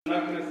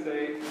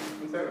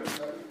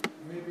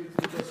Maybe it's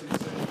because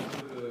it's saying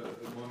under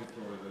the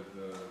monitor that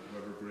the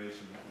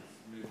reverberation is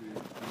maybe.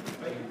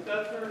 I think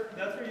that's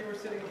where you were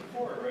sitting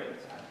before, right?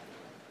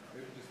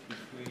 Maybe just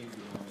between the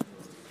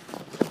monitors.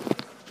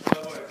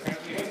 Oh,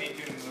 apparently you need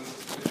to move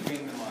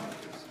between the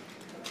monitors.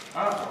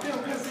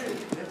 Okay.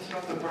 That's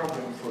not a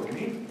problem for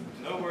me.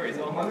 No worries.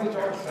 I'll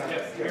Monitors.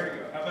 Yes, here we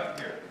go. How about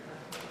here?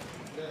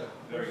 Yeah.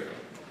 There we go.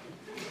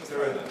 So,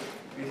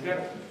 is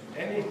there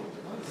any?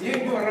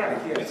 Yeah, you are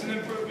right. Yes. It's an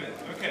improvement.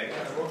 Okay.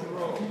 Rock and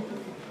roll.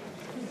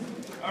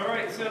 All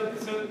right. So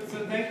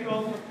thank you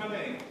all for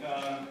coming.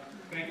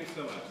 Thank you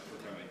so much for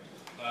coming.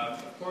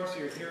 Of course,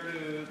 you're here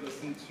to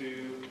listen to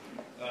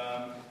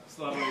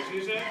Slavoj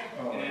Žižek,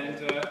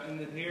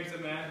 and here's a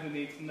man who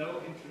needs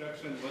no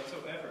introduction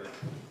whatsoever.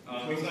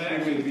 We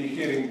will be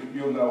hearing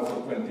you now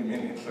for 20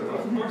 minutes. Of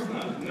course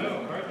not.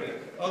 No, hardly.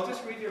 I'll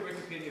just read your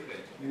Wikipedia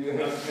page.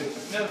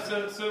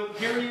 No, so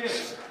here he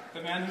is,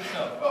 the man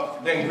himself. Oh,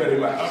 thank you very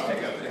much.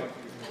 Okay, go.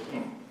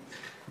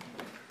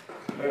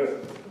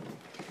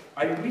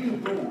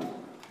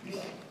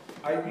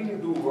 I will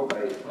do what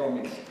I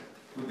promised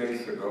 2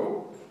 days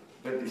ago.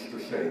 That is to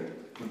say,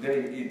 today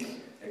it's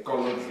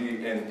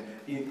ecology and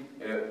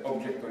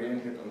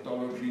object-oriented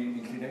ontology.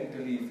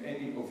 Incidentally, if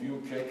any of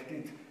you checked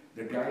it,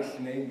 the guy's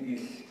name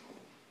is,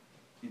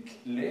 it's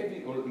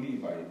Levi or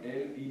Levi,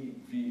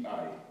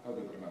 L-E-V-I. How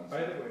do you pronounce it?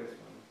 Either way is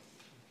fine.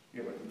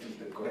 Yeah, but which is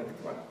the correct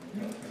one?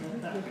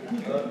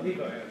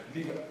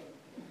 Levi.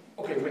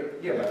 Okay,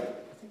 but yeah,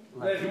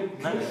 but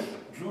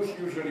Jews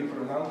usually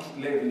pronounce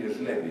Levi as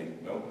Levi,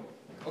 no?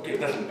 Okay,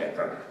 doesn't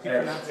matter.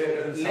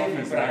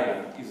 Levi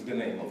Brian is the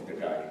name of the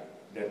guy.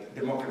 That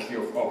Democracy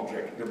of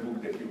Object, the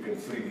book that you can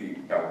freely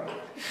download.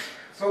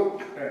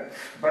 So,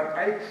 but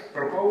I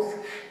propose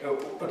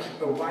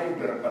a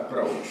wider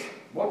approach.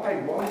 What I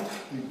want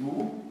to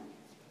do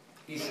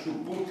is to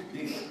put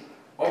this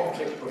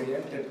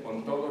object-oriented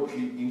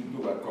ontology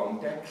into a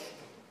context,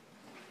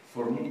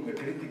 for me a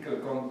critical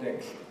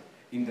context,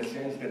 in the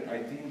sense that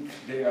I think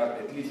they are,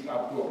 at least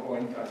up to a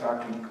point,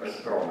 attacking a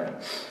straw man.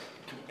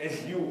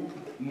 As you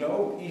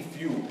know, if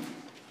you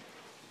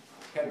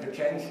had the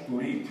chance to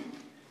read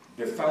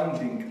the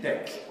founding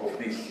text of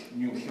this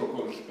new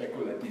so-called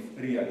speculative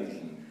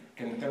realism,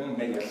 Quentin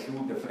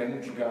Meillassoux, the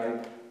French guy,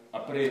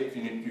 après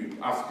finitude,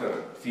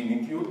 after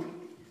finitude,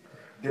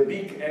 the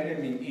big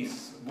enemy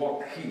is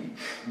what he,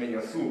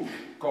 Meillassoux,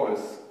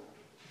 calls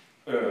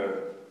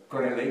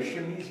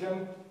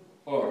correlationism,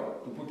 or,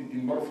 to put it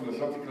in more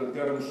philosophical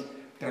terms,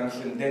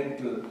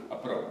 transcendental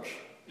approach,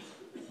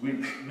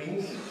 which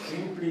means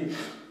simply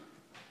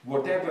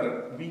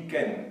whatever we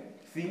can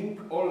think,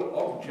 all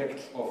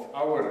objects of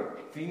our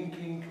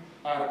thinking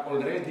are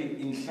already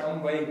in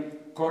some way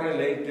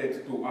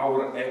correlated to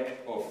our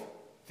act of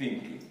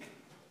thinking.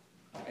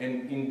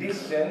 And in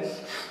this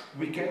sense,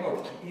 we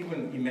cannot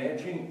even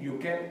imagine,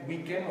 we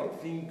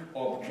cannot think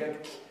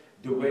objects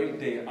the way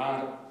they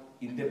are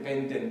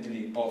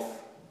independently of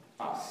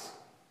us.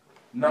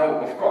 Now,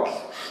 of course,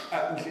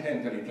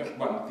 incidentally, just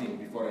one thing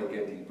before I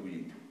get into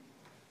it.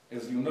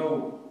 As you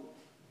know,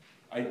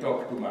 I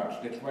talk too much.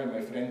 That's why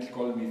my friends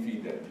call me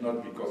Fidel,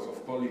 not because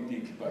of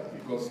politics, but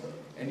because,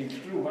 and it's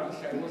true, once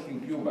I was in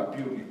Cuba,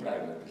 purely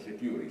private, as a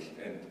tourist,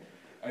 and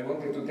I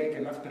wanted to take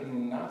an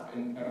afternoon nap,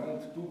 and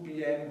around 2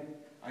 p.m.,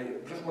 I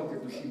just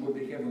wanted to see what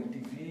they have on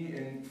TV,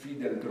 and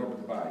Fidel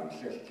dropped by,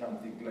 said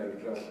something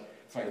like just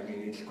 5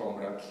 minutes,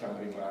 comrade, some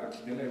remarks.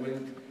 Then I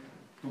went,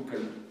 took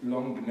a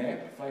long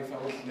nap. 5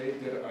 hours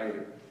later,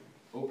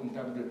 I opened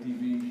up the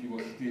TV, he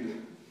was still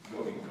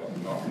going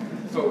on. No?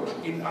 So,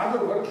 in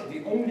other words,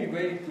 the only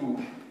way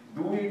to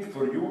do it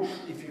for you,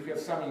 if you have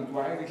some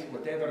inquiries,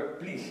 whatever,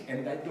 please,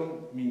 and I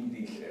don't mean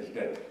this as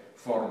that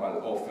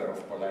formal offer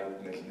of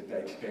politeness that I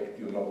expect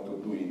you not to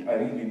do it. I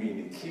really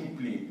mean it.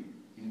 Simply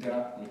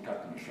interrupt me,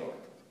 cut me short.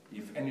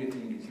 If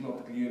anything is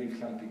not clear, if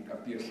something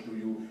appears to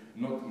you,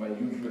 not my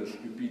usual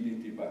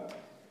stupidity, but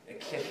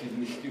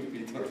excessively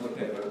stupid or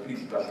whatever,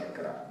 please don't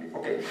interrupt me.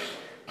 Okay.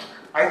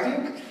 I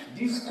think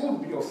this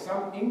could be of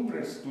some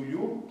interest to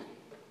you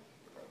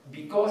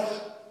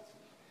because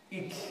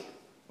it,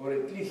 or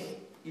at least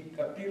it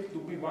appears to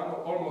be one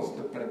of almost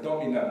the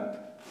predominant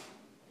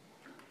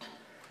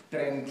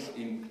trends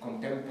in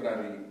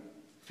contemporary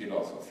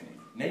philosophy.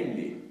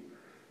 Namely,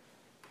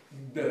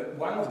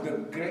 one of the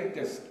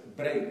greatest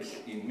breaks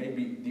in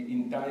maybe the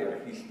entire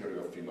history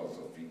of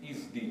philosophy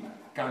is the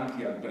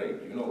Kantian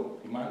break. You know,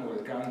 Immanuel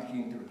Kant,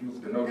 he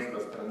introduced the notion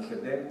of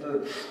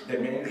transcendental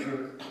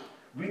dimension,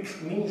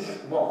 which means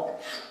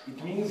what?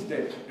 It means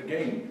that,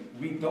 again,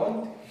 we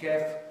don't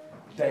have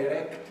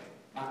direct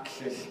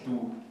access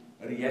to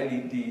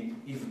reality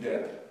if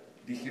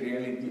this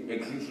reality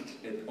exists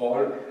at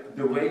all,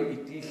 the way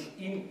it is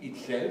in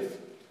itself.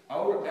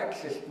 Our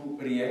access to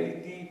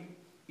reality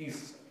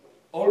is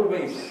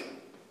always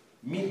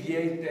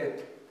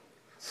mediated,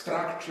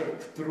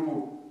 structured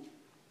through,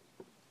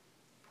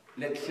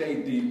 let's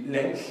say, the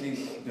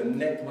lenses, the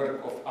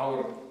network of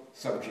our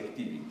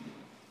subjectivity.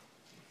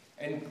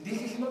 And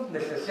this is not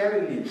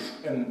necessarily,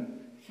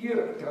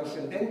 here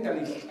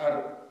transcendentalists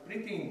are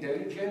pretty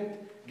intelligent,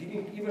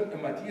 giving even a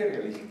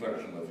materialist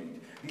version of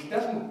it. This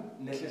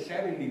doesn't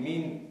necessarily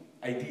mean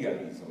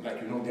idealism,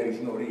 like, you know, there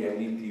is no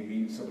reality,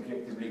 we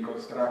subjectively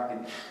construct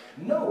it.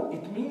 No,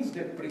 it means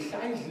that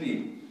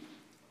precisely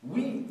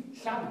we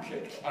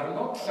subjects are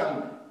not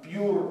some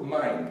pure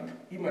mind,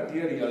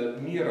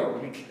 immaterial mirror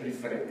which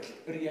reflects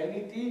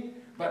reality,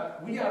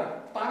 but we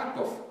are part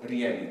of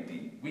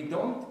reality. We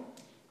don't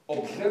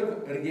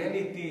observe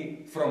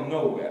reality from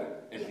nowhere,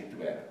 as it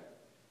were.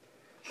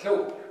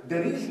 So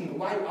the reason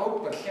why our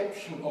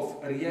perception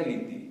of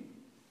reality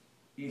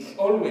is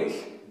always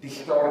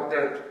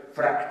distorted,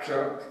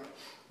 fractured,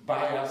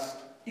 biased,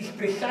 is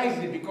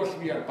precisely because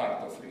we are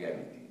part of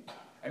reality.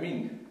 I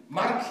mean,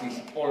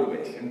 Marxists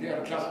always, and they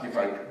are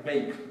justified,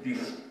 make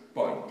this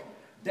point,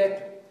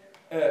 that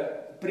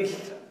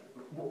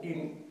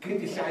in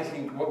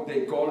criticizing what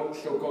they call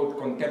so-called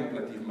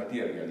contemplative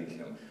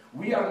materialism,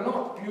 we are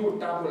not pure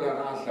tabula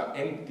rasa,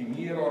 empty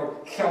mirror,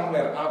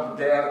 somewhere up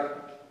there,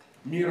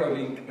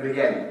 mirroring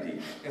reality.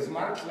 As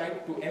Marx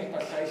liked to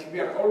emphasize, we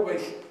are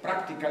always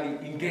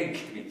practically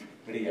engaged with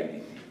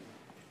reality.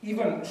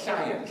 Even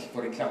science,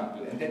 for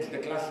example, and that's the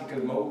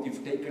classical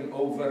motive taken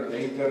over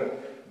later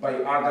by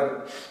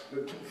other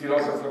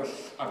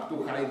philosophers up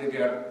to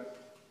Heidegger,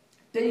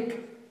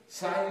 take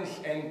science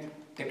and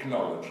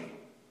technology.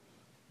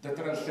 The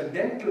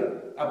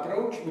transcendental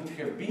approach would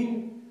have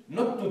been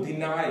not to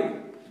deny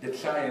that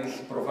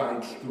science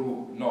provides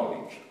true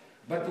knowledge,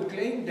 but to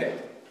claim that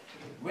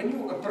when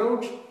you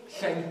approach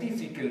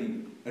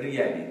scientifically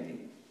reality,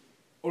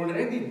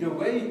 already the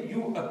way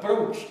you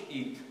approached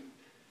it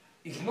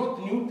is not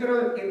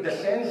neutral in the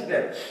sense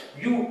that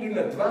you in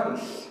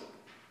advance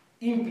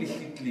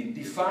implicitly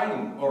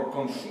define or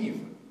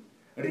conceive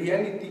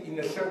reality in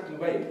a certain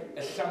way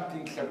as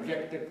something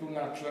subjected to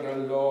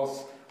natural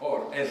laws,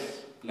 or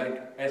as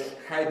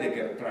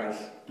Heidegger tries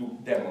to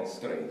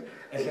demonstrate,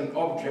 as an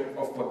object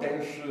of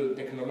potential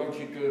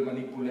technological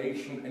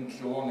manipulation, and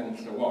so on and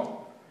so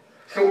on.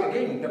 So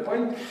again, the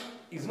point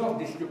is not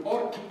this,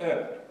 or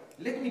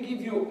let me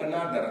give you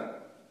another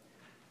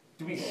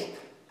twist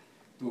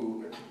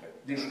to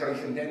this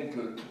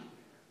transcendental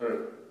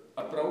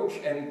approach,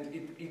 and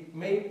it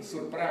may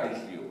surprise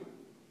you.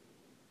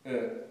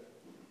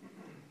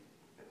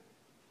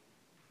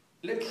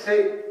 Let's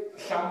say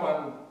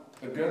someone,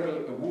 a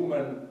girl, a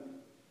woman,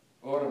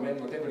 or a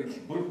man, whatever, is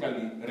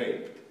brutally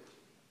raped.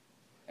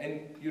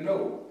 And you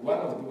know, one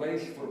of the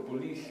ways for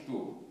police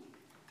to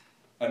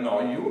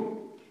annoy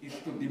you is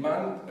to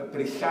demand a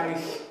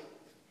precise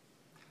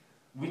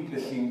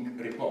witnessing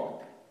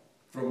report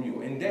from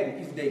you. And then,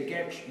 if they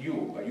catch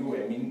you, by you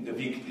I mean the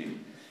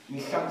victim,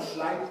 in some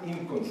slight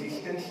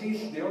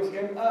inconsistencies, they always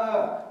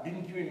go,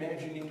 didn't you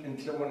imagine it,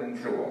 and so on and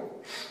so on.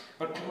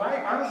 But my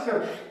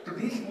answer to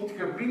this would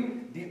have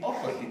been the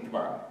opposite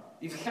one.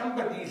 If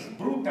somebody is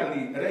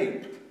brutally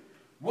raped,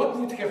 what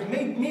would have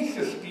made me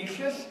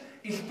suspicious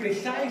is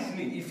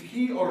precisely if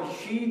he or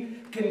she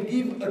can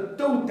give a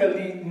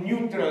totally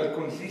neutral,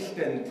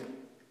 consistent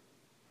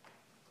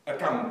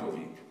account of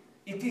it.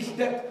 It is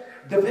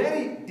that the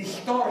very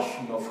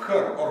distortion of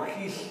her or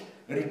his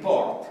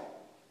report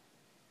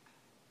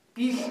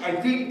is, I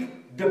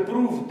think, the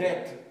proof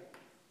that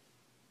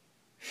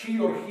she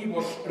or he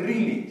was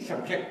really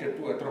subjected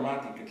to a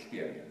traumatic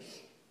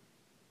experience.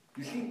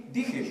 You see,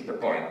 this is the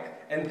point.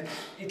 And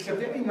it's a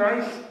very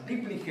nice,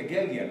 deeply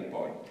Hegelian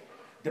point.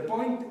 The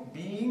point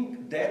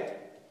being that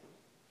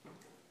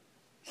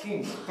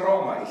since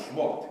trauma is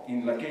what,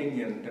 in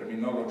Lacanian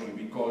terminology,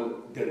 we call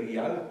the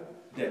real,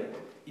 that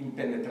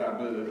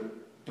impenetrable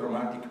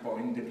traumatic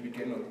point that we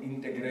cannot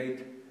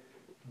integrate,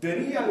 the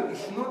real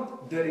is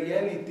not the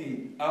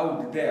reality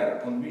out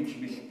there on which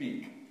we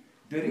speak.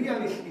 The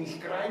real is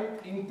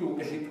inscribed into,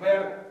 as it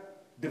were,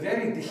 the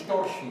very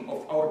distortion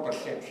of our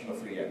perception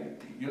of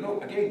reality. You know,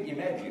 again,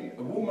 imagine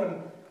a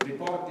woman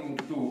reporting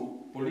to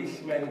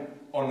policemen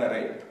on a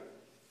rape.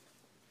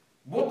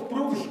 What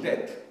proves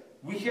that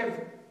we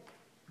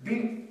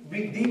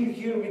deal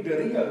here with the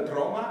real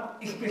trauma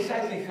is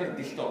precisely her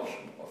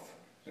distortion of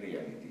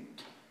reality.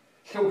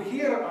 So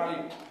here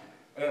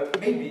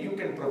maybe you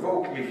can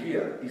provoke me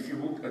here, if you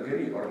would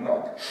agree or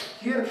not.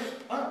 Here,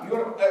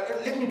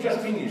 let me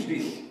just finish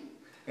this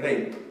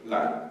rape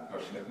line.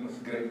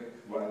 Not great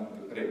one,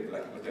 rape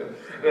line,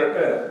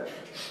 whatever.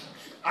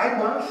 I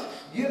once,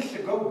 years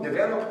ago,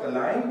 developed a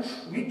line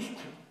which,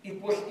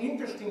 it was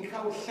interesting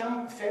how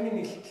some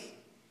feminists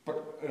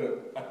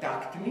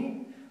attacked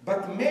me,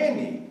 but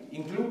many,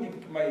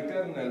 including my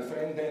eternal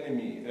friend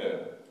enemy,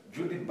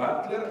 Judith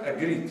Butler,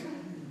 agreed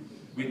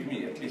with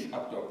me, at least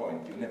up to a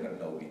point. You never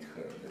know with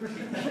her.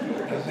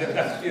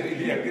 Does she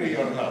really agree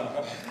or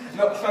not?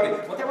 No, sorry.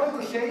 What I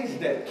want to say is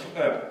that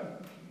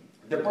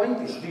the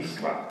point is this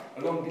one.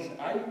 Along this,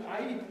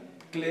 I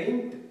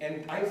claimed,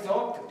 and I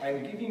thought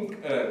I'm giving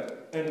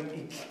an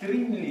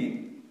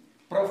extremely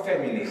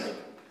pro-feminist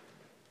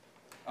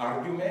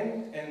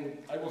argument, and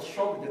I was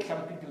shocked that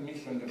some people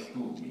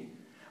misunderstood me.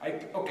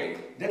 Okay,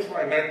 that's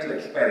my mental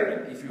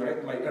experiment. If you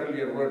read my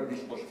earlier work,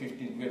 this was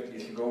 15, 20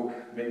 years ago,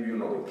 maybe you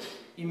know it.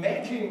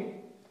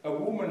 Imagine a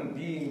woman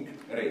being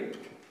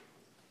raped.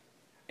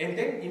 And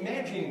then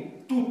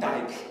imagine two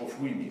types of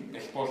women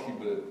as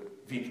possible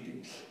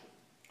victims.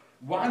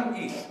 One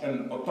is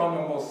an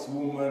autonomous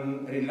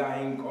woman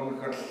relying on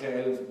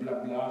herself,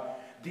 blah, blah.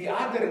 The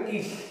other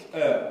is,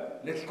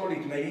 let's call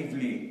it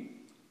naively,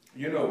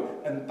 you know,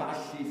 a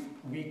passive,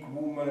 weak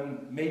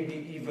woman, maybe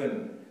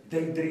even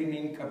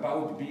daydreaming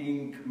about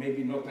being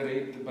maybe not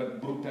raped,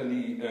 but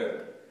brutally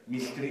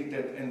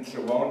mistreated and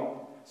so on.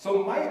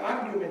 So my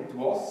argument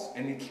was,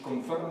 and it's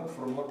confirmed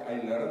from what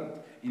I learned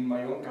in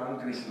my own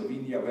country,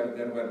 Slovenia, where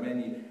there were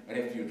many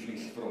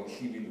refugees from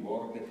civil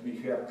war that we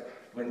had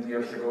 20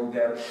 years ago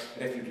there,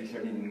 refugees,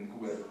 I mean,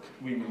 who were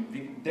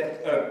women,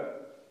 that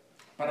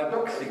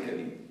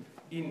paradoxically,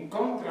 in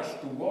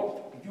contrast to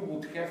what you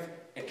would have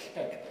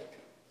expected,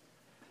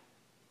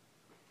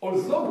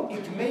 although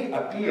it may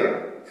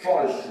appear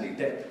falsely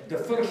that the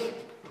first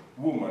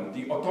woman,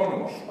 the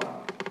autonomous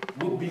one,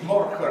 would be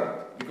more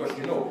hurt, because,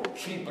 you know,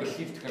 she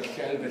perceived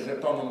herself as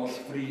autonomous,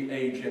 free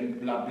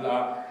agent, blah,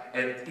 blah,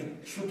 and it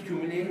should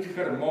humiliate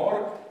her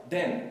more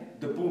than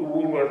the poor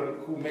woman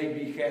who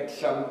maybe had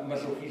some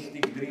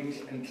masochistic dreams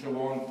and so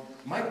on.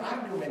 My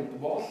argument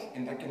was,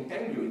 and I can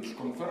tell you it's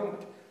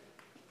confirmed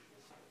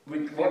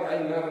with what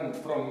I learned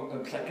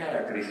from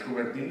psychiatrists who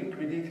were dealing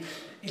with it,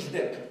 is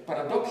that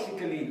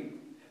paradoxically,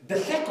 the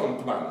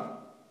second one,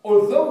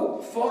 although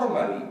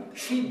formally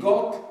she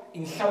got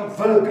in some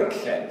vulgar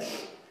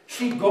sense,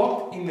 she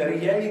got in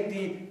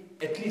reality,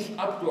 at least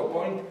up to a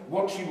point,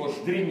 what she was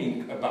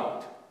dreaming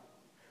about.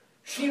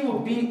 She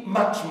would be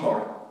much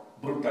more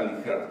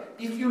brutally hurt.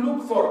 If you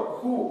look for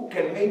who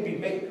can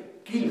maybe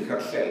kill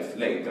herself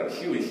later,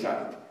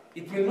 suicide,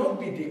 it will not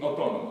be the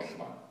autonomous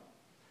one.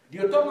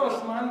 The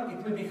autonomous one,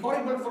 it will be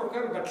horrible for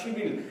her, but she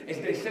will, as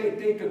they say,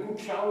 take a good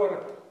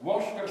shower,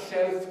 wash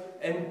herself,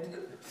 and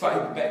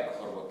fight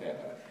back or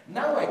whatever.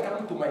 Now I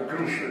come to my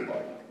crucial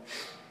point.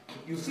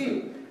 You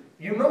see,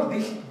 you know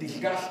this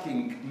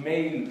disgusting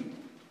male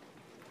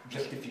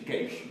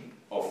justification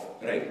of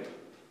rape.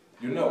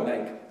 You know,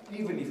 like,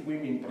 even if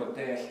women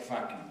protest,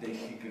 fuck it, they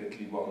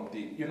secretly want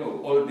it, you know,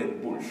 all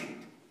that bullshit.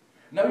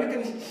 Now you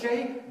can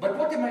say, but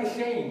what am I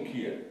saying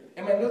here?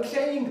 Am I not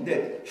saying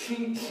that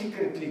she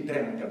secretly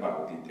dreamt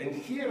about it? And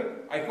here,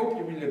 I hope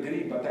you will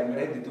agree, but I'm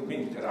ready to be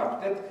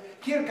interrupted.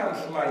 Here comes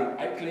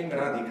I claim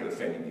radical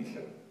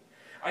feminism.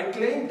 I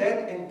claim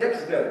that, and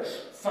that's the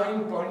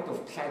fine point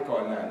of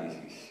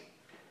psychoanalysis.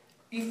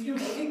 If you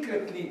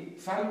secretly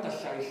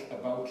fantasize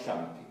about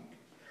something,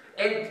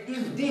 and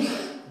if this,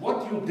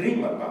 what you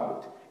dream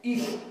about,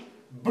 is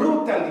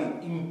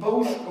brutally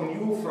imposed on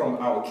you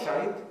from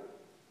outside,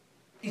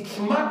 it's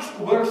much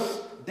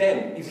worse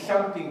than if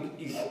something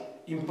is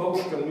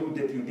imposed on you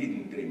that you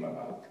didn't dream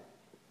about.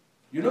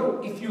 You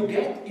know, if you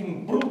get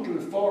in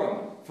brutal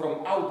form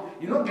from out,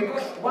 you know,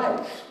 because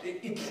why?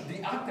 It's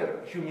the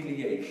utter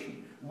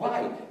humiliation.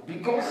 Why?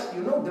 Because,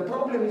 you know, the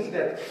problem is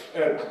that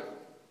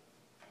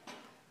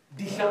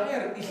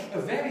desire is a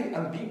very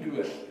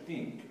ambiguous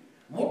thing.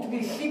 What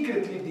we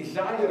secretly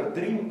desire,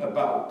 dream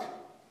about,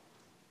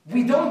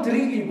 we don't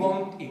really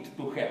want it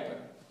to happen.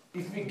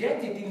 If we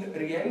get it in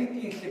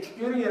reality, it's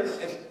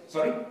experienced as...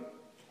 Sorry?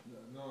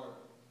 No,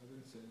 I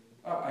didn't say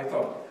anything. Oh, I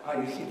thought,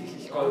 you see,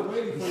 this is called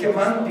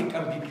semantic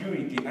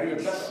ambiguity. Are you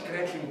just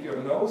scratching your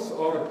nose,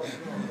 or...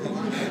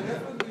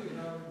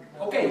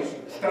 Okay,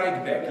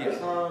 strike back, yes.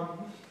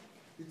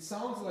 It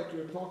sounds like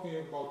you're talking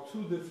about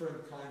two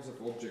different kinds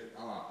of object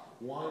art.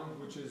 One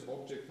which is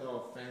object art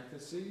of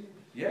fantasy,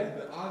 yeah,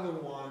 and the other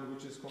one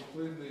which is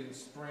completely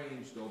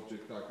estranged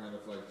object art, kind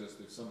of like just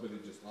if somebody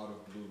just out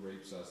of blue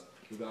rapes us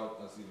without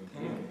us even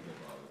thinking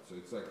about it. So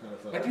it's like kind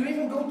of like... But you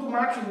even go too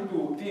much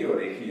into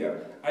theory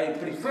here. I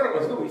prefer,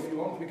 although if you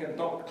want we can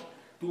talk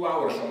 2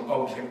 hours on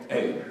object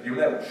A. You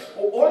know,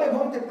 all I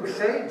wanted to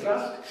say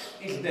just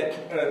is that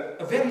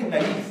a very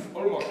naive,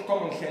 almost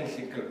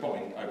commonsensical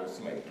point I was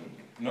making.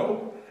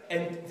 No?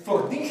 And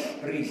for this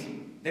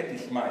reason, that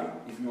is my,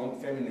 if you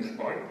want, feminist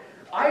point,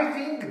 I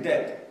think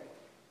that,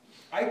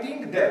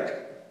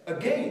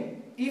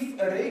 again, if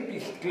a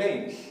rapist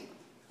claims,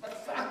 but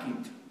fuck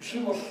it, she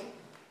was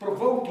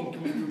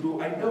provoking me to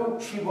do, I know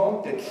she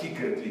wanted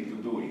secretly to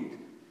do it,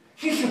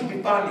 he should be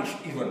punished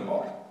even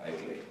more, I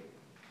claim.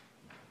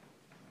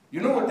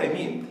 You know what I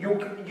mean?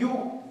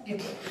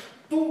 It's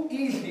too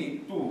easy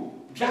to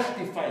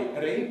justify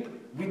rape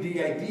with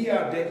the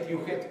idea that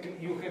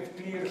you have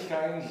clear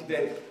signs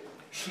that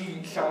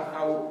she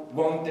somehow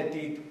wanted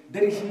it.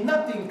 There is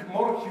nothing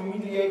more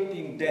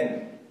humiliating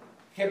than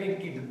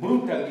having it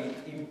brutally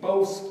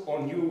imposed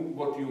on you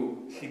what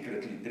you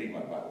secretly dream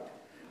about.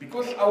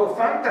 Because our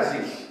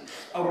fantasies,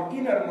 our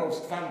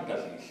innermost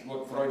fantasies,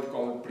 what Freud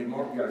called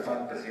primordial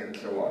fantasy and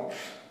so on,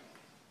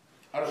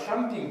 are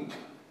something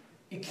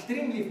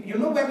extremely, you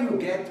know when you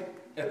get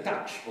a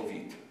touch of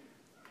it,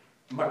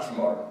 much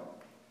more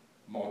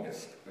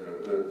modest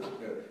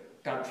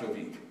touch of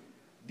it.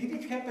 Did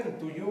it happen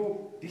to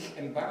you, this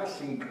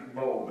embarrassing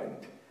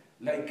moment,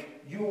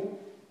 like you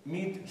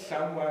meet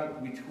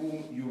someone with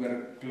whom you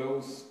were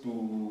close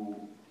to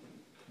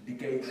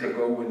decades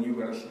ago when you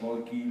were a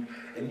small kid,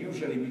 and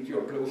usually with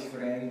your close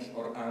friends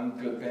or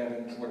uncle,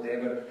 parents,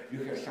 whatever,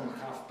 you have some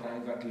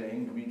half-private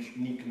language,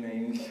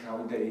 nicknames,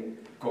 how they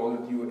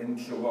called you, and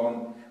so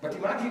on. But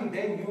imagine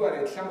then you are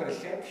at some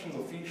reception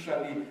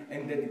officially,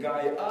 and that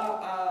guy,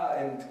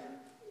 and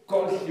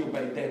calls you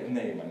by that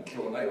name, and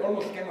so on. I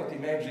almost cannot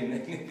imagine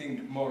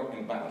anything more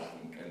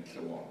embarrassing, and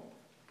so on.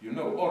 You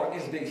know, or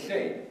as they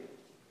say,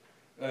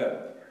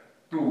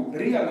 to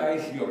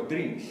realize your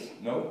dreams,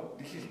 no?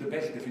 This is the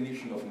best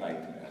definition of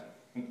nightmare.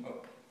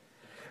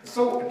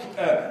 So,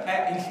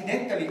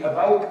 incidentally,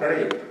 about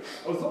rape,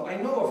 although I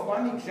know of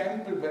one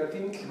example where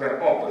things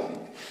were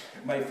opposite.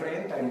 My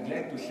friend, I'm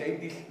glad to say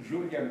this,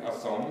 Julian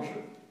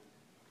Assange,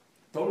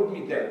 told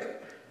me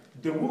that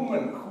the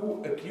woman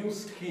who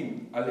accused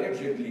him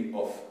allegedly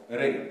of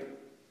rape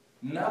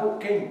now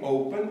came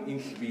open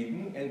in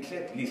Sweden and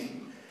said,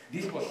 listen,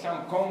 this was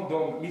some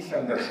condom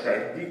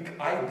misunderstanding.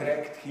 I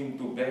dragged him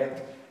to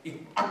bed.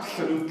 It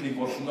absolutely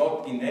was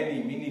not in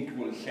any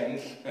meaningful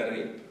sense a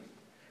rape.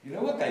 You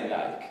know what I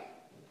like?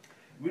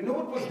 We know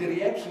what was the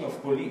reaction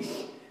of police.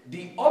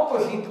 The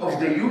opposite of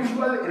the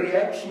usual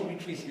reaction,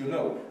 which is, you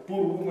know,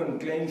 poor woman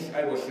claims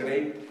I was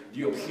raped.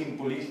 The obscene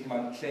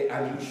policeman say,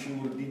 are you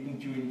sure?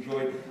 Didn't you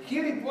enjoy?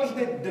 Here it was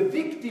that the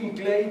victim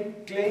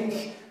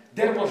claims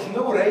there was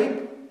no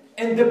rape.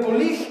 And the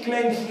police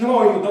claims,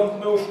 no, you don't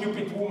know,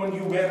 stupid woman,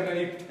 you were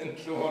raped, and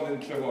so on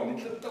and so on.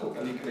 It's a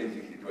totally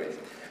crazy situation.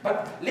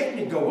 But let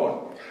me go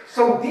on.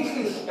 So this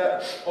is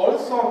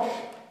also,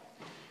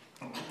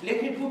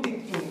 let me put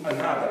it in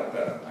another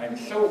term. I'm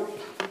so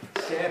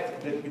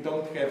sad that we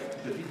don't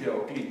have the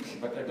video clips,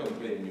 but I don't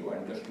blame you.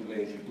 I'm just too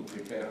lazy to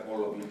prepare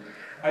all of it.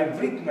 I've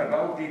written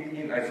about it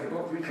in, I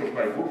forgot which of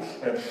my books,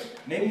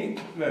 namely,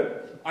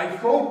 I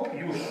hope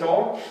you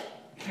saw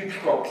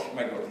Hitchcock's,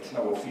 my God, it's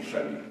now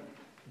officially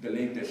the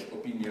latest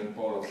opinion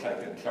poll of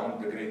Sight and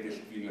Sound, the greatest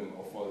film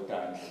of all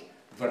times,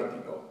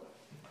 Vertigo.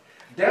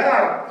 There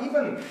are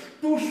even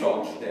two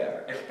shots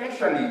there,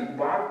 especially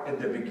one at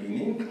the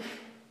beginning,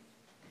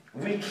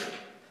 which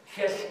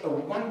has a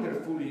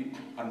wonderfully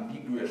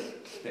ambiguous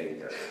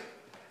status.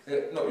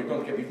 No, you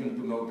don't have even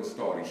to know the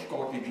story.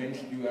 Scotty James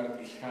Stewart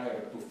is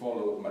hired to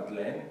follow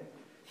Madeleine.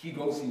 He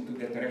goes into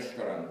that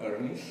restaurant,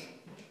 Ernie's,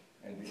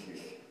 and this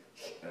is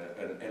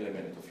an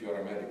element of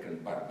your American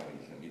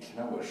barbarism. It's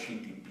now a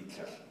shitty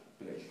pizza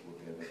place,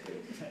 whatever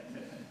place.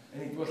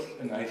 And it was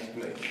a nice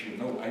place, you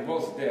know. I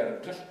was there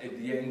just at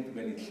the end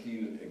when it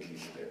still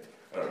existed,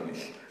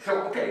 Ernest.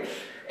 So, okay.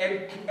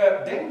 And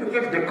then you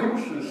have the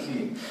crucial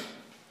scene.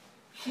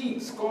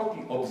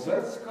 Scotty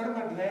observes her,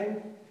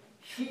 Madeleine.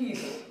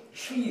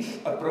 She is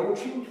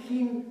approaching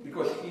him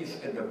because he is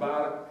at the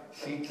bar,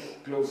 sits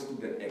close to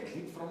the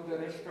exit from the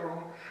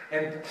restaurant.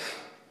 And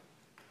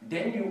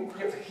then you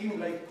have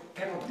him like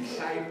cannot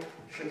decide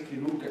shall he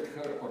look at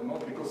her or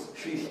not because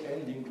she's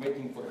standing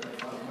waiting for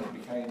her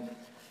husband behind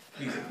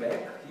his back,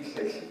 he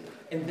says.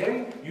 And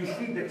then you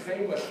see that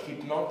famous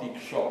hypnotic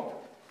shot.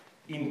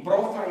 In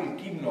profile,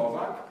 Kim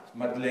Novak,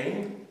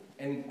 Madeleine,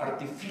 and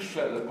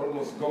artificial,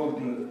 almost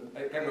golden,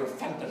 kind of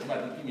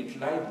phantasmatic image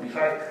light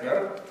behind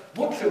her.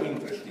 What's so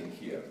interesting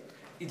here?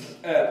 It's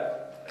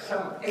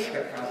some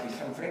Esterhazy,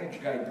 some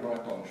French guy drew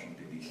attention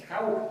to this.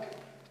 How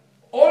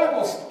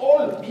almost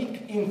all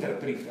big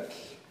interpreters,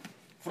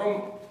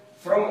 from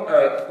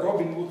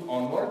Robin Hood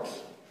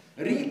onwards,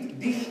 read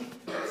this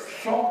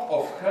shot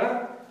of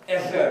her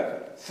as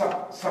a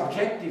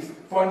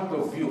subjective point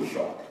of view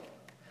shot.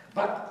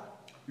 But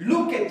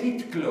look at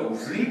it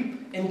closely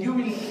and you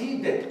will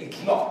see that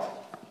it's not.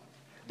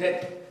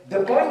 That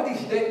the point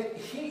is that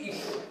he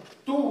is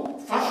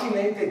too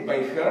fascinated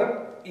by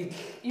her, it's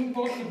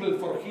impossible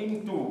for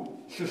him to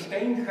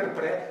sustain her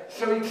breath,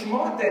 so it's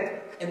more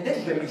that, and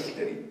that's the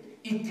mystery,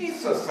 it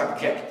is a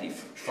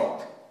subjective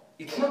shot.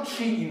 It's not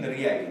she in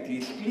reality,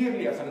 it's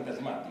clearly a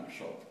phantasmatic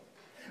shot.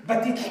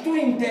 But it's too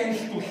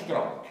intense, too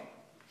strong.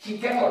 He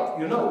cannot,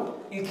 you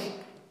know,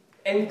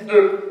 and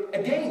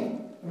again,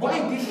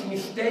 why this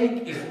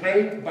mistake is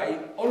made by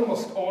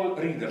almost all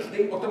readers.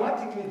 They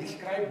automatically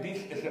describe this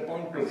as a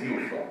point of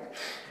view shot.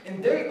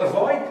 And they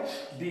avoid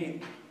the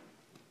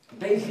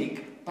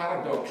basic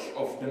paradox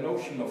of the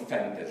notion of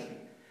fantasy,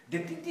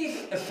 that it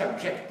is a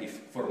subjective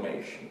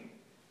formation,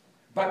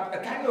 but a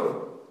kind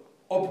of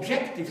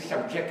objective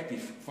subjective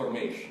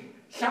formation.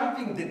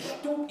 Something that's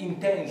too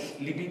intense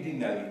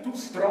libidinally, too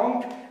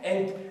strong,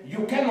 and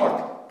you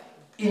cannot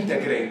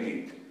integrate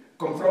it,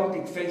 confront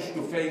it face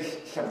to face,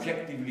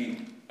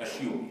 subjectively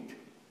assume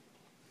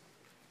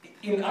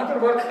it. In other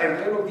words, I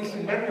wrote this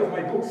in many of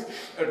my books,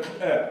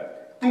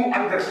 to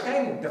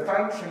understand the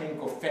functioning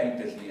of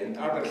fantasy and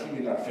other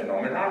similar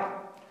phenomena,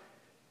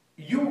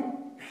 you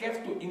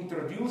have to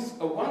introduce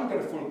a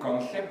wonderful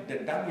concept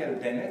that Daniel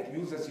Dennett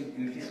uses it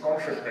in his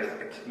Consciousness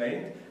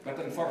Explained, but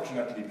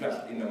unfortunately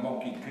just in a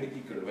mocking,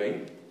 critical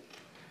way.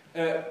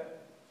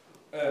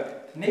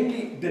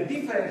 Namely, the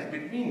difference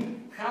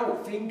between how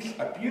things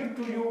appear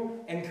to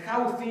you and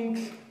how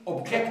things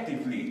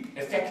objectively,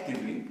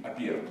 effectively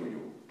appear to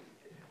you.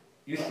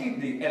 You see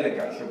the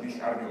elegance of this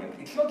argument.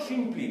 It's not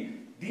simply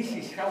this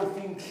is how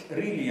things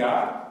really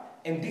are,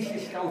 and this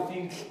is how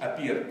things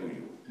appear to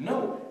you.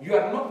 No, you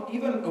are not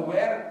even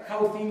aware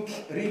how things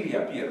really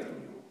appear to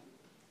you.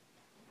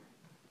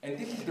 And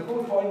this is the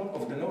whole point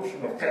of the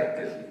notion of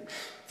fantasy.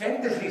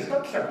 Fantasy is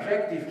not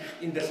subjective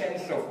in the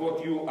sense of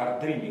what you are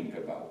dreaming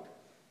about.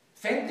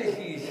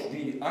 Fantasy is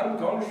the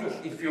unconscious,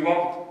 if you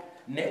want,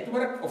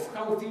 network of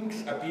how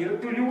things appear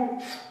to you,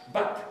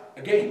 but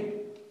again,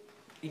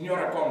 in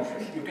your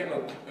unconscious, you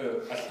cannot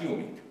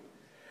assume it.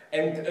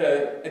 And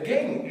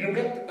again, you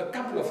get a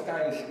couple of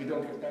times, we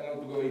don't have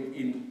time to go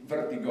in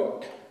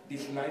Vertigo,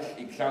 this nice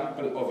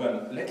example of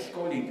an, let's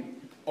call it,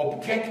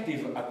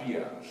 objective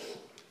appearance.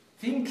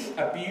 Things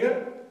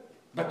appear,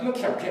 but not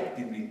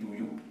subjectively to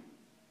you.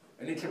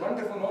 And it's a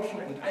wonderful notion,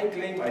 and I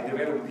claim, I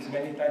developed this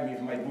many times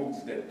in my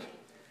books, that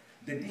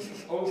this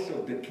is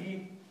also the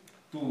key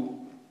to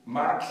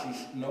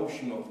Marx's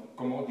notion of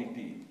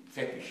commodity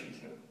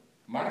fetishism.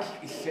 Marx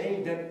is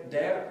saying that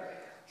there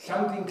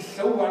something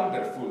so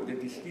wonderful that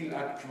is still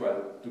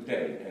actual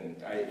today,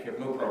 and I have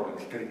no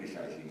problems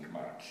criticizing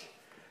Marx.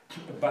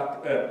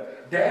 But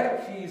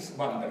there he is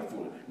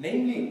wonderful.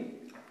 Namely,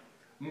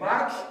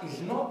 Marx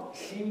is not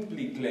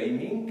simply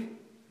claiming,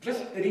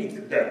 just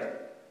read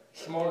that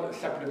small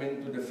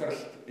supplement to the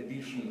first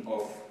edition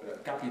of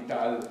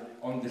Capital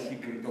on the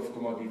secret of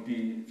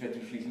commodity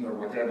fetishism or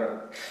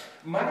whatever.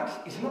 Marx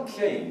is not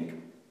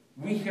saying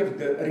we have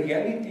the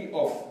reality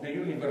of the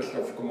universe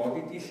of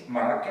commodities,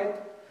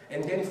 market,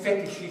 and then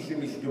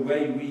fetishism is the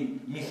way we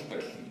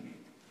misperceive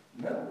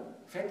it. No,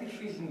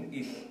 fetishism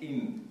is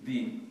in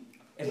the,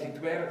 as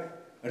it were,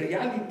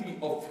 reality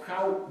of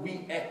how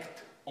we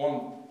act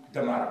on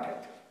the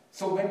market.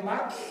 So when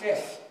Marx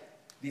says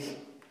this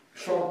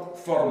short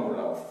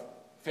formula of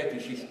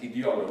fetishist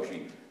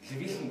ideology, Sie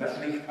wissen das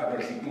Licht,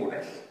 aber Sie tun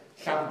es.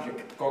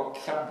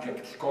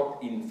 Subjects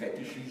caught in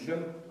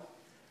fetishism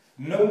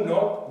know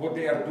not what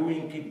they are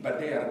doing it, but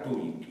they are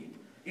doing it.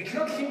 It's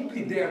not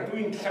simply they are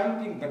doing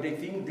something, but they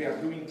think they are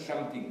doing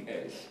something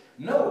else.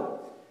 No.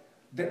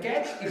 The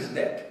catch is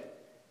that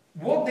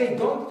what they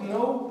don't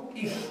know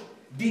is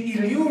the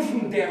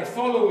illusion they are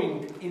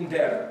following in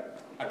their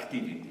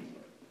activity.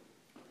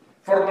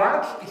 For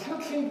Marx, it's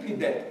not simply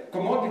that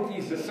commodity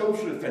is a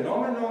social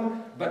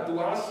phenomenon, but to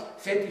us,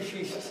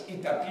 fetishists,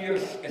 it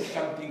appears as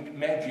something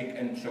magic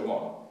and so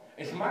on.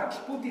 As Marx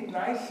put it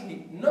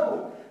nicely,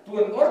 no.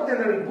 To an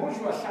ordinary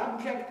bourgeois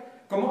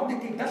subject,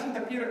 commodity doesn't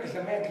appear as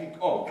a magic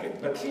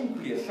object, but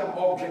simply as some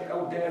object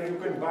out there you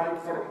can buy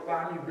for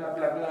money, blah,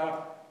 blah,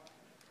 blah.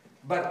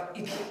 But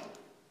it's,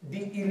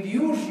 the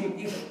illusion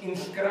is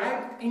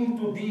inscribed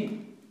into the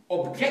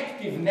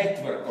objective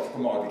network of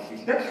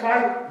commodities. That's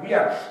why we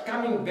are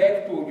coming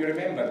back to, you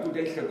remember, 2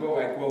 days ago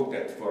I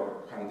quoted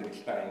for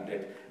 100th time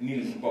that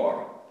Niels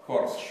Bohr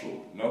horseshoe,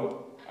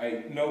 no?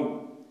 I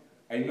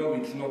know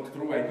it's not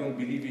true, I don't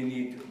believe in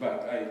it,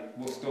 but I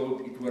was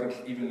told it works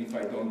even if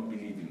I don't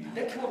believe in it.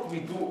 That's what we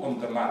do on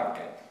the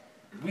market.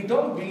 We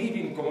don't believe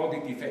in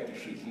commodity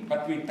fetishism,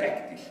 but we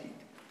practice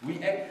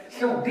it.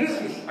 So this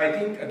is, I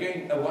think,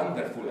 again, a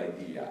wonderful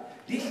idea.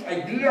 This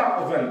idea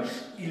of an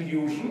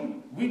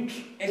illusion,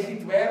 which, as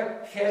it were,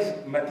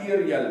 has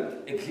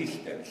material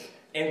existence,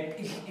 and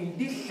is in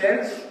this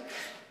sense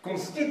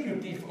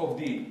constitutive of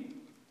the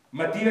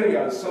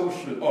material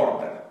social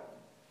order.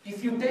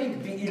 If you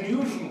take the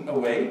illusion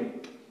away,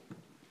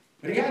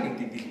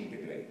 reality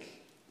disintegrates.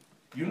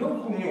 You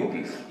know who knew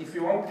this? If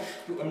you want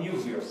to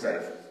amuse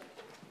yourself,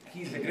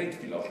 he is a great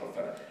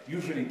philosopher,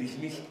 usually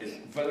dismissed as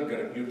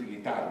vulgar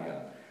utilitarian,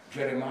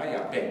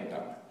 Jeremiah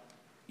Bentham.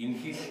 In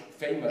his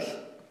famous,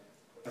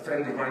 a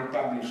friend of mine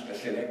published a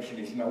selection,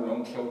 is now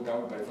long sold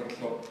out by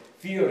Verso,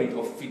 Theory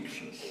of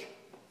Fictions.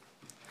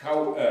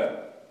 How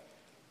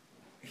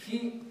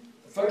he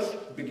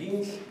first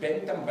begins,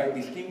 Bentham, by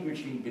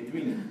distinguishing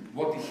between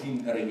what is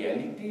in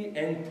reality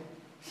and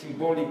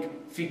symbolic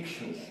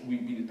fictions we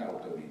build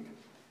out of it.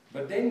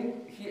 But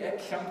then he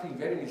adds something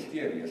very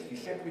mysterious. He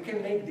said, we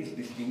can make this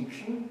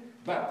distinction,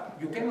 but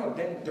you cannot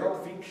then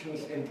drop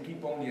fictions and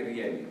keep only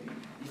reality.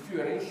 If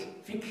you erase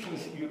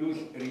fictions, you lose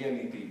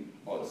reality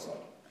also.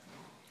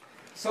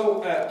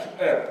 So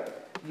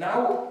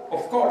now,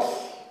 of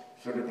course,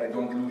 so that I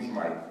don't lose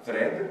my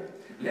thread,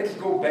 let's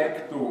go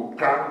back to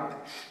Kant,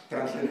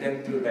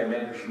 transcendental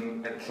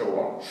dimension, and so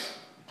on.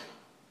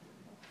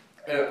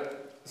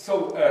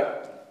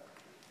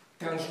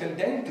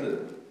 Transcendental,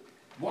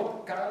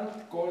 what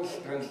Kant calls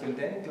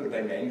transcendental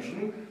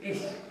dimension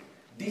is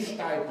this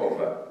type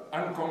of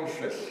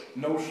unconscious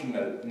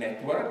notional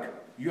network.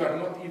 You are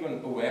not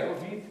even aware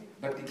of it,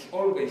 but it's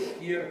always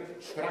here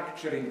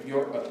structuring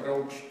your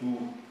approach to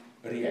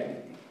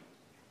reality.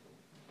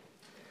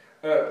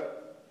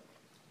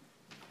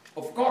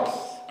 Of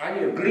course, I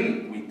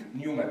agree with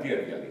new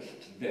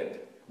materialists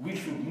that we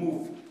should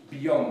move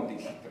beyond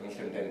this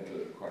transcendental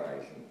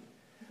horizon.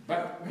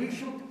 But we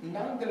should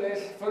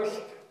nonetheless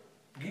first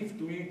give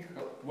to it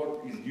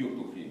what is due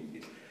to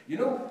him. You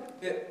know,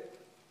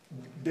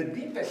 the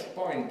deepest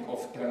point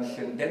of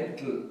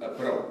transcendental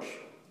approach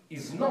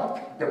is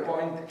not the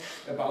point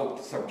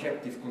about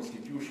subjective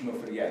constitution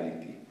of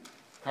reality.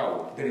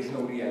 how there is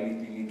no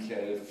reality in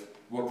itself,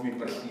 what we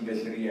perceive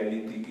as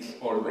reality is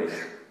always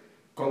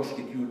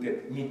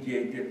constituted,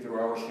 mediated through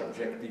our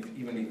subjective,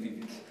 even if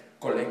it's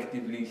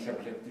collectively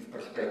subjective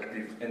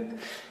perspective. And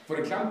for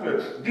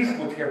example, this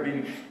would have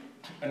been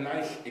a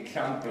nice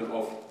example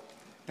of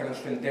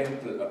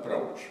transcendental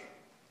approach.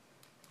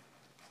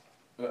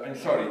 I'm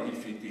sorry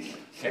if it is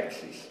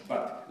sexist,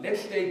 but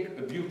let's take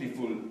a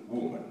beautiful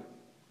woman.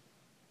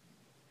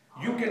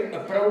 You can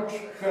approach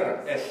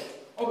her as,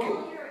 okay.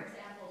 All your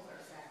examples are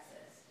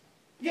sexist.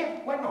 Yeah,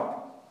 why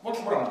not? What's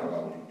wrong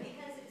about it?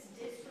 Because it's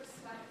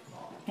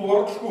disrespectful.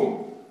 Towards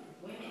whom?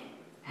 Women.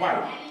 Why?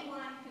 And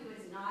anyone who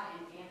is not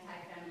an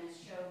anti-feminist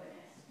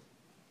chauvinist.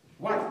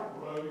 Why?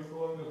 Why are you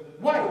calling it?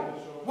 Why?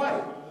 Why?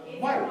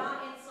 If Why? you're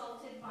not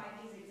insulted by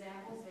these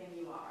examples, then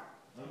you are.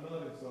 I'm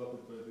not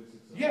insulted by this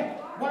example. Yeah,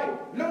 why?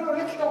 No,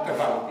 let's talk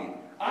about it.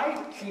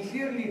 I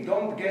sincerely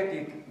don't get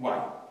it.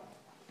 Why?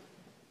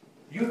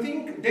 You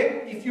think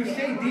that if you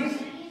say There are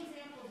this, many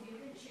examples you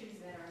can choose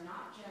that are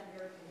not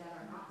gendered, that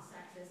are not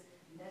sexist,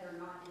 that are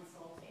not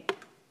insulting.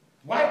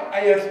 why I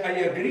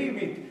agree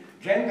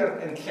with gender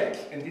and sex,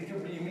 and it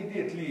will be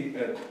immediately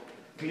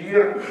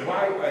clear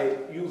why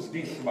I use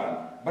this one.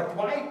 But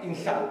why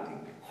insulting?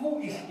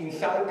 Who is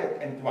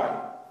insulted and why?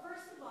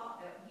 First of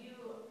all, you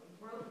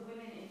broke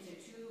women into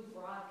two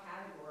broad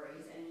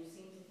categories, and you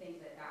seem to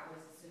think that that was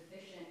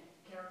sufficient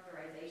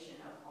characterization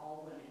of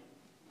all women.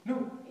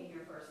 No, In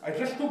your first. I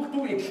just took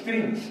two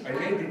extremes. I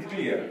made it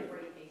clear. A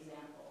great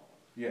example.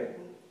 Yeah.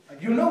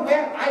 You know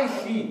where I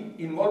see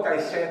in what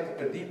I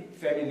said a deep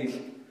feminist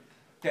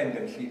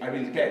tendency, I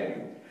will tell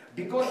you.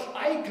 Because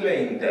I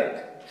claim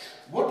that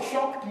what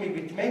shocked me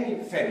with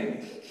many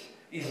feminists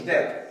is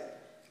that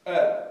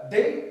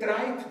they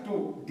tried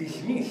to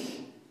dismiss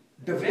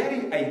the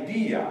very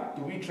idea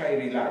to which I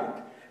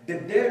relied,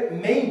 that there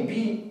may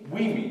be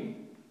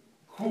women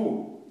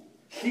who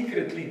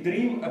secretly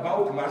dream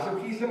about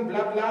masochism,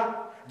 blah, blah.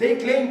 They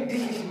claim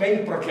this is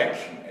male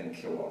projection and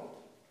so on.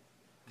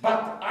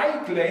 But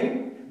I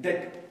claim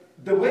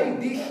that the way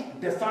this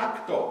de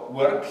facto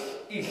works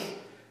is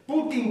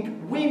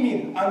putting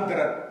women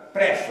under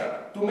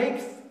pressure to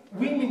make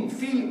women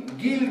feel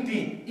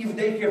guilty if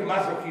they have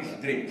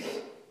masochist dreams.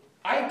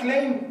 I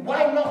claim,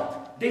 why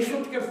not? They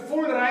should have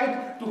full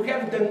right to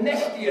have the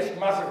nastiest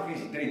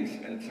masochist dreams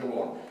and so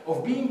on,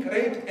 of being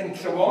raped and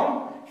so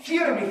on.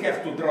 Here we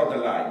have to draw the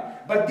line.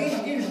 But this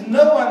gives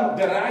no one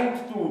the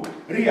right to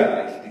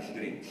realize these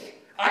dreams.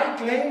 I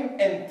claim,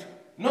 and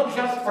not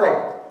just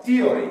from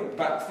theory,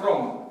 but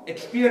from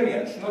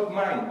experience, not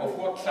mine, of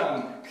what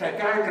some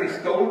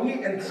psychiatrist told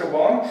me and so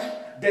on,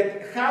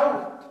 that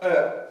how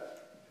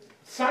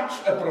such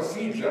a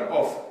procedure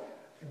of,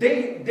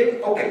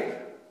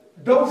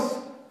 those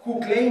who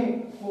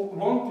claim, who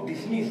want to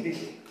dismiss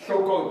these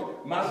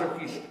so-called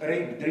masochist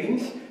rape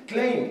dreams,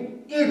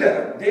 claim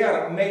either they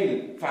are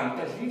male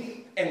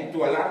fantasies, and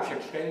to a large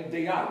extent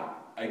they are,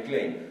 I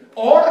claim,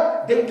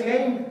 or they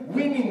claim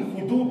women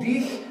who do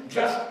this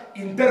just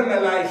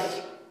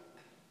internalize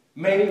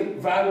male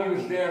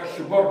values, they are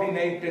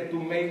subordinated to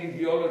male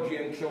ideology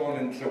and so on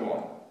and so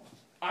on.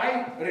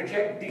 I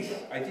reject this.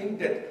 I think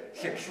that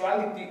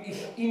sexuality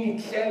is in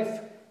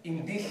itself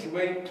in this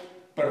way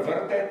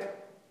perverted.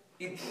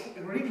 It's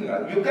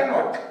original. You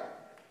cannot,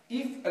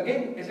 if,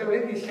 again, as I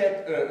already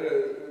said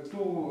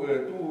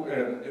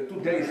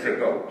 2 days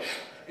ago,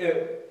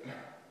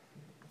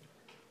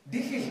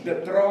 this is the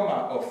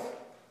trauma of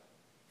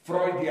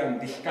Freudian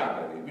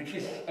discovery, which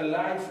is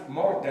alive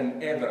more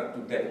than ever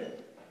today,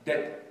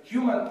 that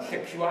human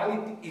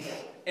sexuality is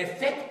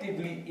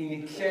effectively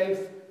in itself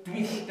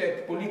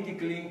twisted,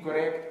 politically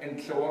incorrect,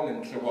 and so on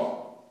and so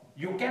on.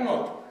 You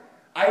cannot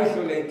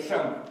isolate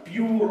some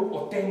pure,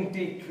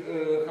 authentic,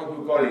 how do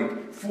you call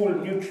it, full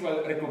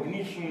mutual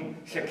recognition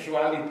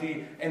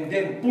sexuality and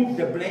then put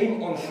the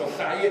blame on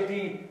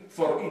society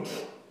for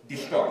its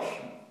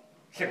distortion.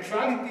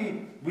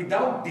 Sexuality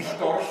without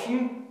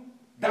distortion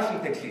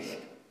doesn't exist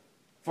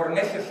for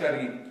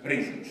necessary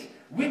reasons.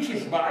 Which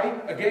is why,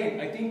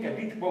 again, I think I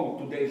did quote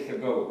 2 days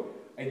ago,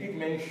 I did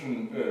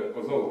mention,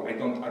 although I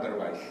don't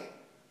otherwise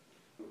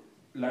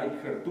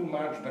like her too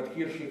much, but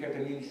here she had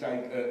an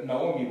insight,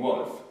 Naomi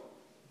Wolf,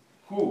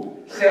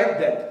 who said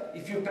that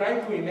if you try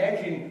to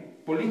imagine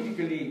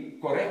politically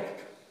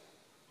correct,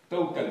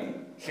 totally,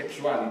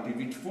 sexuality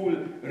with full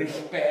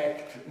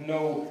respect,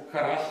 no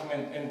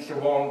harassment and so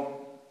on,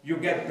 you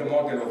get the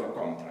model of a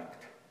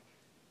contract.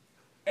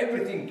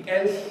 Everything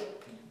else,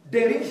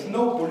 there is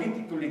no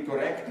politically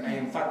correct, I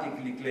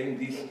emphatically claim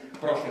this,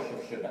 process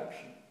of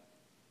seduction.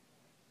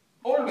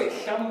 Always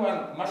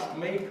someone must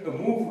make a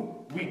move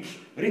which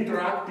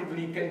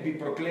retroactively can be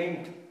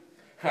proclaimed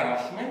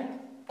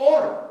harassment,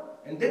 or,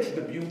 and that's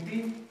the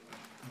beauty,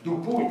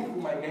 Dupuy,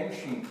 whom I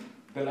mentioned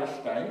the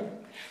last time,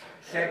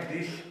 said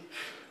this,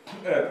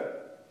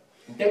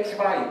 that's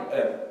why,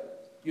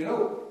 you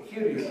know,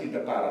 here you see the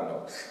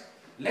paradox.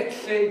 Let's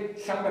say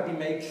somebody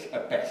makes a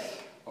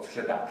pass of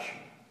seduction.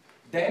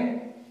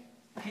 Then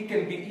he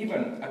can be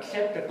even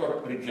accepted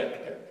or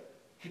rejected.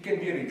 He can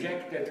be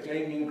rejected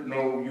claiming,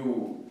 no,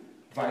 you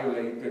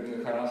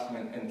violated,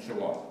 harassment, and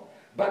so on.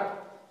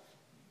 But,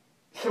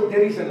 so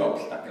there is an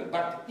obstacle.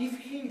 But if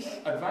his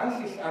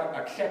advances are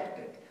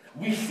accepted,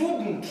 we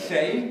shouldn't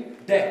say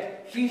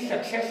that he did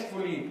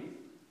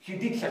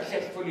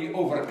successfully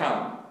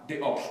overcome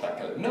the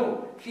obstacle.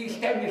 No, he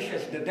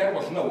establishes that there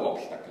was no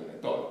obstacle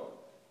at all.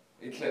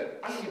 It's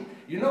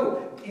you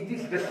know, it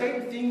is the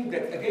same thing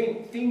that,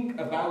 again, think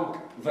about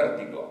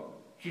Vertigo,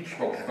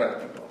 Hitchcock's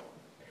Vertigo.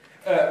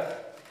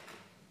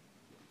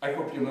 I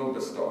hope you know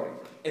the story.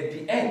 At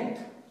the end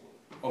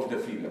of the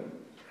film,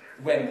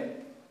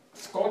 when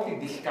Scotty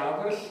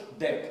discovers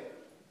that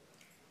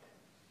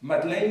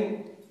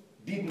Madeleine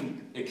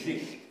didn't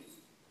exist,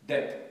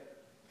 that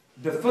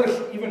the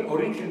first, even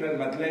original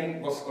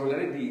Madeleine was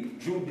already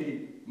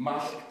Judy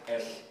masked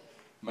as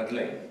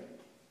Madeleine.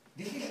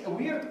 This is a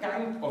weird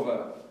kind of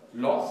a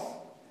loss,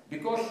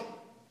 because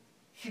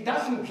he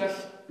doesn't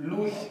just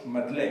lose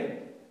Madeleine,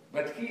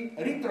 but he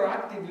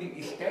retroactively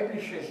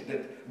establishes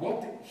that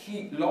what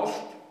he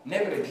lost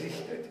never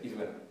existed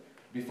even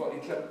before.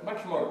 It's a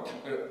much more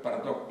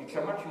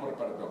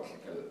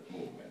paradoxical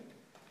movement.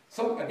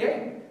 So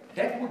again,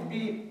 that would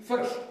be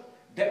first.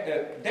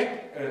 That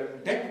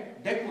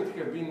would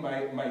have been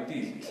my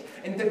thesis.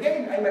 And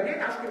again, I'm again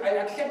asking, I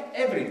accept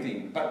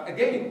everything, but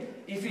again,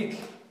 if it's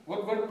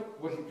what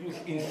was it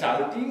used?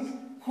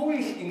 Insulting? Who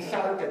is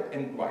insulted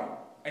and why?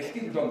 I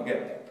still don't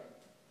get that.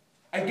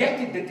 I get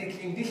it that it's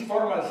in this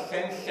formal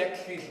sense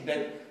sexist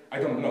that, I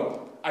don't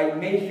know, I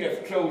may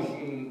have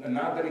chosen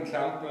another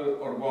example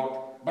or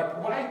what, but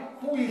why?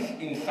 Who is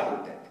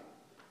insulted?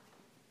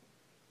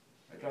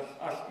 I'm just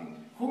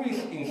asking, who is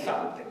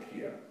insulted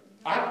here?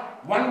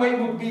 One way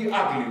would be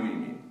ugly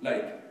women,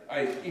 like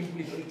I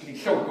implicitly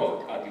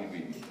so-called ugly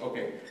women,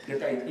 okay,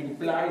 that I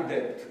imply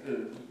that,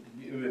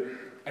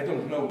 I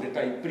don't know, that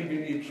I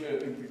privilege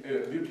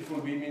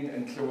beautiful women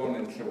and so on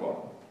and so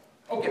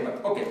on. Okay,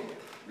 but okay,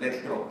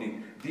 let's drop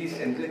this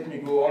and let me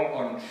go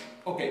on,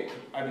 okay,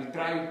 I will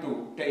try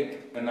to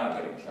take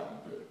another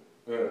example,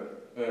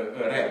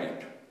 a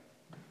rabbit.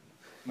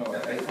 No,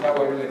 now I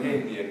will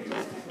again be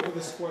accused. Or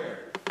the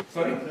square.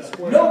 Sorry? The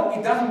square. No,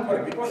 it doesn't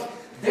work, because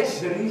that's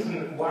the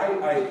reason why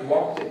I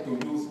wanted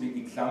to use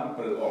the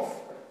example of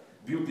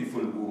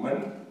beautiful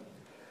woman,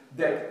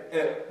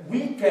 that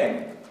we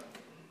can,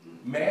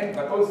 men,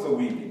 but also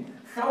women,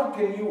 how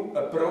can you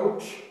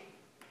approach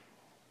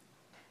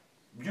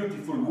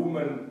beautiful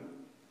woman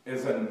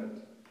as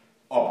an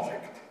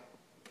object?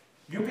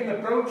 You can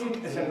approach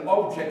it as an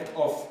object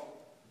of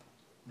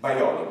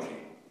biology,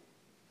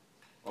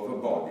 of a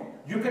body.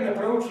 You can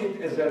approach it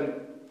as an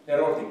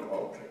erotic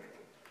object.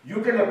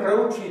 You can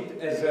approach it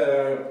as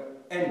a,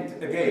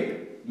 and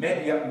again,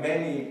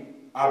 many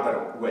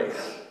other ways.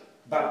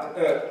 But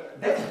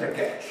that's the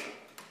catch.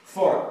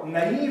 For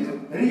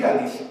naive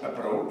realist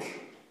approach,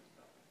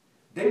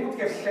 they would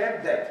have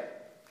said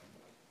that,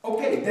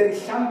 okay, there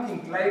is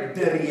something like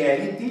the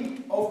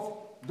reality of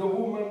the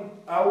woman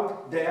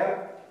out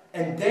there,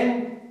 and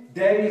then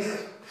there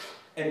is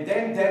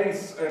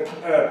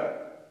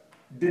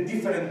the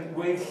different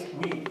ways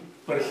we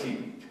perceive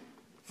it.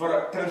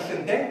 For a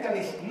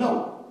transcendentalist,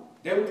 no.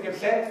 They would have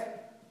said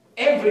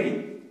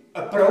every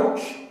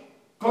approach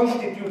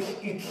constitutes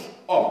its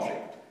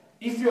object.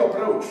 If you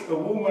approach a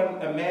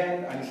woman, a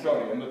man, I'm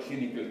sorry, I'm not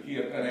cynical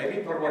here, a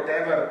rabbit or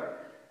whatever,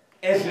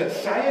 as a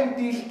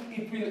scientist,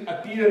 it will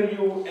appear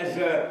you as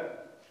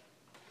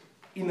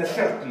in a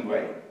certain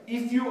way.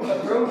 If you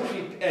approach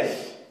it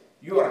as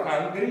you are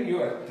hungry,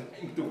 you are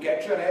trying to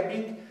catch a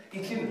rabbit,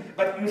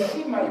 but you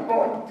see my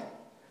point.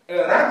 A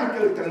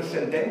radical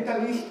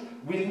transcendentalist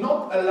will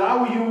not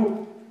allow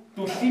you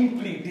to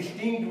simply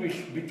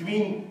distinguish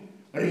between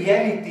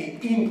reality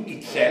in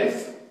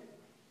itself,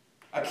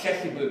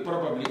 accessible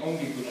probably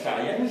only to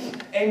science,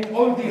 and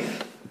all these,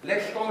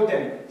 let's call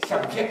them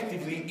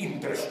subjectively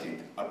interested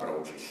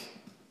approaches.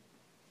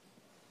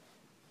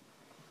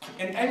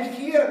 And I'm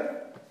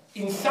here,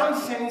 in some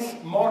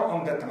sense, more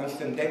on the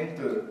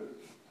transcendental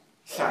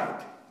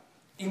side,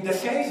 in the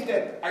sense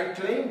that I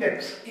claim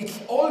that it's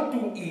all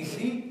too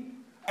easy.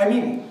 I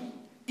mean,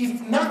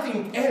 if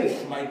nothing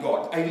else, my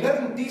God, I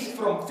learned this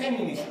from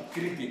feminist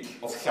critics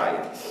of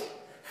science,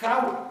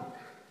 how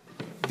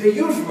the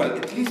usual,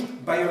 at least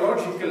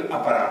biological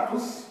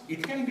apparatus,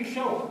 it can be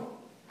shown.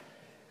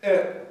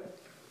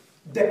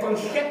 The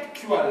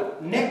conceptual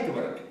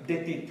network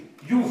that it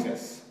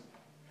uses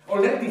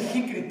already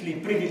secretly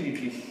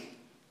privileges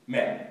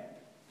men.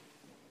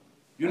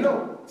 You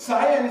know,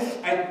 science,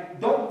 I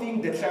don't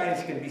think that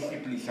science can be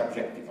simply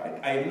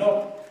subjectified. I am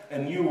not a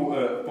new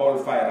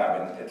Paul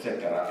Feyerabend,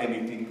 etc.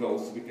 Anything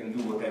goes, we can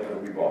do whatever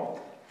we want.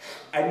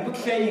 I'm not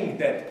saying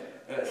that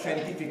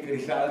scientific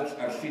results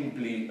are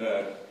simply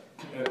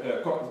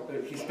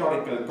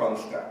historical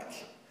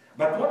constructs.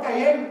 But what I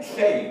am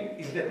saying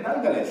is that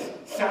nonetheless,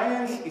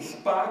 science is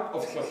part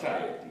of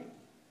society,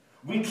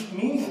 which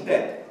means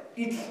that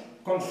its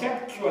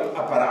conceptual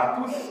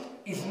apparatus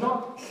is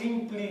not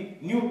simply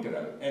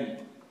neutral, and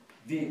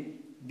the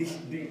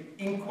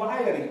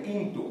inquiry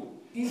into,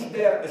 is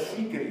there a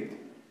secret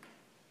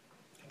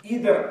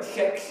either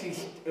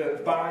sexist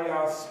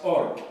bias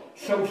or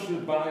social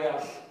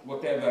bias,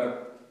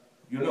 whatever,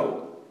 you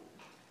know,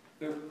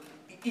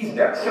 is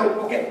there.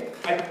 So, okay,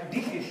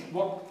 this is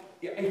what,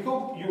 I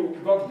hope you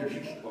got the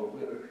gist of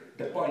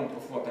the point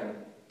of what I'm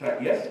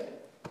trying, yes?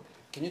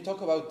 Can you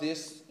talk about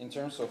this in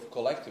terms of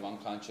collective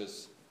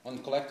unconscious, on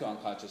collective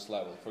unconscious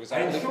level? For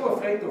example, I'm so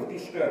afraid of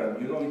this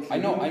term, you know, it's I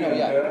know,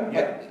 yeah. term,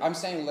 yeah. But I'm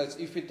saying,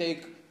 if we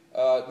take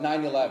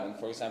 9/11,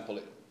 for example,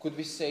 could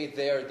we say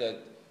there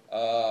that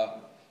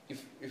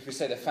if we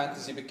say that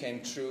fantasy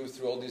became true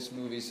through all these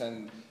movies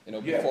and, you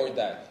know, before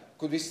that,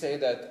 could we say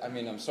that, I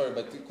mean, I'm sorry,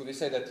 but could we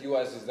say that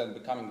US is then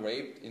becoming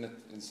raped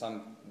in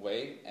some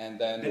way, and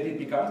then... Did it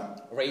become?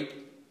 Raped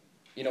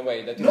in a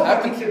way that it no,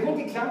 happened? but it's a good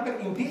example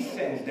in this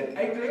sense that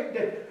I claim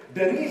that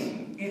the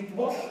reason it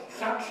was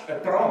such a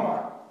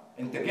trauma,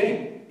 and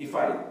again, if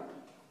I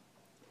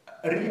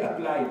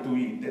reapply to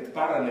it that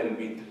parallel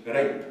with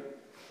rape,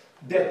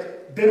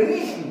 that the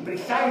reason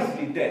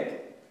precisely that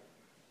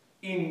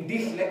in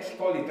this, let's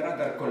call it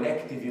rather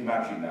collective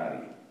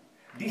imaginary,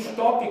 this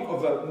topic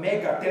of a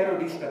mega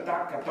terrorist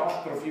attack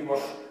catastrophe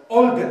was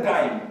all the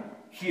time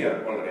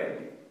here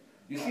already.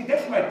 You see,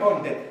 that's my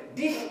point, that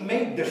this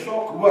made the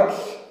shock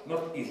worse,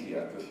 not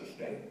easier to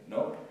sustain,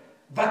 no?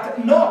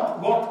 But not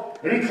what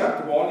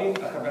Richard Walling,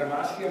 a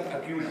Habermasian,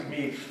 accused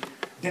me,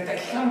 that I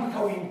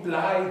somehow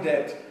imply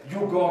that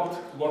you got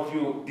what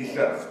you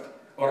deserved,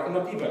 or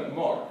not even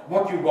more,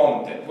 what you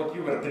wanted, what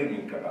you were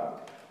dreaming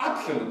about.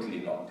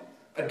 Absolutely not.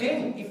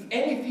 Again, if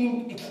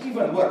anything, it's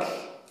even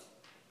worse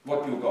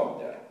what you got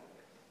there.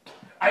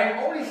 I'm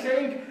only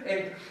saying,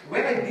 and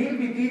when I deal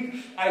with it,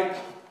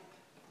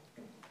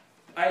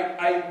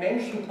 I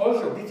mentioned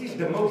also, this is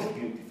the most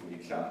beautiful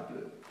example.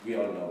 We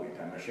all know it,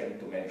 I'm ashamed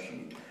to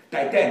mention it.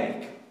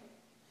 Titanic.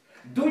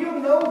 Do you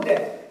know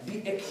that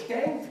the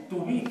extent to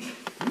which,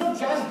 not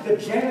just the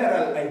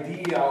general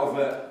idea of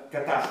a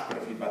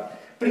catastrophe, but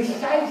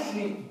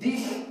precisely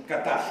this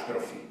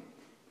catastrophe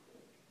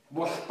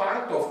was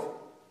part of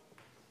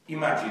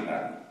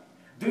imaginary?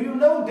 Do you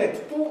know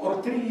that 2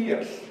 or 3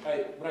 years,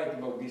 I write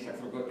about this, I've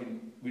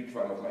forgotten which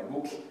one of my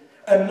books,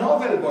 a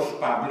novel was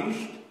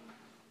published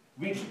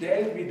which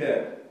dealt with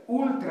the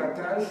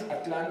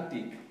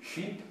ultra-transatlantic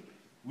ship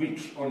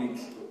which on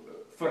its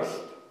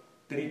first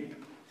trip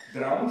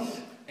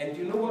drowns, and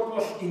you know what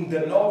was in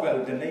the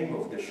novel the name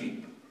of the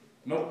ship?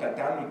 Not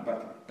Titanic,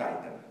 but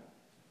Titan.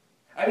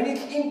 I mean,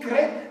 it's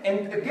incredible,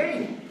 and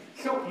again,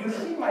 so you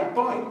see my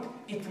point.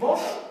 It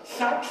was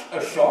such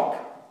a shock,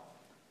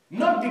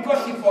 not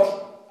because it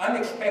was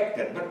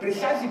unexpected, but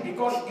precisely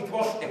because it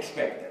was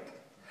expected.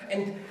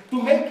 And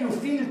to make you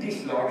feel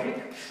this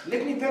logic,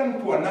 let me turn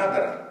to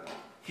another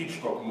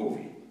Hitchcock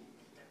movie,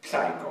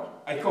 Psycho.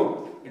 I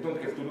hope I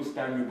don't have to lose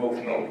time, you both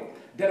know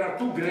it. There are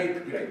 2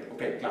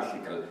 great,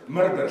 classical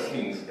murder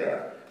scenes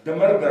there. The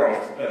murder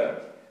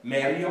of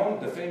Marion,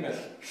 the famous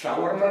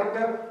shower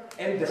murder,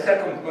 and the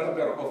second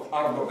murder of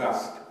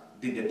Arbogast,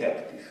 the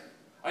detective.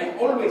 I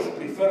always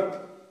preferred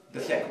the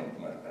second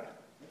murder.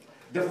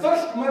 The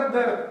first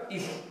murder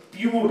is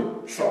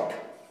pure shock.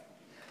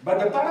 But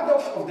the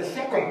paradox of the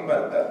second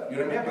murder, you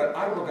remember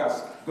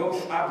Arbogast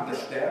goes up the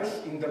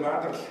stairs in the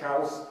mother's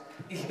house,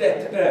 is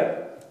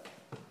that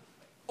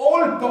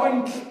all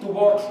points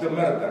towards the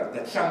murder,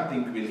 that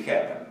something will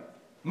happen.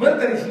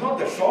 Murder is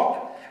not a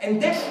shock,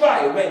 and that's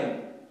why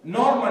when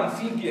Norman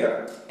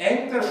figure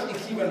enters,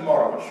 it's even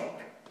more of a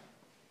shock.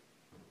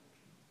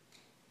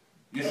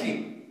 You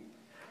see?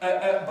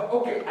 But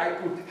okay, I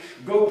could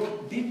go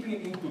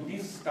deeply into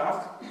this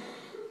stuff,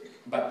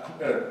 but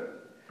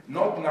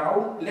not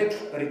now.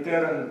 Let's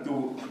return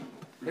to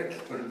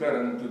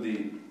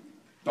the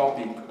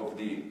topic of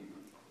the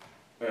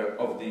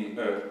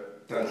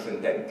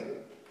transcendental.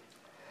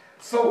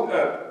 So,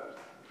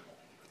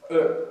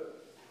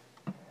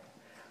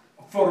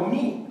 for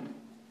me,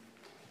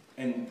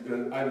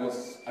 and I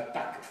was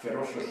attacked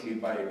ferociously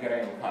by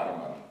Graham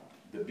Harman,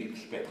 the big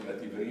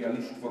speculative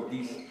realist, for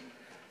this.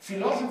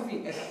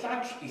 Philosophy as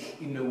such is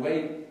in a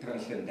way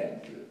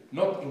transcendental,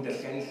 not in the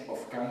sense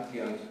of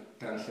Kantian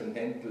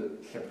transcendental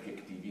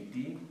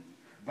subjectivity,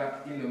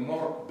 but in a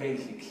more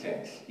basic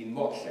sense. In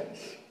what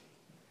sense?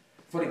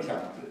 For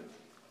example,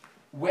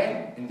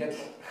 when, and that's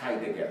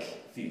Heidegger's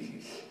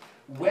thesis,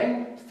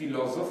 when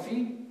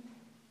philosophy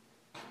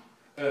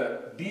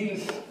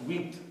deals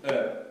with,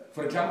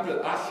 for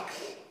example,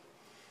 asks,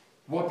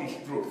 what is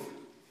truth?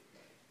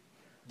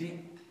 The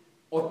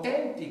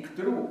authentic,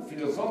 true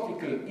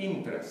philosophical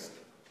interest,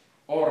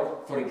 or,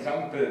 for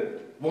example,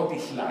 what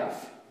is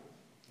life,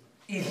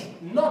 is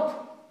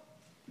not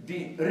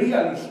the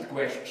realist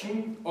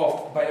question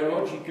of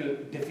biological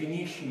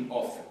definition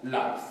of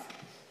life,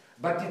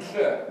 but it's,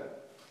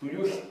 to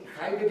use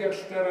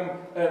Heidegger's term,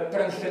 a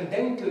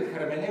transcendental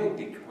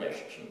hermeneutic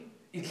question.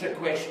 It's a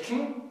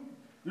question,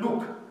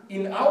 look,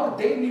 in our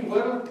daily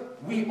world,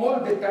 we all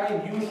the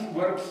time use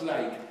words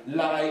like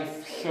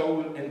life,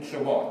 soul, and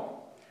so on.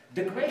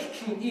 The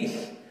question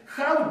is,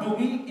 how do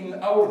we in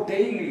our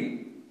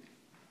daily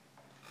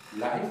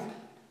life,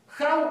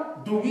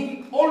 how do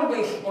we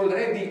always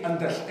already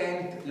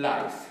understand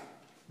life?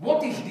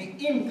 What is the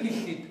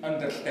implicit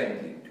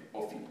understanding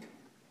of it?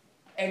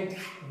 And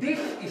this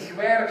is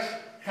where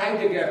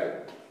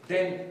Heidegger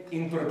then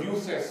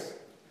introduces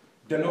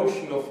the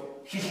notion of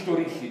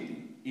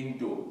historicity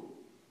into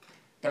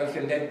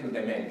transcendental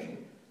dimension.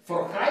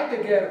 For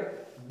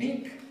Heidegger,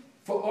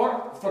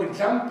 for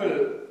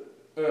example,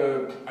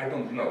 I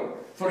don't know,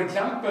 for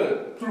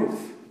example,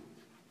 truth.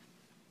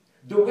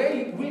 The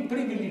way we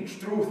privilege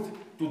truth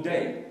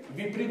today,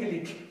 we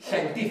privilege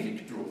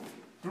scientific truth.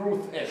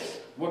 Truth as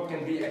what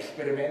can be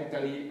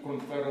experimentally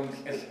confirmed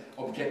as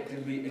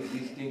objectively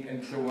existing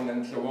and so on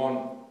and so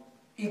on.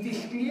 It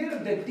is clear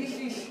that this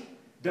is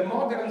the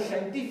modern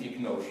scientific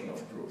notion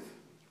of truth.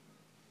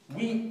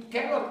 We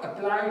cannot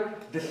apply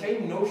the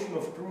same notion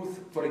of truth,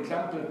 for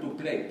example, to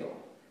Plato.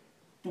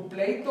 To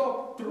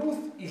Plato,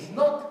 truth is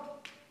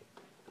not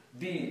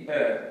the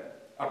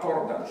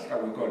accordance, how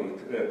we call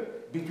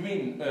it,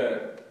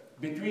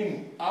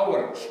 between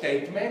our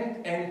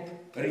statement and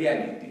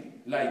reality.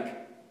 Like,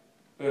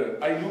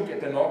 I look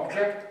at an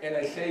object and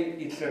I say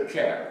it's a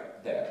chair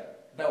there.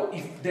 Now,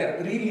 if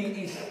there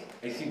really is,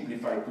 I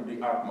simplify to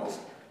the utmost,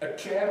 a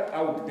chair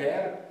out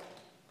there,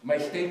 my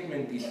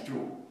statement is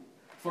true.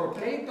 For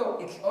Plato,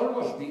 it's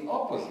almost the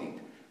opposite.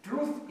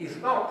 Truth is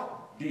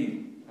not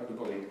the, how to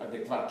call it,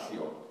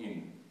 adequatio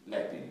in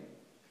Latin.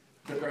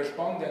 The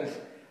correspondence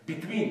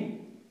between.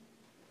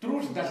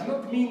 Truth does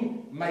not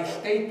mean my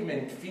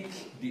statement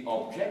fits the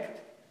object.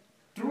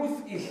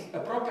 Truth is a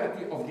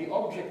property of the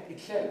object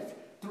itself.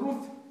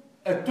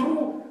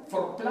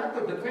 For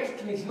Plato, the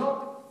question is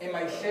not, am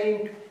I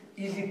saying,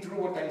 is it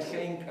true what I'm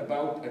saying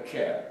about a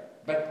chair?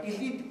 But is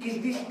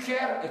this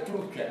chair a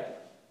true chair?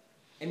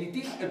 And it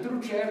is a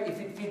true chair if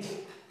it fits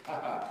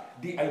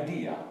the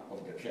idea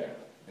of the chair,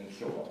 and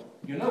so on.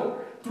 You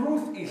know,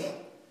 truth is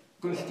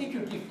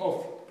constitutive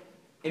of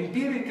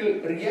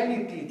empirical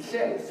reality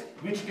itself,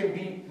 which can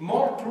be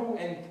more true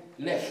and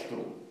less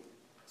true.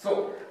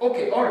 So,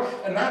 okay, or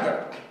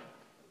another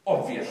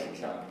obvious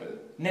example,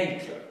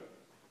 nature.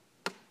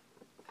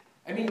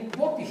 I mean,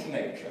 what is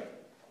nature?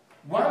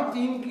 One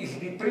thing is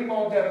the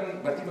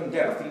pre-modern, but even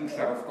there things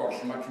are of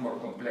course much more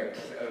complex,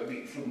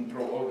 we shouldn't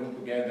throw all them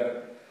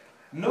together,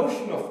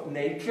 notion of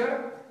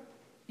nature,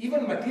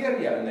 even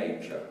material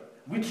nature,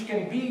 which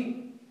can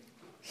be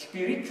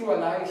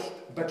spiritualized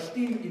but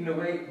still in a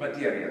way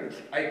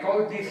materialist. I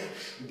call this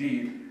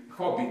the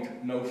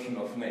Hobbit notion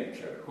of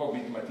nature,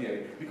 Hobbit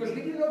material, because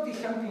did you notice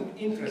something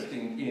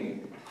interesting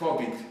in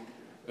Hobbit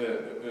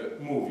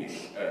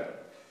movies?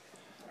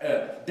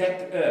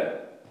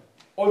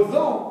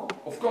 Although,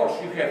 of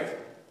course, you have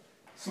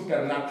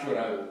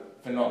supernatural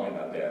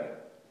phenomena there,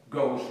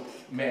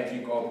 ghosts,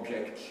 magic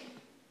objects,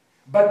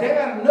 but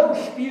there are no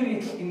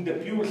spirits in the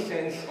pure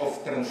sense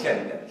of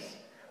transcendence.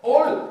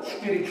 All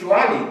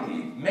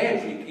spirituality,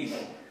 magic, is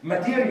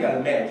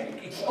material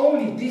magic. It's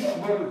only this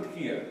world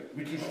here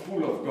which is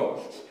full of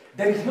ghosts.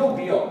 There is no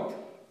beyond.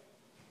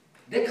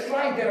 That's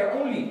why there are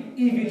only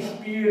evil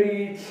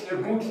spirits,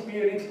 good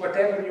spirits,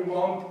 whatever you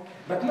want,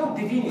 but no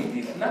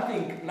divinities,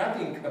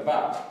 nothing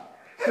above.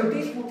 So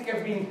this would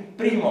have been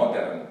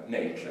pre-modern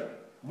nature,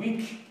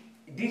 which,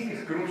 this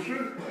is crucial,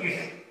 is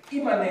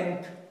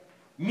immanent,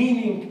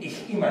 meaning is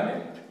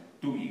immanent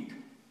to it.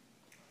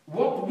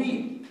 What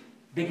we,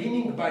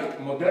 beginning by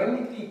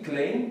modernity,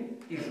 claim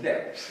is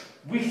that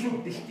we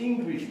should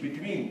distinguish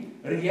between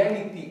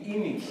reality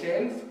in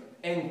itself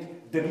and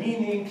the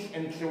meanings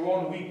and so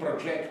on we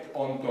project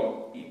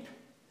onto it.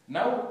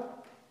 Now,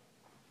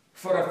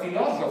 for a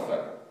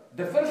philosopher,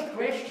 the first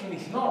question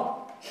is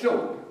not,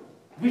 so,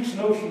 which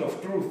notion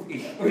of truth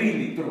is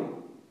really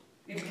true?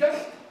 It's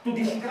just to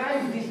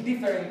describe these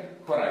different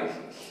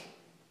horizons.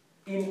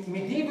 In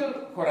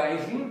medieval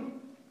horizon,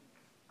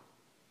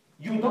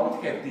 you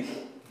don't have this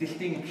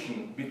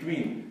distinction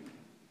between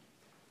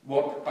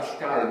what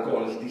Pascal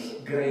calls this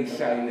grey,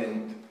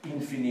 silent,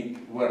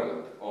 infinite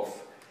world of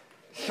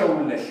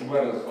soulless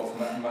world of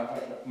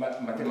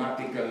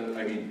mathematical,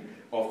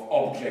 of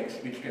objects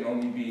which can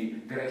only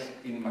be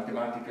grasped in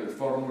mathematical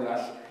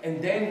formulas,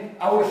 and then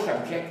our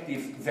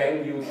subjective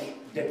values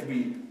that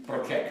we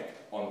project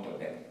onto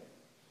them.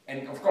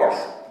 And of course,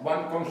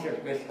 one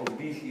consequence of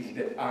this is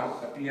that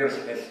art appears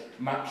as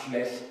much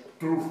less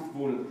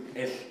truthful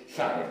as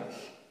science.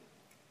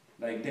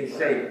 Like they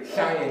say,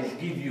 sciences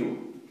give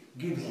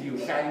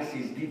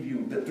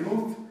you the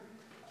truth,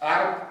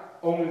 art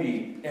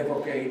only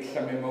evocates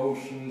some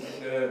emotions,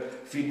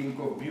 feeling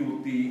of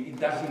beauty, it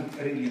doesn't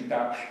really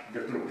touch the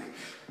truth.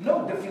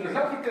 No, the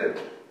philosophical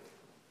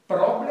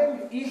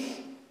problem is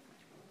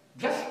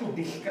just to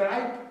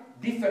describe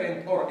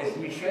different, or as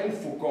Michel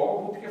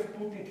Foucault would have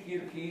put it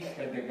here, he is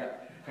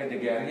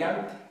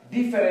Heideggerian,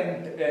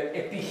 different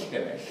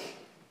epistemes.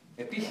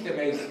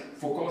 Episteme is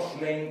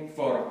Foucault's name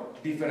for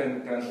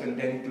different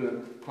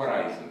transcendental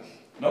horizons.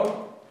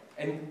 No?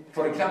 And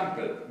for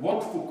example,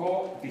 what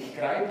Foucault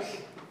describes,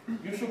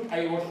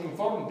 I was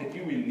informed that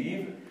you will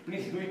leave,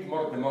 please do it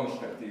more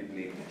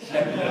demonstratively.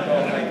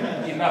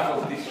 Enough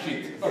of this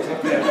shit.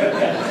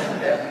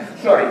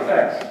 Sorry.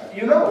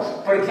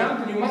 For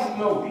example, you must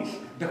know this.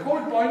 The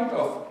whole point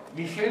of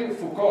Michel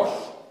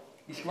Foucault's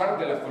Histoire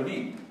de la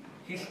folie,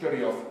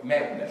 History of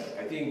Madness,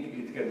 I think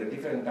it has a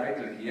different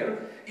title here,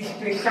 is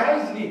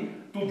precisely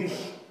to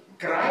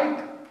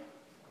describe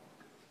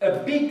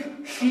a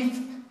big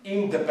shift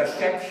in the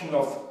perception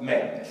of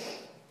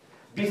madness.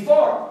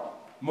 Before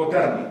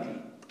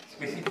modernity,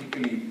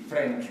 specifically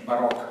French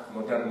Baroque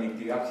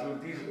modernity,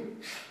 absolutism,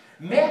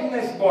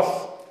 madness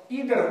was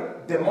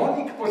either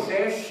demonic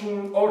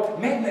possession or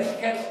madness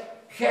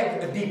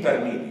had a deeper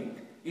meaning.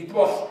 It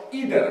was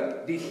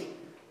either this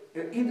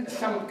in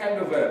some kind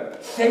of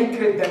a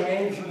sacred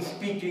dimension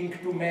speaking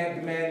to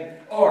madmen,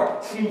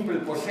 or simple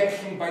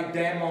possession by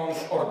demons,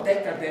 or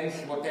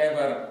decadence,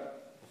 whatever.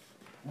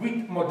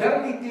 With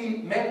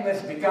modernity,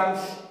 madness becomes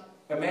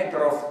a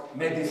matter of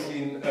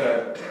medicine,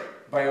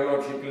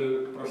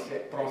 biological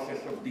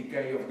process of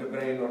decay of the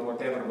brain, or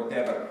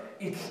whatever.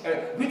 It's,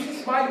 which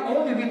is why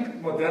only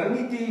with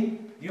modernity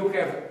you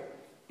have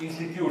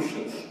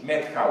institutions,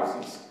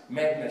 madhouses,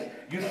 madness.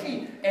 You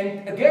see,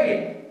 and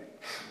again,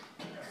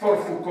 for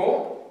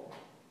Foucault,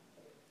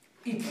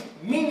 it's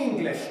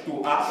meaningless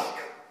to ask,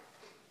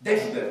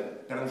 that's the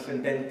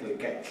transcendental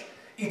catch,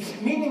 it's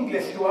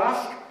meaningless to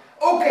ask,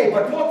 okay,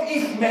 but what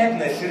is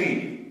madness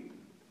really?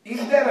 Is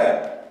there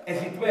a,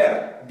 as it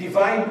were,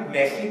 divine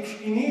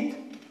message in it,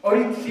 or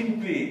it's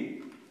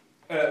simply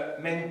a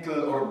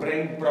mental or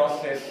brain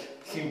process,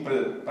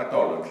 simple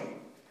pathology?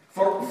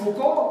 For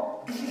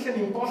Foucault, this is an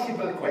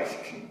impossible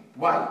question.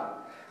 Why?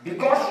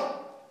 Because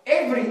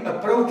every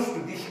approach to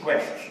this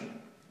question,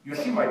 you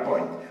see my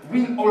point,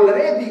 will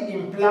already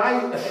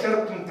imply a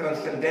certain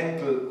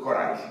transcendental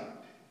horizon.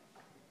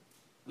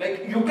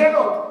 Like, you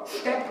cannot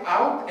step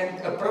out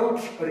and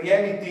approach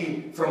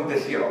reality from the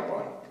 0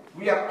 point.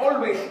 We are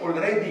always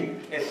already,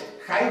 as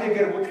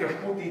Heidegger would have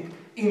put it,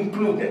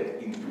 included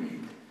into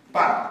it,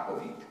 part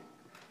of it.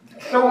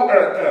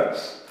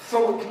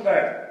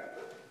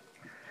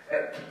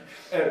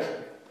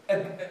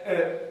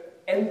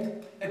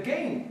 And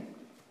again,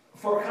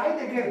 for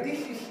Heidegger, this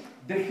is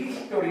the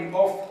history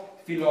of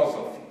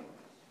philosophy.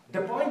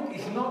 The point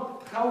is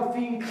not how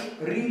things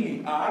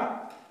really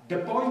are, the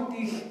point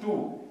is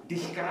to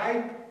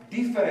describe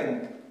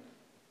different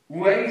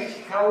ways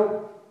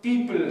how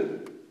people,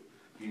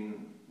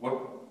 in what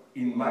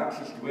in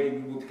Marxist way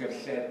we would have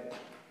said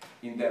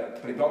in their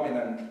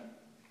predominant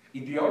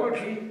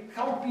ideology,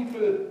 how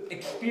people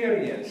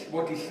experience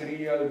what is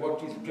real,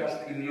 what is just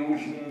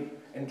illusion,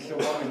 and so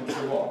on and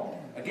so on.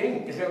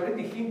 Again, as I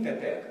already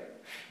hinted at,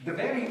 the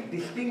very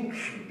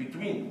distinction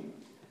between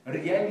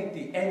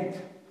reality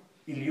and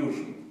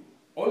illusion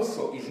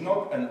also is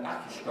not an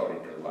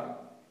ahistorical one.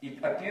 It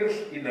appears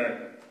in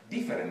a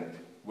different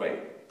way.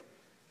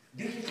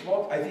 This is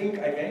what I think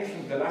I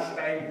mentioned the last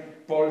time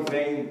Paul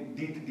Vane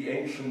did the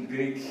ancient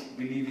Greeks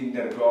believe in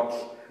their gods.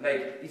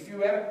 Like, if you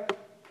were,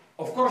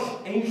 of course,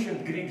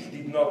 ancient Greeks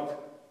did not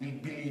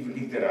believe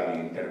literally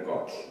in their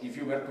gods. If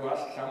you were to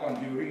ask someone,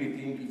 do you really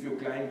think if you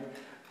climb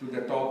to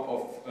the top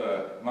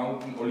of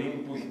Mountain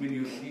Olympus, will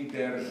you see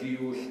there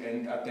Zeus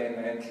and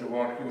Athena and so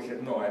on? He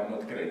said, no, I'm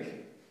not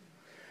crazy.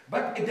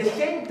 But at the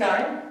same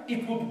time,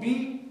 it would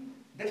be,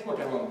 that's what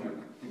I want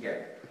you to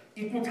get,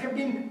 it would have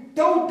been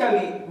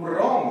totally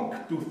wrong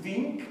to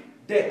think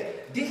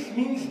that this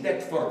means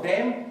that for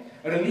them,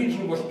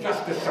 religion was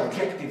just a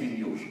subjective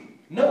illusion.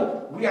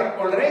 No, we are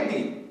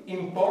already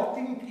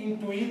importing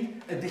into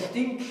it a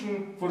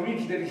distinction for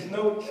which there is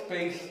no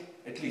space,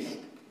 at least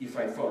if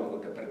I follow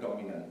the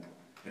predominant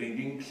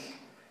readings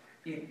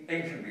in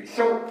ancient Greek.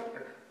 So,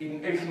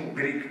 in ancient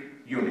Greek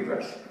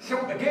universe.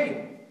 So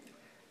again,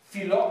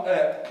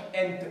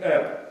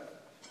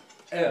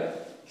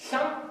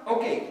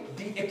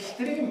 the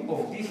extreme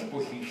of this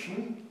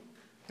position,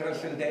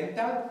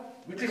 transcendental,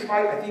 which is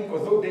why I think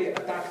although they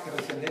attack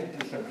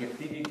transcendental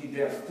subjectivity,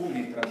 they are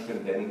fully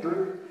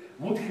transcendental,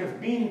 would have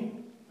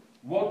been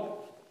what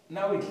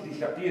now it's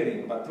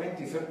disappearing, but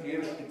 20, 30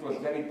 years it was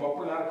very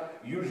popular,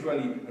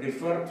 usually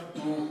referred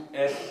to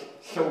as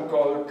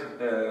so-called,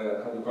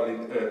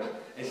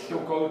 as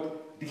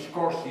so-called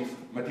discursive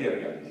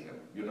materialism,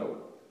 you know.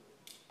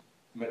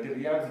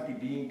 Materiality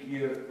being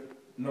here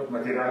not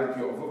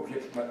materiality of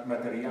objects, but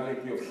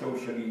materiality of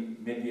socially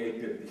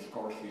mediated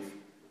discursive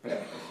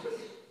practices.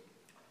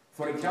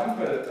 For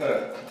example,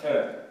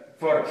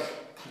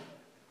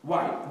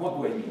 why? What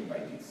do I mean by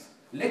this?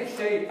 Let's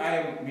say I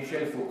am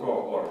Michel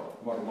Foucault, or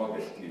more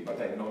modestly, but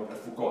I'm not a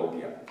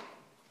Foucauldian.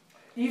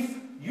 If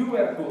you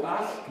were to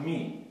ask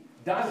me,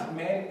 does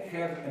man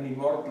have an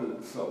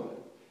immortal soul?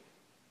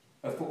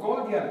 A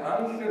Foucauldian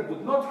answer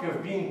would not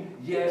have been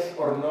yes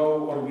or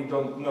no, or we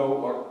don't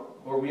know,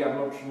 or we are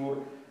not sure.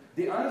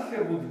 The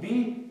answer would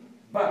be,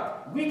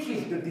 but which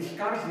is the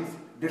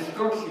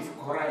discursive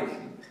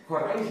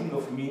horizon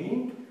of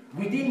meaning,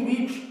 within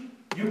which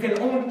you can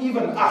only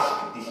even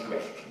ask this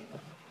question.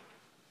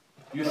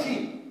 You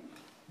see,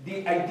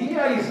 the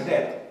idea is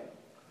that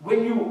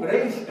when you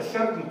raise a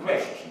certain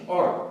question,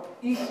 or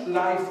is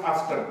life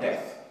after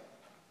death?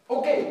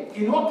 Okay,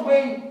 in what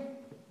way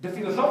the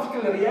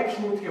philosophical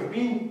reaction would have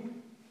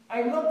been,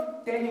 I'm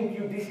not telling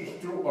you this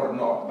is true or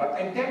not, but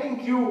I'm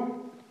telling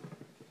you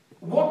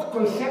what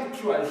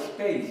conceptual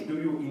space do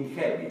you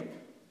inhabit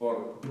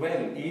or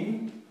dwell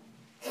in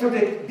so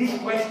that this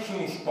question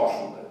is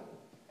possible?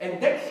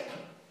 And that's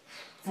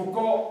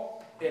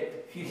Foucault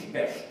at his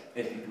best,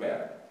 as it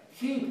were.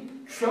 He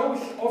shows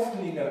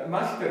often in a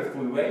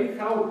masterful way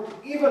how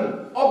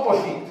even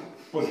opposite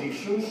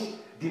positions,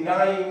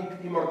 denying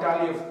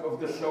immortality of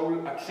the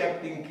soul,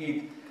 accepting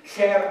it,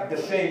 share the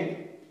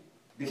same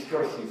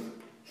discursive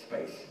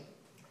space.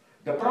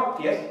 The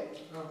yes?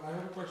 I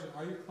have a question.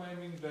 Are you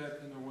claiming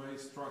that, in a way,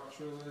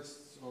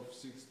 structuralists of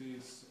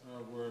 60s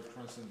were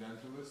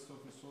transcendentalists of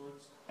the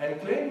sorts? I'm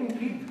claiming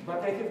it,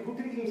 but I have good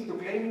reasons to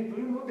claim it.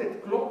 Do you know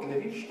that Claude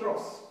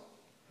Lévi-Strauss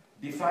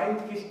defined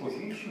his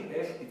position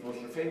as, it was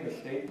a famous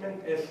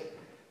statement, as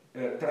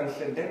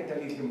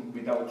transcendentalism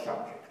without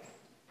subject.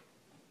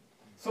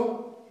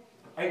 So,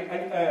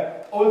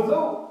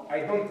 although I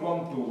don't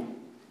want to,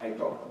 I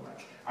talk too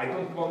much, I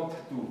don't want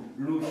to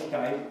lose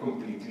time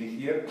completely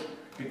here,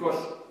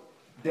 because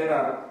there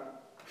are,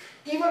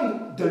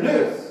 even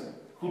Deleuze,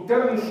 who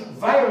turns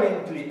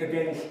violently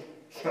against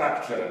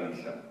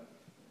structuralism,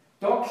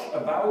 talks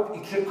about,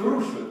 it's a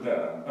crucial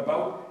term,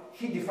 about,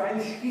 he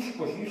defines his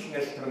position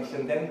as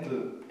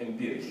transcendental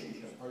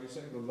empiricism. Are you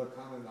saying the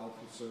Lacan and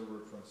Althusser were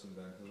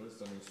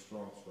transcendentalists? I mean,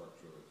 strong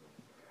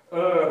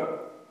structuralism.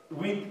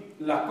 With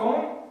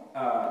Lacan,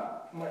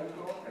 my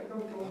God, I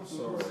don't want to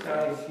lose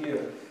time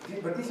here,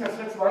 but these are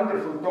such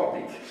wonderful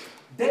topics.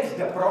 That's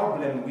the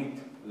problem with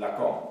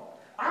Lacan.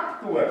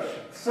 Up to a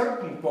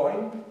certain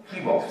point,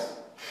 he was.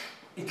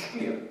 It's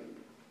clear.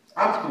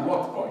 Up to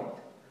what point?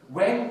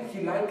 When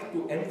he liked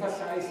to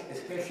emphasize,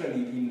 especially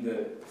in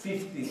the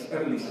 50s,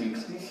 early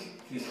 60s,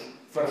 his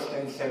first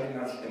 10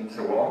 seminars and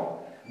so on,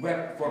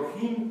 where for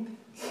him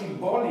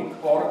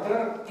symbolic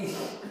order is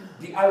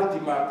the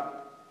ultimate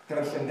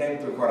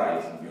transcendental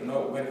horizon, you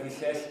know, where he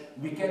says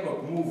we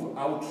cannot move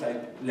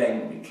outside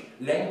language.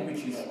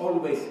 Language is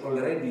always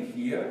already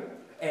here,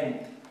 and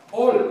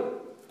all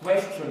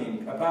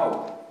questioning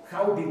about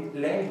how did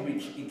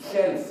language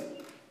itself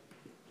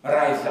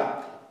rise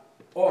up,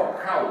 or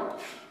how,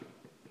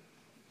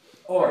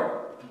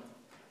 or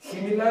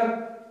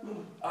similar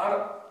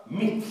are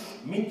myths.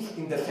 Myths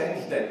in the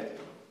sense that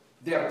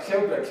they are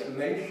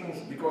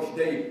pseudo-explanations because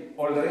they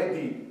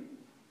already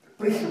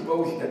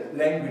presuppose that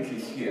language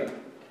is here.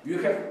 You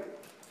have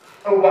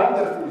a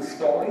wonderful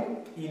story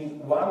in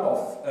one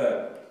of,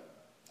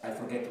 I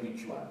forget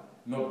which one,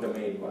 not the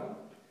main one,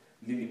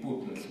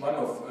 Lilliputians, one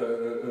of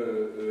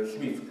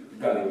Swift,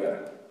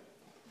 Gulliver.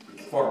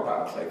 It's 4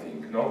 parts, I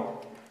think,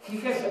 no? He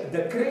has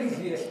the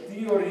craziest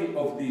theory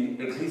of the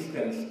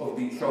existence of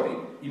the,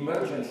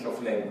 emergence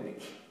of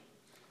language.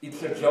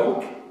 It's a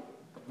joke,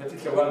 but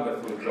it's a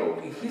wonderful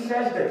joke. He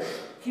says that,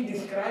 he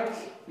describes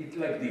it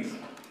like this.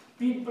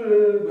 People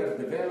were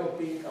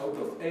developing out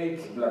of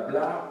apes, blah,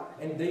 blah,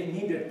 and they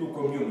needed to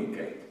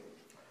communicate.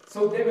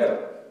 So they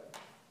were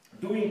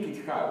doing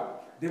it how?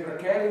 They were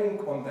carrying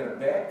on their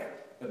back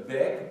a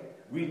bag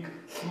with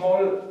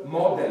small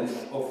models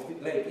of,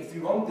 like, if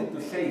you wanted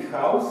to say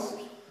house,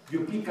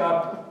 you pick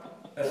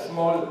up a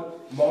small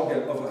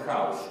model of a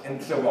house,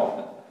 and so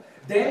on.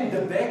 Then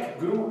the bag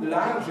grew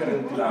larger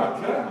and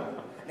larger,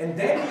 and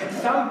then at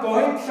some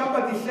point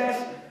somebody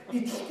says,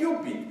 it's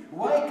stupid.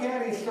 Why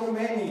carry so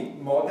many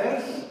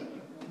models?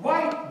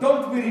 Why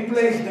don't we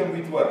replace them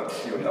with words,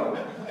 you know?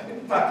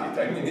 But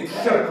I mean, it's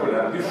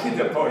circular. You see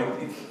the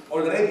point. It's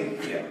already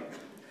here.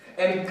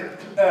 And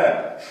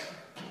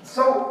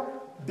so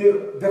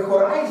the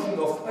horizon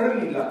of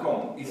early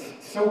Lacan is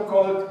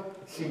so-called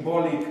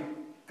symbolic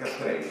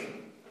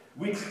castration,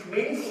 which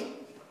means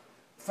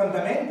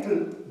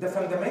the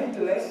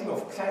fundamental lesson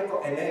of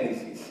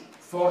psychoanalysis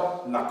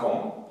for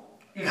Lacan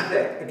is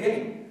that,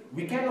 again,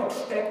 we cannot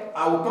step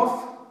out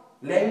of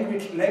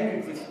language.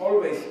 Language is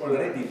always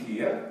already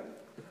here.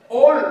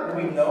 All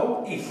we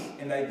know is,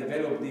 and I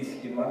developed this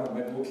in one of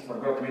my books,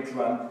 forgot which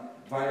one,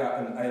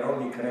 via an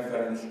ironic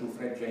reference to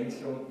Fred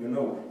Jameson. You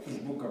know, his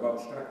book about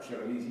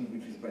structuralism,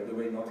 which is, by the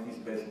way, not his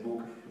best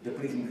book, The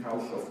Prison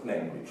House of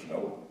Language,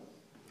 no?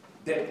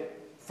 That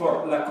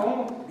for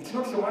Lacan, it's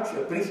not so much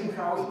a prison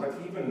house, but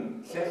he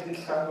even says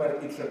this somewhere,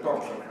 it's a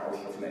torture house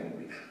of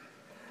language.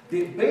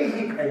 The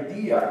basic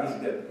idea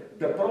is that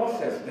the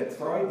process that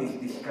Freud is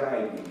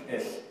describing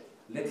as,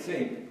 let's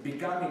say,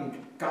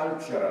 becoming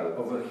cultural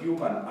of a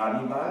human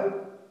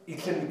animal,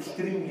 it's an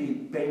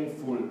extremely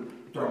painful,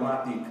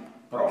 traumatic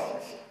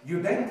process.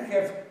 You then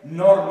have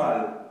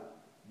normal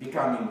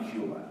becoming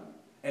human.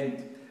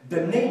 And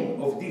the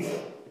name of this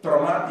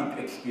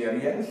traumatic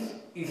experience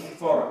is,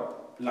 for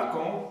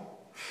Lacan,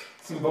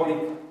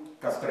 symbolic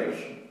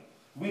castration,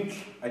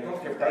 which I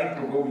don't have time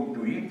to go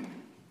into it.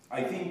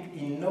 I think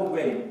in no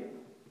way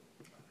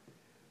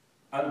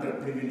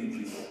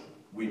underprivileges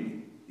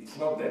women. It's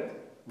not that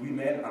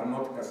women are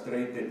not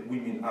castrated,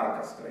 women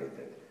are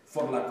castrated.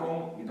 For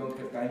Lacan, we don't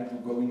have time to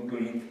go into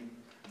it.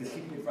 The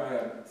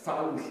signifier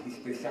phallus is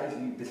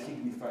precisely the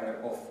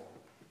signifier of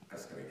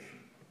castration.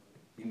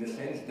 In the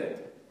sense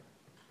that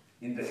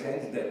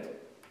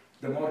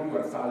the more you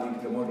are falling,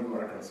 the more you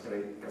are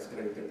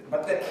castrated.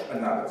 But that's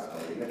another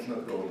story. Let's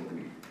not go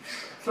into it.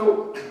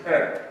 So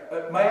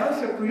my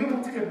answer to you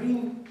would have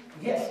been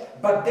yes,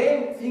 but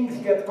then things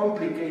get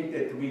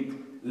complicated with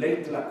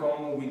late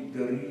Lacan, with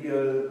the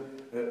real.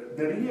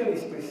 The real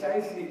is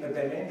precisely a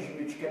dimension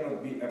which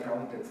cannot be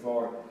accounted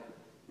for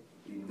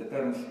in the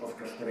terms of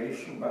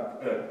castration,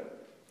 but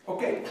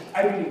okay,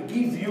 I will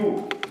give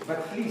you,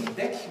 but please,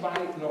 that's why,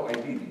 no, I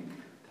didn't.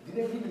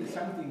 Did I give you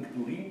something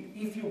to read?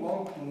 If you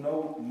want to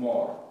know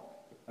more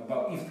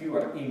about, if you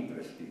are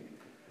interested,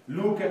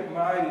 look at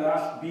my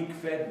last big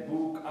fat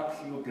book,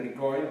 Absolute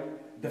Recoil,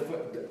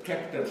 the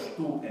chapters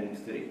 2 and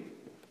 3.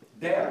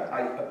 There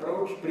I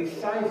approach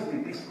precisely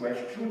this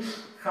question,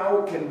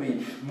 how can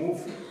we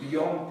move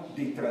beyond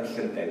the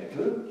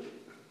transcendental?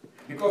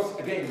 Because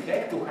again,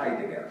 back to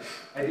Heidegger,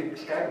 I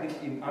described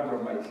this in other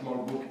my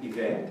small book,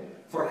 Event.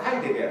 For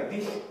Heidegger,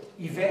 this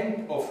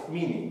event of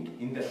meaning,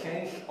 in the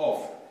sense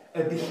of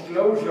a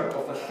disclosure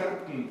of a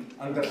certain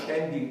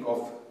understanding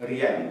of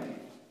reality,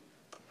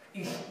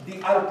 is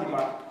the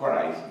ultimate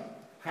horizon.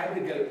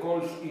 Heidegger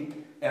calls it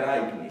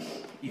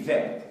Ereignis,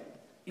 event.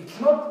 It's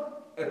not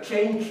a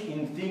change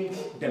in things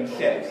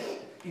themselves.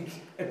 It's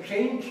a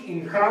change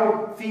in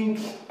how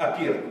things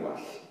appear to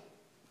us.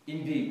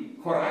 In the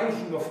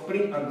horizon of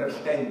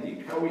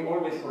pre-understanding, how we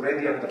always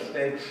already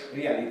understand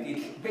reality,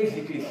 it's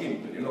basically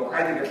simple. You know,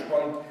 Heidegger's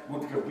point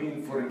would have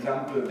been, for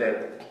example,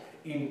 that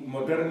in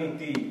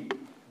modernity,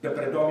 the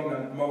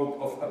predominant mode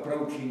of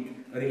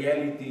approaching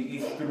reality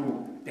is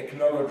through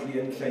technology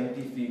and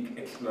scientific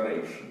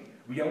exploration.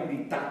 We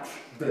only touch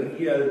the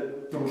real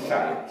through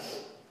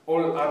science.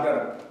 All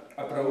other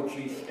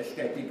approaches,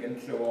 aesthetic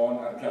and so on,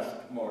 are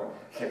just more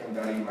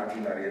secondary,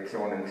 imaginary, and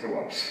so on and so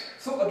on.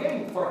 So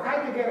again, for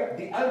Heidegger,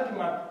 the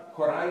ultimate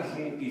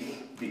horizon is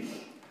this.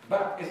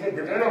 But as I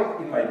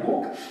develop in my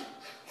book,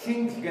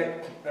 things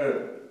get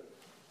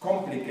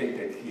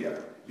complicated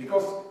here,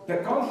 because the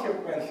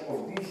consequence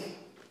of this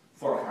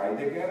for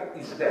Heidegger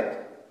is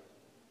that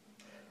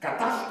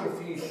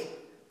catastrophe is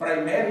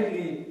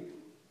primarily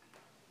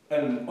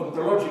an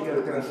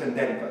ontological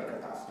transcendental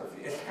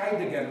catastrophe, as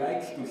Heidegger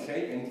likes to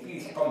say, and he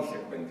is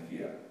consequent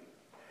here.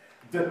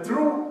 The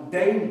true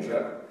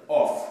danger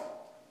of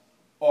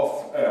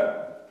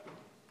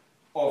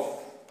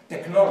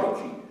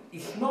technology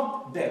is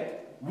not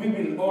that we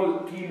will all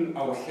kill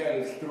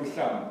ourselves through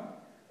some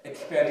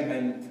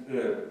experiment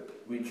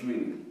which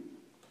will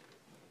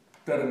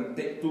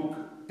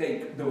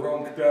take the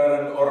wrong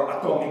turn, or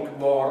atomic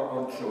war,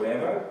 or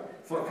whatsoever.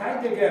 For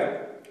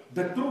Heidegger,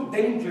 the true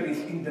danger is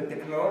in the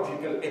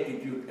technological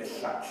attitude as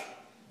such.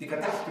 The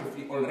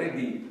catastrophe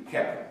already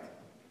happened.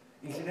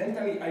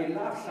 Incidentally, I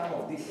love some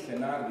of these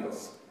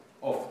scenarios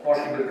of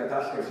possible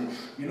catastrophes.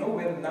 You know,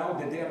 when now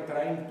that they are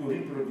trying to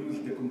reproduce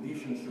the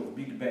conditions of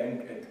Big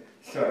Bang at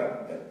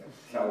CERN, at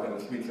southern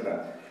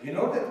Switzerland. You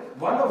know that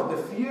one of the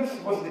fears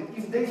was that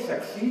if they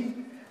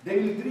succeed, they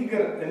will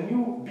trigger a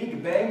new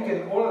Big Bang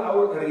and all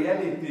our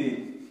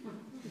reality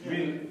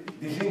will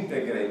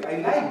disintegrate. I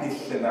like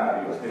this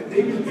scenario, that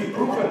they will be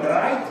proven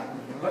right,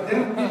 but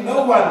there will be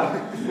no one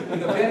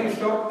in a very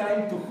short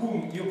time to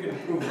whom you can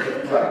prove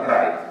that you are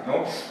right.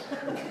 No?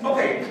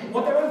 Okay,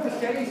 what I want to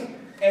say is,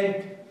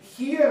 and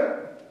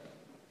here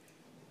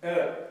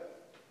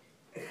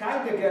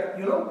Heidegger,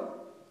 you know,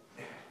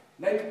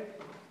 like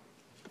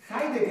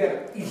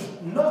Heidegger is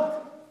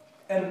not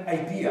an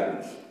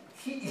idealist.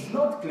 He is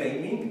not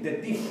claiming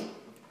that this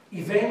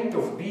event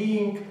of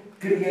being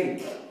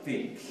creates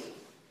things,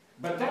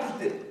 but that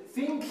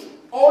things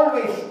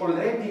always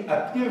already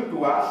appear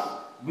to us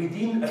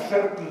within a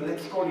certain,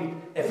 let's call it,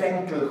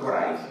 eventual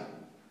horizon.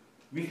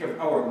 We have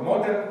our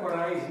modern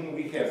horizon,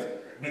 we have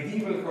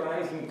medieval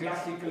horizon,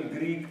 classical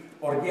Greek,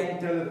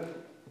 Oriental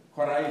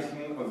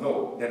horizon,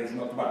 although there is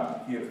not one.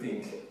 Here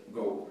things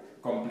go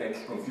complex,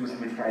 confused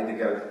with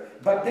Heidegger.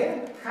 But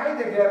then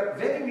Heidegger,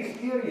 very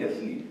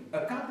mysteriously,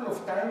 a couple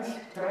of times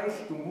tries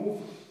to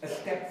move a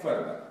step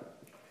further.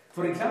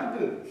 For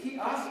example, he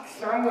asks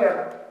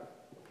somewhere,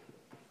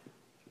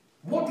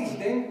 what is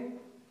then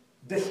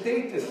the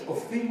status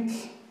of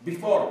things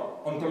before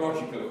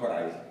ontological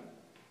horizon?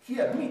 He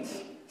admits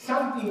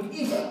something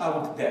is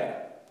out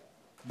there,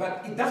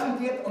 but it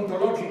doesn't yet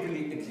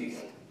ontologically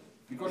exist.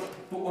 Because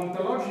to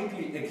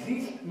ontologically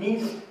exist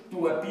means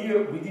to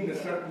appear within a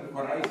certain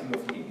horizon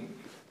of meaning.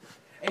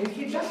 And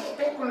he just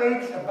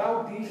speculates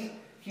about this.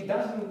 He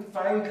doesn't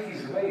find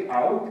his way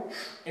out.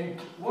 And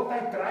what I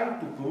try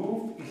to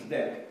prove is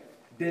that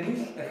there is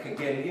a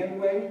Hegelian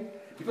way.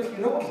 Because you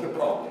know what's the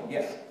problem?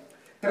 Yes.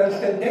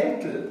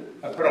 Transcendental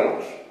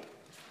approach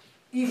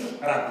is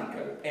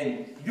radical,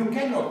 and you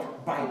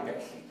cannot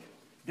bypass it.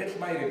 That's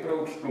my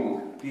approach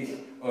to this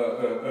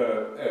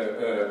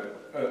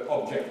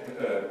object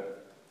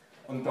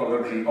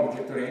ontology,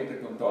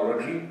 object-oriented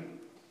ontology.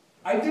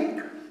 I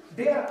think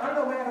they are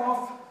unaware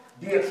of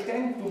the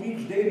extent to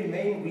which they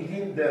remain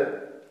within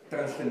the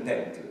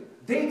transcendental.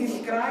 They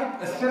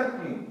describe a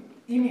certain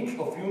image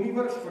of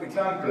universe. For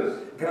example,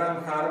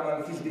 Graham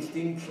Harman, his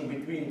distinction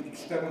between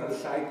external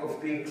side of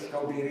things,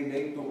 how they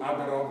relate to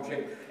other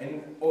objects,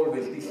 and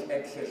always this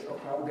excess of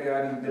how they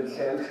are in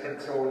themselves,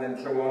 and so on and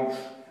so on.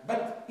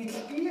 But it's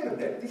clear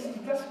that this is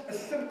just a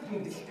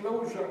certain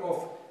disclosure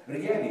of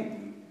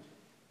reality.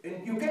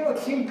 And you cannot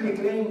simply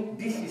claim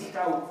this is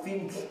how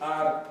things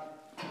are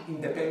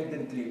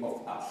independently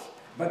of us.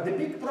 But the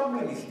big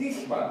problem is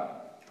this one.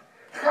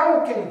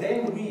 How can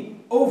then we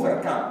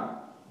overcome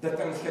the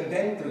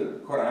transcendental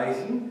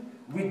horizon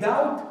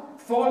without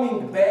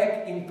falling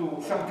back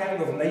into some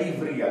kind of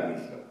naive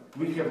realism?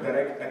 We have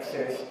direct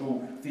access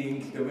to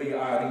things the way they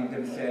are in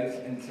themselves,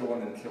 and so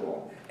on and so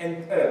on.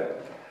 And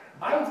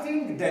I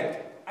think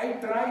that I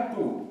try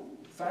to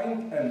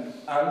find an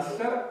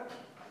answer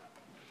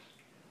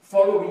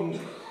following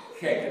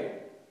Hegel.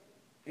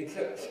 It's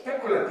a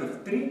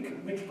speculative trick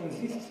which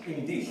consists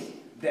in this,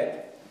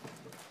 that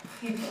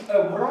it's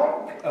a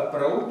wrong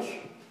approach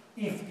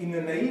if in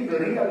a naive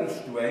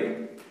realist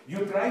way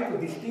you try to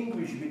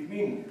distinguish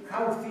between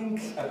how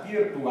things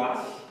appear to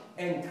us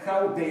and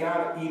how they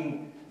are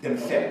in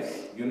themselves.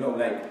 You know,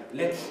 like,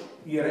 let's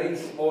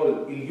erase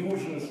all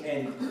illusions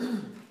and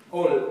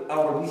all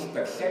our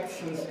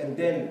misperceptions, and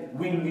then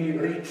will we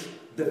reach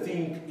the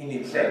thing in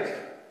itself?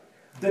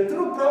 The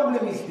true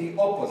problem is the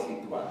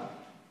opposite one.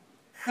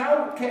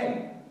 How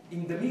can,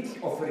 in the midst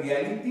of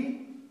reality,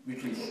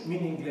 which is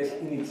meaningless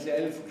in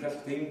itself, just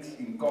things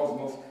in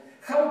cosmos,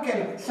 how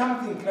can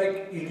something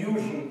like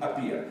illusion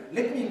appear?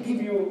 Let me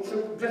give you,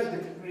 so just to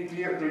be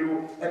clear to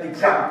you, an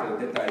example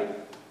that I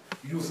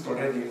used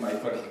already in my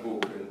first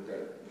book, and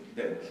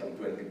then some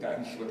 20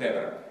 times,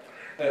 whatever.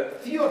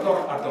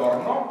 Theodor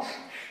Adorno,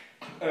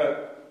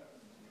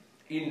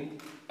 in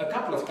a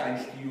couple of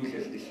times he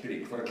uses this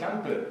trick. For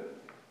example,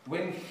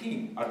 when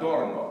he,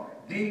 Adorno,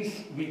 deals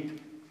with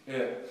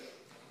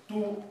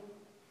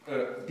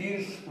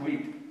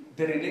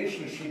the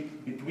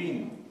relationship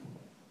between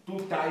two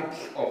types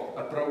of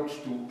approach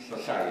to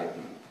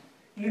society.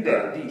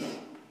 Either this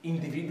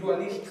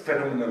individualist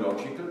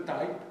phenomenological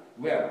type,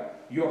 where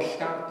your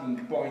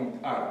starting point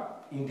are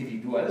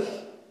individuals,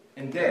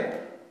 and then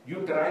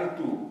you try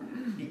to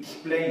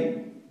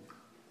explain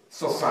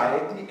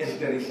society as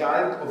the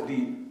result of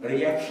the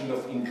reaction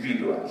of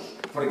individuals.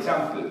 For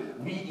example,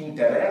 we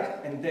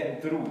interact, and then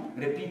through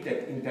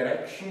repeated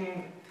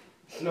interaction,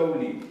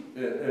 slowly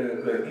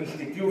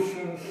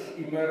institutions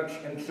emerge,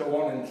 and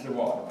so on and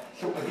so on.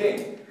 So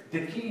again,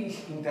 the key is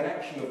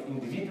interaction of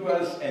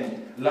individuals,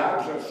 and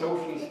larger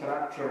social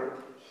structure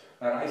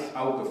arise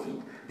out of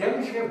it. Then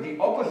we have the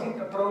opposite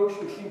approach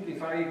to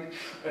simplify it,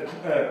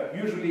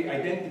 usually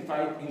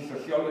identified in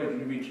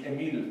sociology with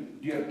Emile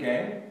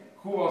Durkheim,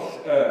 who was,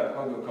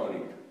 how do you call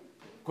it,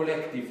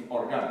 collective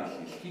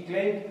organicist. He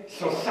claimed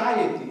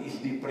society is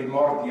the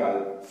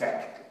primordial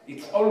fact.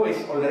 It's always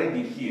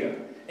already here.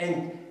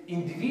 And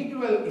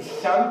individual is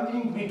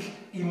something which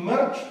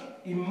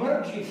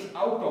emerges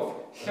out of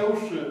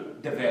social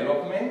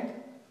development.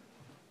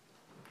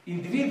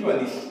 Individual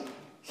is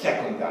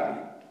secondary.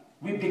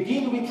 We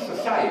begin with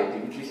society,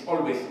 which is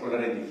always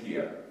already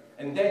here.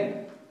 And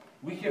then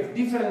we have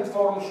different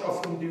forms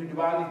of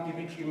individuality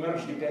which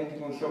emerge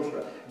depending on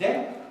social.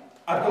 Then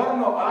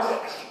Adorno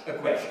asks a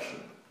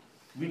question,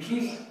 which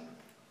is,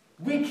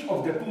 which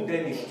of the two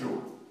then is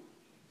true?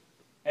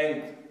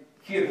 And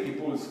here he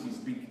pulls his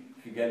big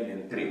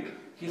Hegelian trick.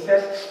 He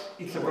says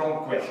it's a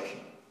wrong question.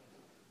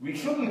 We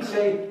shouldn't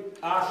say,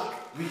 ask,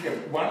 we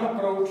have one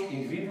approach,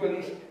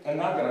 individualist,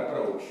 another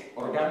approach,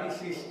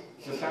 organicist,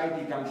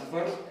 society comes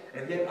first,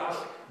 and then ask,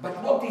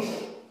 but what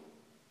is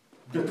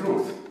the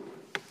truth?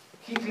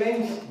 He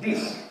claims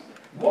this.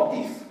 What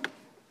if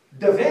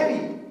the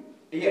very,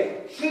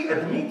 he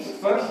admits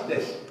first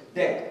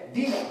that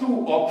these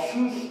two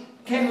options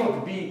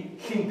cannot be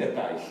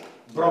synthesized,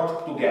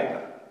 brought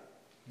together.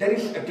 There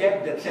is a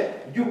gap that says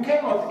you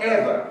cannot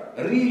ever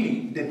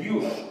really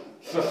deduce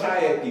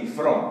society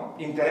from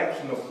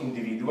interaction of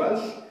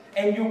individuals,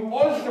 and you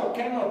also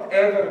cannot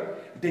ever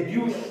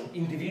deduce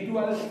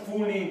individuals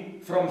fully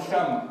from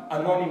some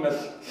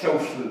anonymous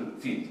social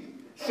field.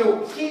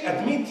 So he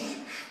admits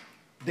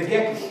the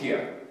gap is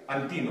here,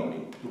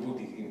 antinomy, to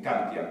put it in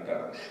Kantian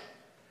terms.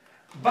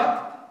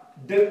 But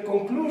the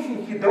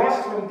conclusion he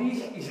draws from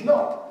this is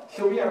not.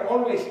 So we are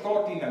always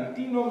caught in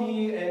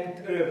antinomy,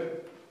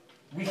 and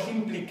we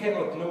simply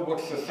cannot know what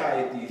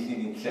society is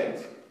in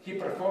itself. He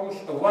performs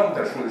a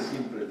wonderful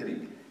simple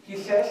trick. He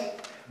says,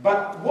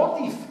 but what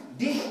if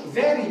this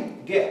very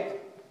gap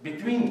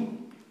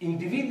between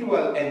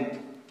individual and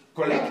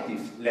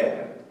collective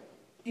level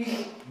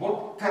is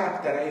what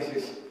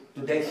characterizes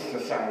today's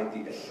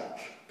society as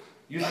such?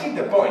 You see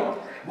the point.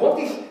 What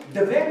is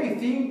the very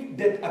thing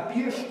that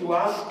appears to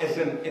us as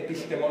an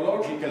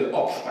epistemological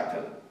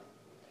obstacle?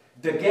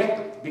 The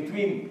gap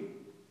between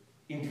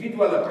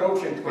individual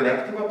approach and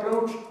collective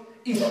approach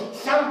is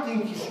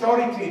something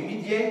historically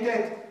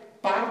mediated,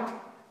 part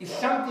is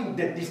something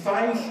that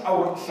defines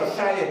our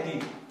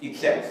society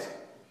itself.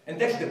 And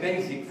that's the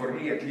basic, for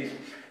me at least,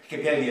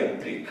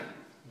 Hegelian trick.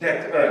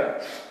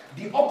 that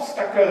the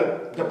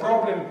obstacle, the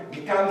problem,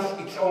 becomes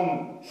its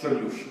own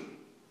solution.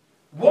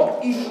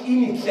 What is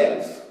in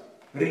itself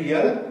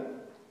real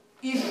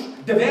is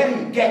the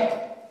very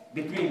gap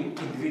between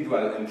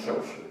individual and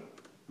social,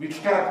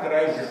 which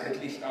characterizes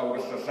at least our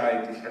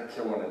societies and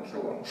so on and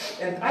so on.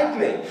 And I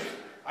claim,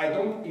 I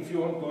don't, if you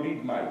want to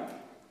read my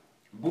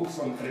books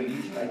on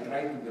religion, I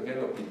try to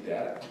develop it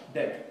there,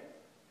 that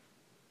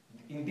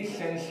in this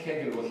sense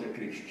Hegel was a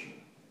Christian.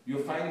 You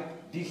find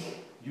this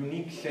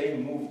unique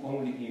same move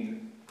only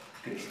in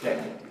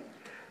Christianity.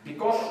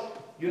 Because,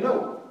 you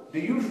know, the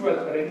usual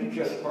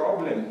religious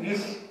problem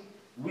is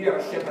we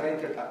are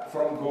separated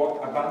from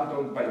God,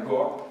 abandoned by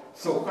God,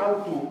 so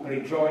how to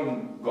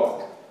rejoin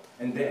God?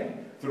 And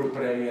then, through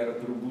prayer,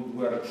 through good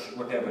works,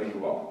 whatever you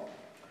want.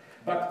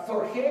 But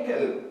for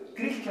Hegel,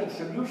 Christian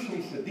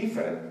solution is a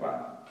different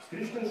one.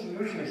 Christian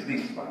solution is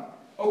this one.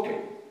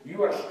 Okay,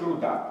 you are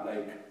screwed up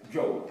like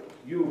Job.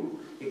 You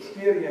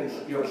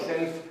experience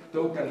yourself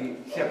totally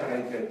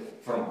separated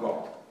from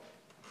God.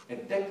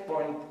 At that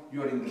point,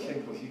 you are in the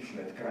same position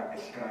as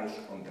Christ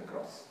on the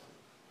cross.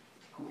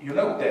 You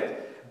know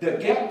that the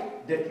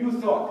gap that you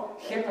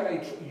thought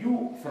separates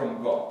you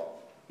from God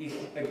is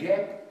a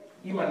gap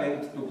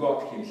immanent to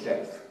God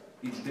himself.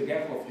 It's the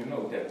gap of, you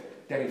know,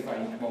 that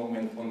terrifying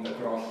moment on the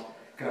cross.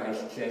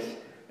 Christ says,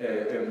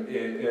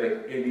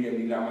 Eli,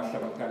 Eli, lama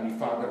sabachthani,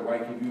 Father, why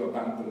have you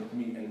abandoned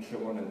me, and so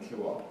on and so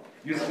on.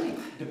 You see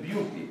the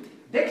beauty.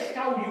 That's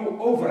how you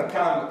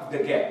overcome the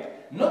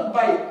gap. Not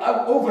by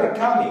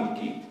overcoming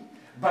it,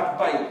 but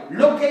by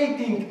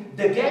locating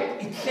the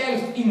gap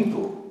itself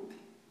into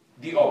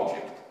the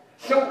object.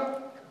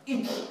 So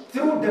it's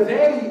through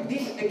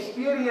this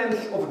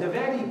experience of the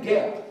very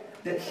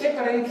gap that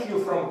separates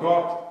you from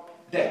God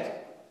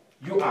that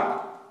you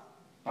are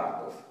part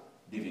of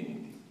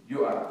divinity.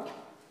 You are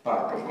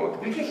part of God.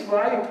 Which is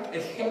why,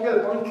 as Hegel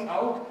points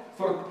out,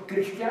 for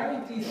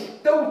Christianity is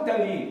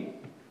totally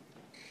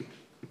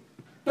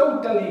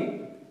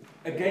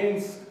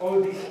against all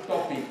this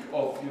topic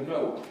of, you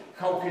know,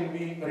 how can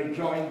we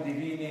rejoin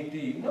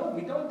divinity? No,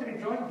 we don't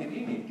rejoin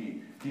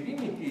divinity.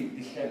 Divinity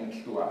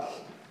descends to us.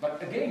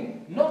 But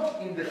again,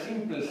 not in the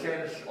simple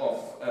sense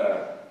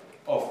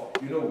of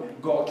you know,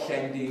 God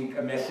sending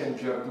a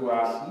messenger to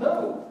us.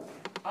 No.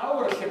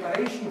 Our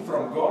separation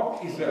from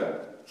God is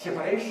a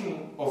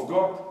separation of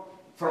God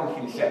from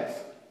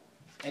himself.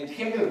 And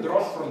Hegel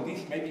draws from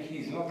this, maybe he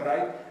is not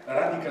right, a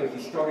radical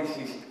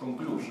historicist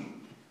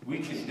conclusion,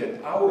 which is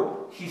that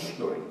our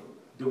history,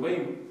 the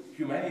way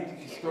humanity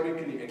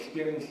historically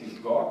experiences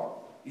God,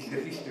 is the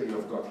history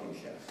of God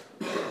himself.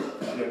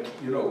 That,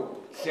 you know,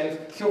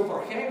 self. So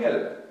for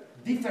Hegel,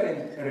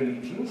 different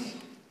religions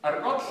are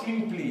not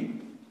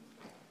simply,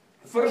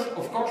 first,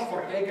 of course,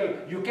 for Hegel,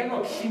 you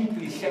cannot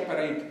simply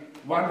separate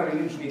one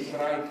religion is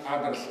right,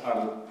 others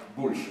are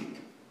bullshit.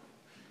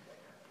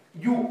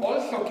 You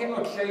also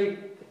cannot say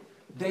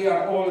they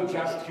are all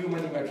just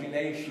human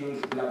imaginations,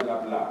 blah,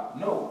 blah, blah.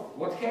 No,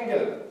 what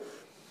Hegel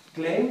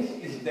claims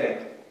is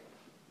that,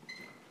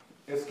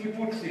 as he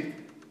puts it,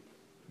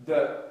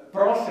 the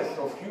process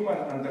of human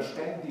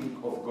understanding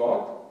of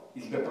God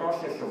is the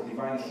process of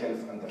divine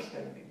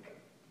self-understanding.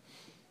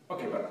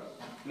 Okay, but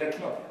let's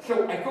not.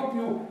 So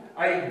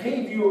I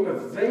gave you a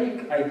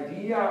vague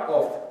idea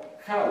of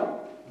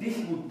how this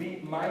would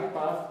be my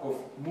path of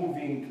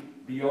moving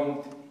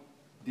beyond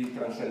the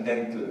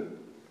transcendental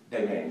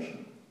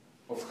dimension.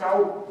 Of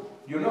how,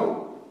 you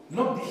know,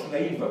 not this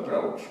naive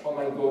approach, oh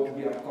my God,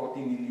 we are caught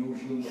in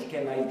illusions,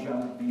 can I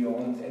jump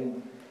beyond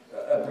and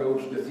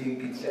approach the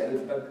thing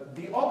itself, but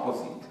the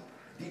opposite.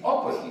 The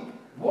opposite.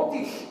 What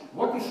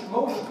is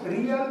most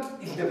real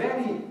is the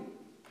very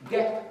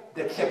gap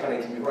that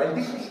separates me, right?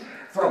 This is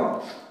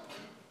from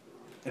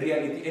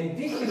reality. And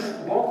this is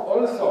what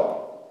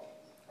also,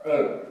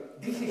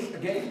 this is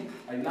again,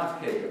 I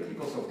love Hegel,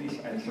 because of this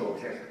I'm so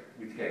obsessed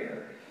with Hegel.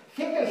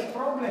 Hegel's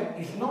problem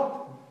is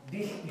not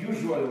this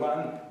usual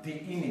one,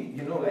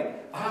 you know,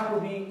 like, are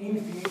we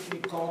infinitely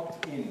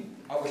caught in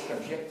our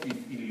subjective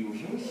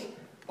illusions,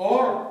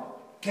 or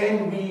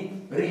can we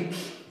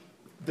reach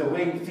the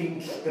way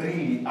things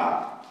really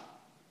are?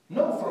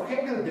 No, for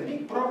Hegel, the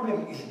big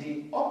problem is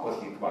the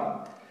opposite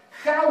one.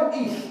 How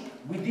is,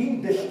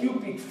 within the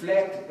stupid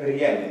flat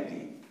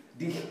reality,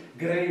 this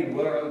grey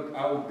world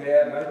out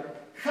there, right?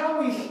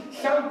 How is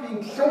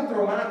something so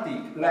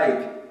traumatic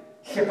like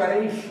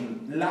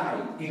separation,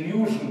 lie,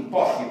 illusion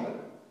possible?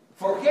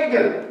 For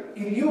Hegel,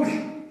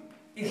 illusion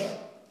is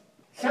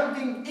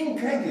something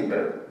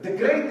incredible, the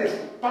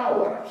greatest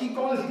power. He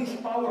calls this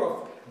power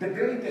of the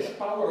greatest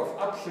power of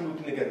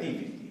absolute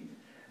negativity.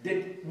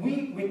 That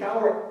we, with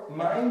our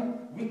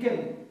mind, we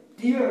can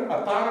tear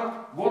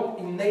apart what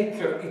in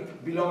nature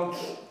it belongs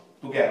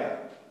together.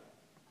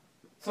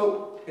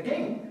 So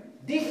again,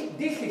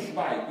 this is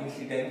why,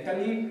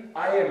 incidentally,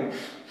 I am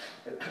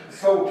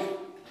so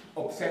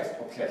obsessed,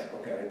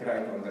 okay, I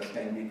try to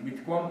understand it,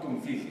 with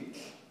quantum physics.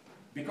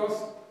 Because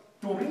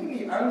to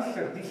really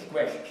answer this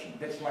question,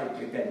 that's my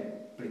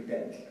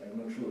pretense, I'm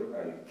not sure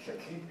I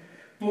succeed,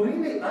 to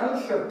really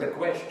answer the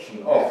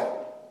question of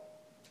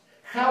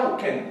how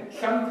can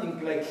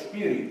something like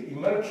spirit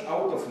emerge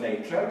out of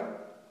nature?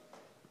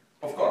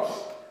 Of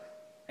course,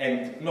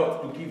 and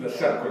not to give a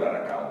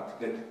circular account,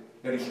 that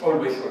there is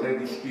always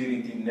already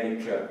spirit in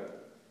nature.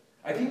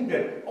 I think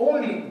that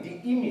only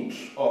the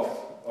image of,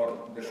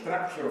 or the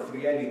structure of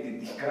reality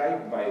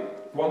described by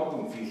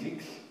quantum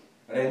physics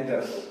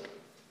renders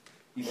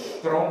is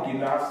strong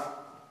enough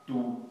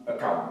to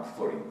account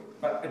for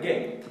it. But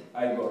again,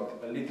 I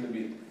got a little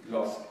bit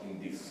lost in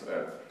these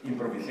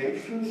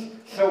improvisations.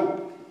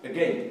 So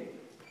again,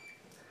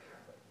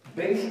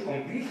 based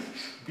on this,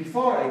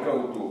 before I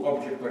go to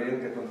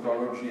object-oriented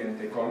ontology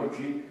and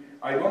ecology,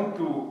 I want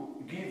to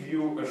give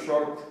you a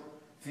short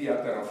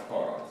theater of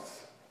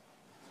horrors,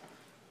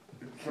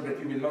 so that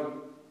you will not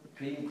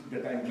think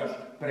that I'm just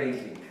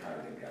praising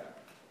Heidegger.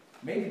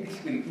 Maybe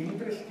this will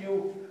interest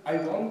you. I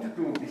want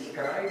to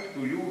describe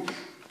to you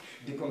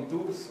the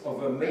contours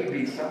of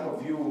maybe some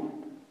of you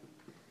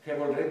have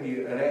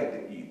already read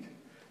it.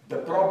 The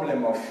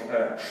problem of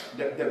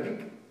the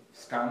big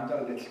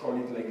scandal, let's call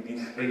it like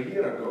this, a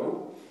year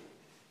ago,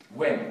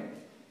 when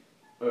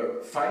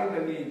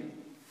finally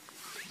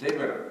they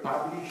were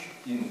published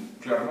in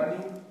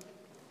Germany.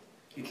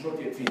 It's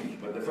not yet finished,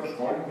 but the first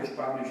volume was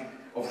published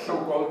of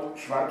so-called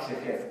Schwarze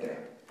Hefte,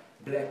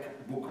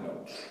 black book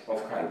notes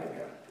of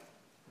Heidegger.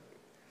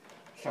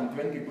 Some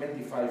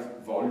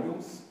 20-25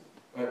 volumes,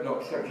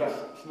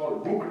 just small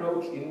book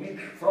notes in which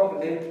from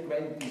late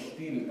 20s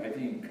till, I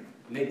think,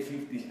 late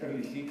 50s,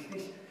 early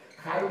 60s,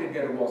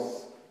 Heidegger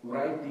was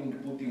writing,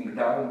 putting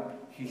down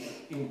his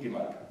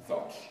intimate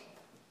thoughts.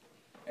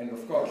 And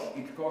of course,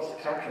 it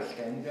caused such a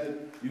scandal.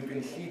 You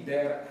can see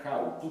there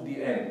how, to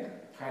the end,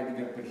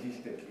 Heidegger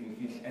persisted in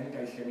his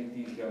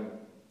anti-Semitism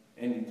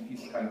and in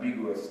his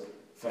ambiguous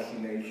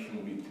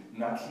fascination with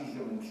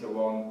Nazism and so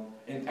on.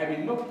 And I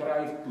will not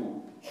try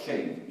to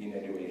save in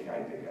any way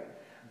Heidegger.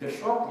 The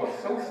shock was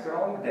so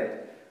strong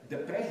that the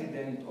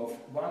president of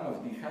one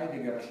of the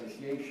Heidegger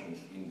associations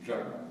in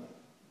Germany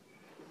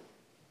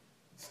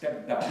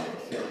stepped down and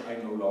said, I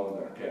no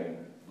longer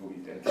can do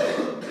it. And so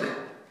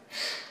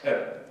on.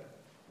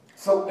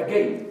 So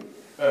again,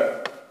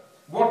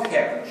 what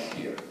happens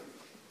here?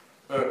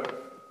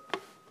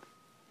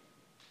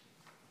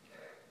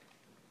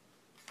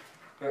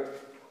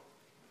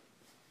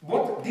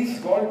 What these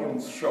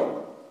volumes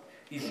show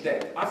is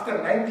that after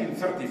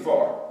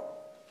 1934,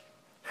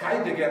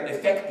 Heidegger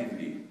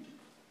effectively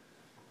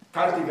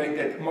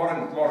cultivated more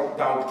and more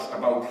doubts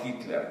about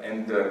Hitler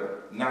and the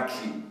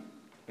Nazi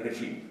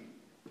regime.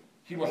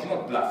 He was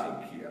not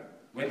bluffing here.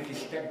 When he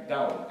stepped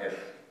down as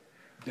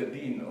the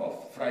dean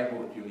of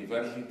Freiburg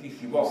University,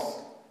 he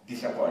was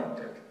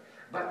disappointed.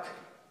 But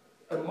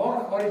a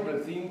more horrible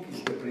thing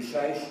is the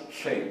precise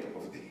shape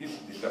of his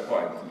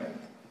disappointment.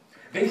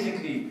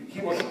 Basically, he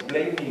was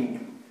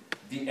blaming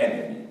the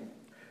enemy.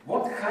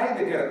 What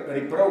Heidegger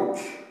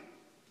reproached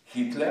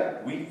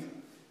Hitler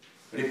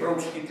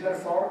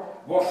for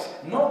was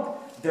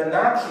not the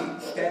Nazi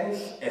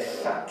stance as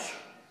such,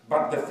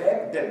 but the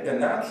fact that the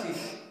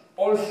Nazis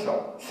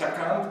also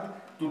succumbed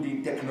to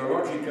the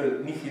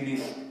technological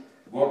nihilist,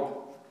 what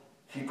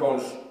he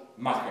calls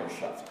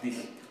Machenschaft,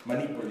 this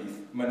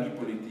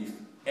manipulative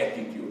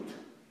attitude,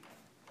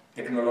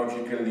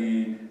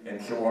 technologically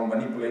and so on,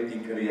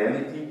 manipulating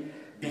reality,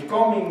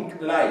 becoming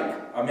like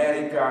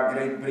America,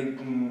 Great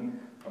Britain,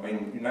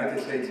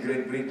 United States,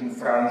 Great Britain,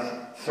 France,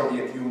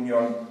 Soviet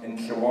Union, and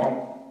so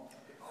on,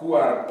 who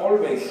are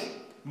always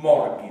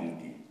more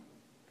guilty.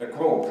 A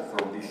quote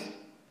from this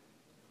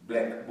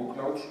black book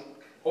notes: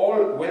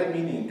 all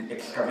well-meaning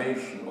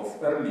excavation of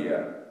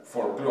earlier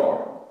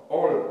folklore,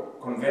 all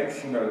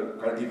conventional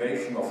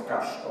cultivation of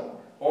custom,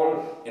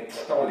 all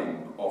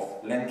extolling of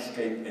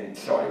landscape and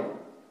soil,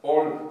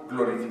 all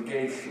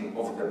glorification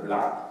of the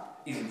blood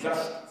is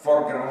just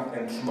foreground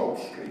and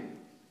smokescreen,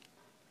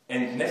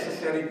 and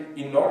necessary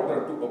in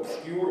order to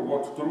obscure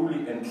what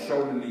truly and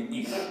solely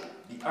is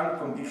the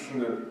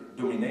unconditional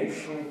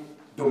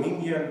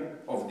dominion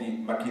of the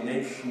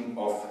machination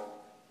of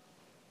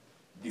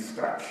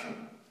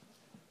destruction.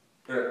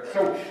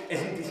 So,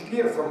 as it is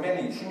clear from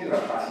many similar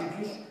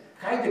passages,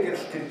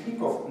 Heidegger's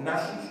critique of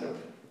Nazism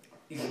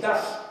is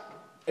thus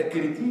a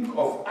critique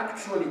of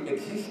actually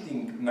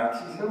existing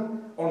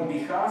Nazism on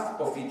behalf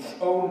of its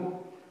own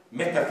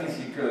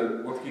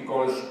metaphysical, what he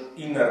calls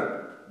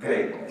inner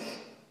greatness.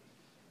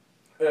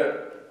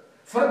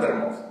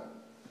 Furthermore,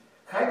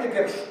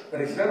 Heidegger's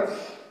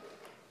reserves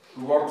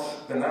towards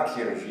the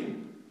Nazi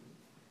regime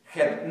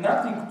had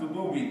nothing to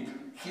do with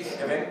his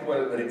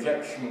eventual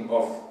rejection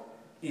of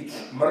its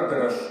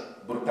murderous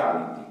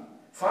brutality.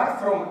 Far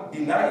from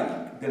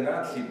denying the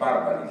Nazi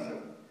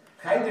barbarism,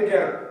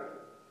 Heidegger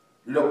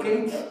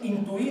locates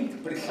into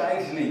it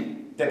precisely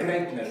the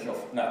greatness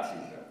of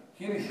Nazism.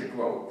 Here is a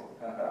quote,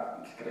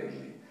 it's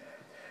crazy.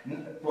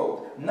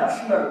 Quote,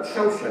 National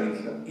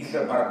Socialism is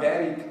a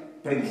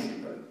barbaric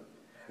principle.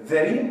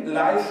 Therein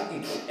lies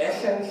its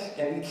essence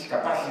and its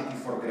capacity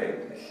for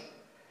greatness.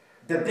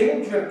 The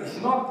danger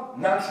is not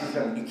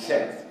Nazism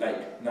itself,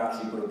 like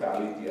Nazi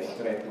brutality as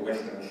threat to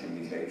Western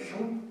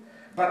civilization,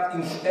 but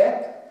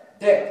instead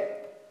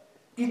that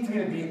it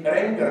will be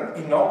rendered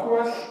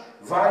innocuous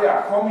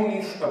via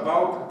homilies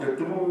about the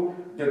true,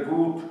 the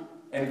good,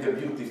 and the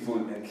beautiful,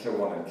 and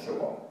so on and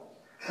so on.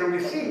 So you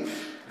see,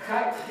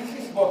 this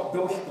is what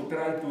those who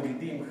try to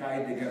redeem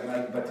Heidegger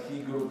like, but he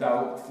grew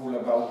doubtful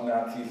about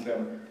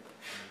Nazism.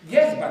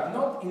 Yes, but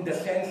not in the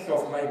sense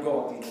of, my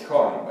God, it's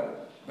horrible,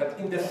 but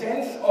in the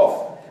sense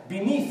of,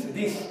 beneath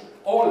this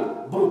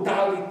all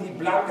brutality,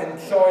 blood and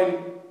soil,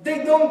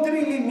 they don't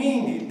really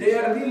mean it. They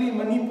are really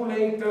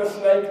manipulators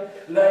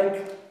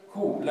like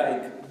who?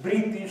 Like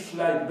British,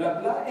 like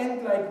blah blah,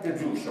 and like the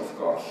Jews, of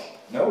course.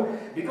 No?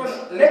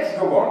 Because let's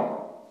go on.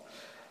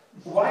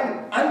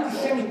 While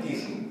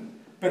anti-Semitism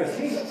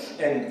persists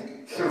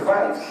and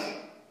survives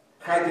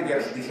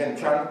Heidegger's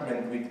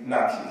disenchantment with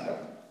Nazism,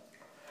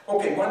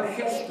 okay, one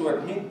has to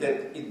admit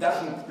that it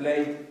doesn't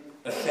play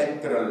a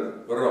central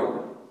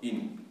role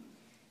in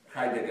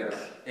Heidegger's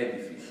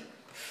edifice.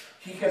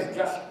 He has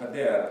just, but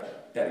they are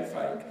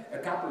terrifying, a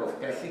couple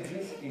of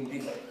passages in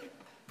this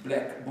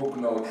black book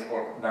notes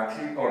on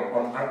Nazi,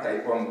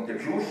 on the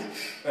Jews.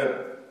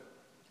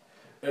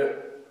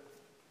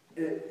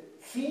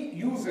 He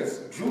uses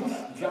Jews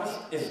just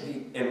as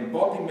the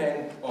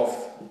embodiment of,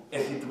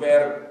 as it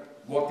were,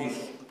 what is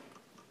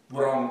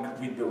wrong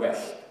with the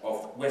West,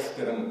 of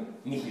Western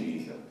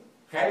nihilism.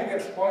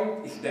 Heidegger's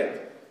point is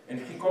that, and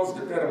he calls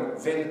the term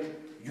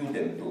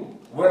Weltjudentum,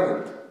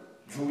 world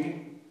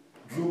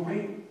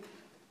Jewry,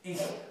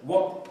 is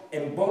what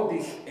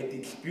embodies at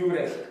its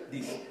purest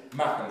this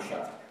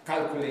Machenschaft,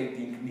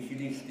 calculating,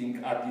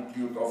 nihilistic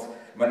attitude of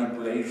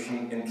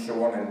manipulation, and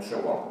so on and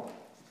so on.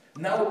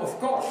 Now, of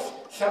course,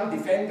 some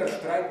defenders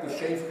try to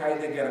save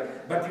Heidegger,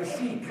 but you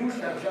see, Jews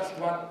are just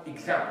one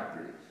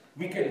example.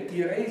 We can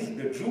erase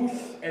the Jews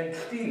and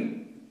still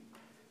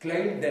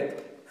claim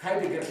that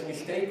Heidegger's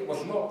mistake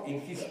was not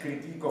in his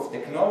critique of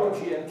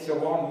technology and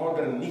so on,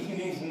 modern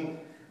nihilism,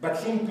 but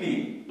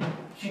simply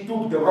he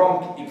took the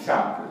wrong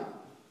example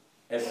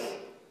as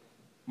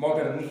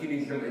modern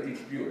nihilism at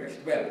its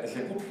purest. Well, as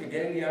a good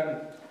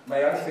Hegelian, my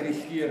answer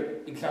is here,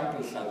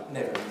 examples are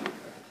never good.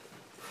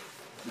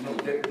 You know,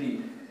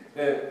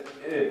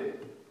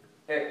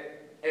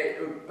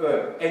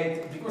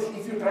 and because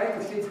if you try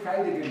to save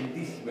Heidegger in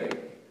this way,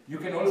 you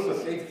can also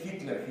save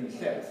Hitler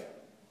himself,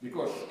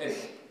 because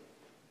as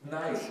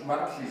nice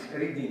Marxist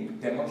reading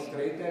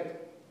demonstrated,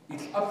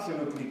 it's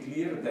absolutely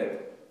clear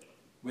that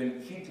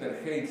when Hitler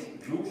hates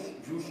Jews,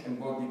 Jews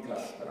embody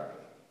class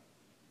struggle.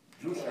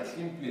 Jews are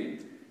simply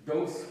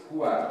those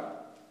who are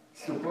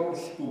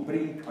supposed to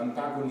bring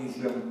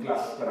antagonism,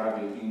 class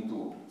struggle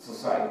into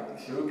society.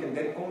 So you can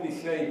then only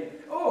say,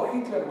 oh,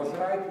 Hitler was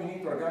right, we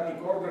need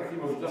organic order, he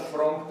was just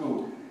wrong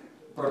to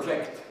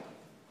project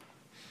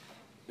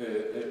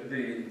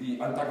the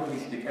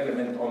antagonistic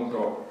element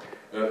onto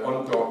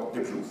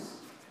the Jews.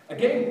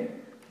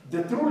 Again,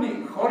 the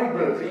truly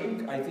horrible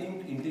thing, I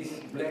think, in these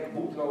black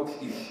footnotes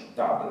is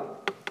double.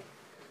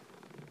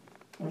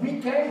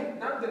 We can,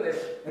 nonetheless,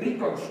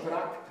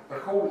 reconstruct a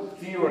whole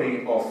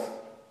theory of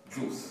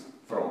Jews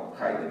from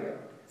Heidegger.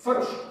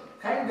 First,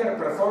 Heidegger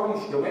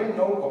performs the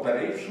well-known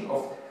operation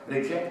of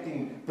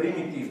rejecting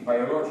primitive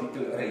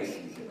biological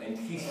racism, and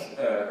his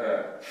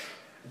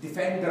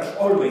defenders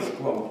always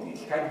quote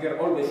this. Heidegger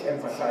always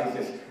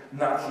emphasizes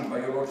Nazi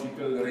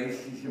biological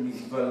racism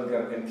is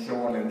vulgar, and so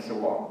on and so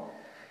on.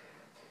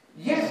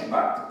 Yes,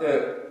 but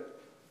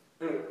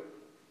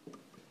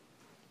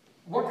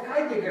what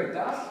Heidegger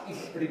does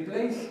is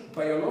replace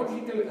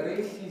biological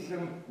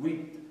racism with,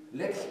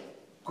 let's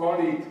call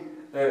it,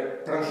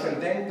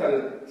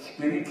 transcendental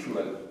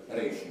spiritual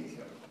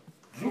racism.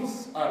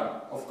 Jews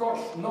are, of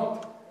course,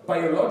 not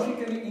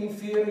biologically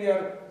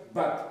inferior,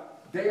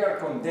 but they are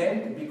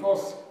condemned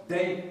because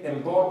they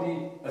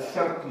embody a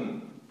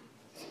certain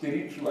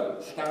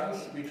spiritual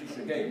stance, which is,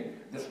 again,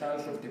 the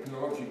stance of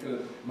technological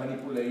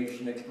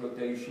manipulation,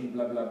 exploitation,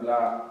 blah, blah,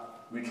 blah,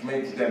 which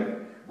makes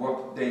them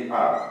what they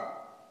are.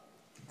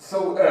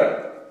 So,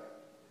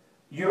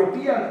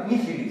 European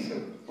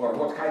nihilism, or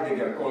what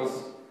Heidegger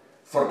calls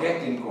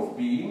forgetting of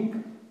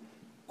being,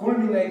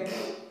 culminates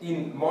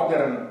in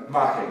modern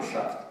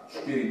Machenschaft,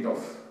 spirit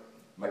of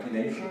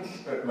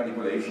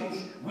manipulations,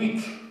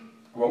 which,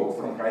 quote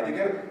from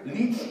Heidegger,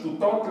 leads to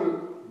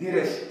total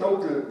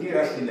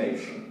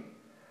deracination,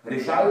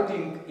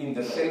 resulting in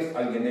the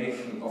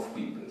self-alienation of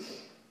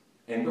peoples.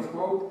 End of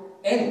quote.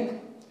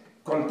 And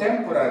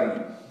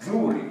contemporary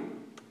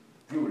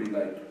Jewry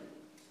like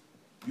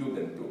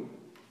Judentum,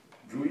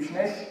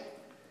 Jewishness,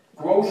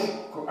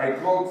 I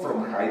quote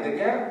from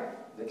Heidegger,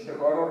 that's the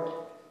horror,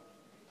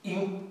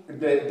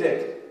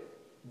 that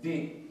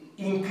the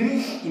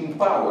increase in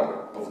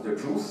power of the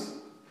Jews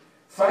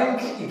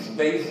finds its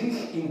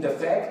basis in the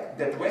fact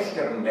that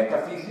Western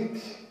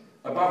metaphysics,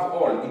 above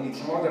all in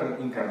its modern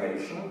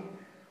incarnation,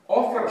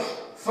 offers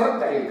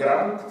fertile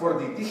ground for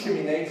the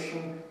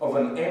dissemination of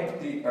an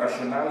empty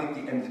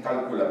rationality and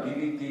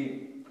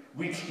calculability,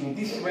 which in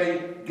this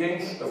way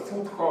gains a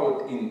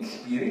foothold in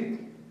spirit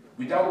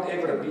without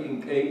ever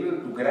being able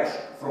to grasp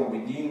from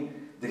within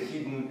the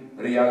hidden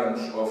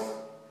realms of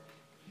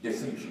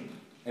decision.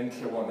 and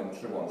so on and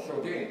so on.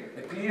 So again,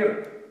 a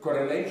clear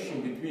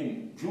correlation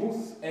between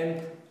Jews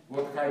and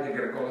what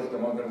Heidegger calls the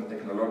modern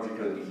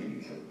technological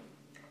nihilism.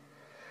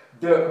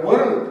 The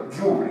world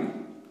Jewry,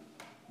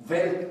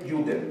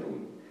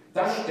 Weltjudentum,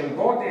 thus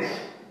embodies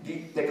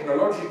the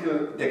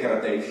technological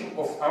degradation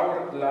of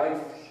our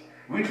lives,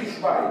 which is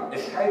why,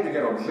 as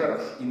Heidegger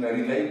observes in a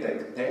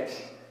related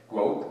text,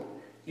 quote,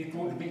 it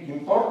would be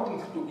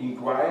important to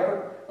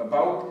inquire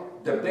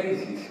about the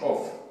basis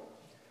of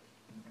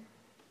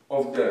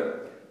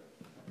the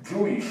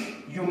Jewish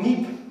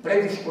unique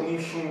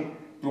predisposition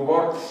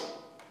towards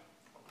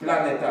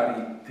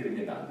planetary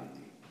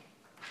criminality.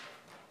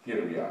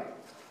 Here we are.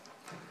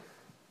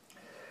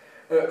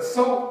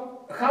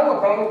 So, how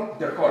about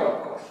the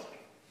Holocaust?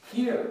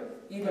 Here,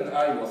 even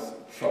I was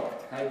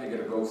shocked.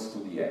 Heidegger goes to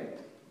the end.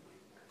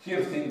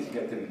 Here things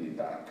get really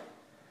dark.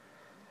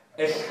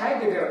 As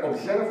Heidegger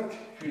observed,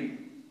 he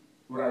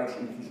writes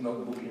in his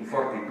notebook in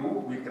 42,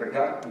 with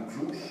regard to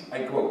Jews,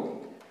 I quote,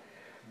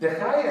 the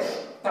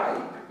highest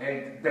type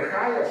and the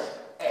highest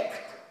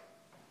act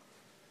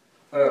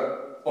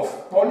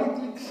of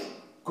politics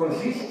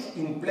consists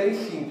in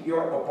placing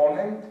your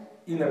opponent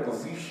in a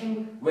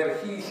position where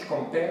he is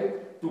compelled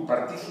to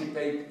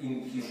participate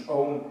in his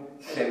own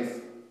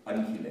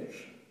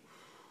self-annihilation.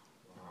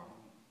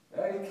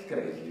 It's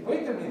crazy.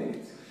 Wait a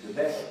minute. The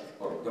best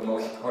or the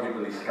most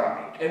horrible is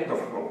coming. End of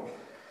quote.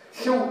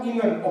 So, in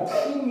an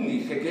obscenely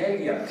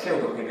Hegelian,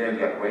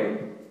 pseudo-Hegelian way,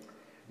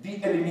 the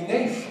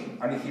elimination,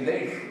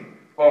 annihilation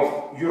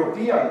of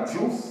European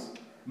Jews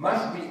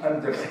must be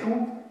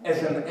understood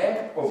as an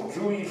act of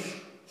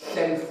Jewish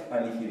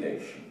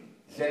self-annihilation,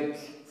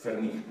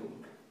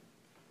 Selbstvernichtung,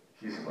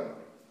 his word.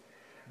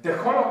 The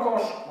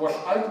Holocaust was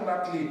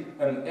ultimately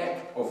an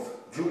act of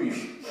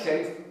Jewish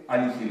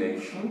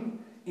self-annihilation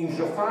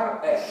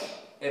insofar as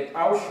at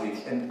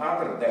Auschwitz and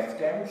other death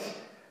camps,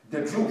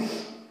 the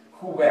Jews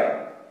who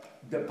were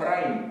the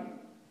prime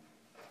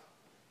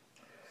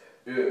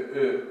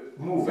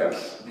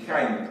movers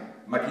behind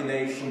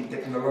machination,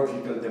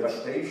 technological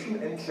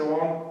devastation, and so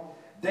on,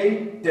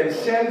 they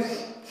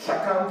themselves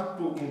succumbed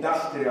to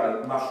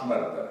industrial mass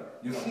murder.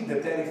 You see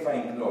the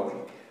terrifying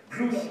logic.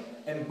 Jews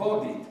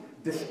embodied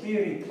the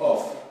spirit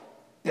of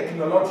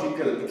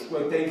technological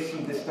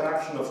exploitation,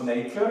 destruction of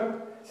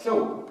nature,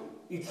 so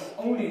it's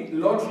only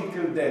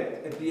logical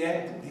that at the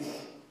end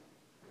this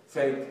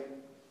fate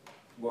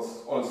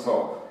was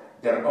also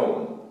their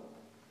own.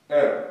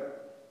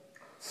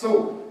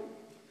 So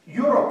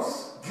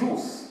Europe's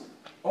Jews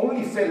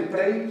only fell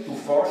prey to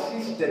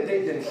forces that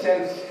they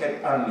themselves had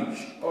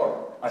unleashed,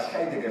 or, as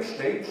Heidegger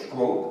states,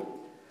 quote,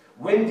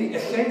 when the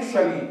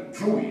essentially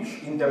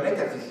Jewish, in the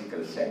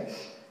metaphysical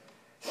sense,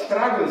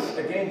 struggles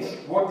against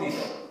what is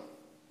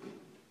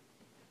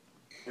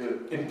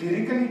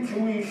empirically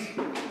Jewish,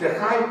 the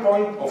high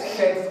point of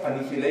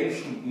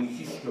self-annihilation in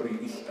history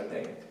is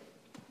attained.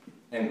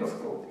 End of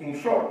quote. In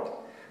short,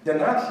 the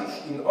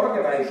Nazis, in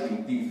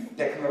organizing the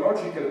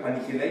technological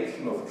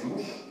annihilation of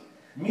Jews,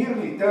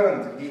 merely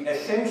turned the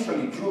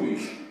essentially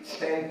Jewish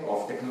stand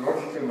of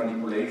technological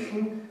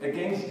manipulation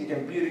against the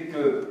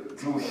empirical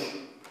Jews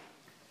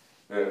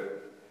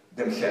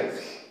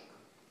themselves.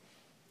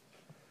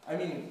 I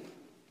mean,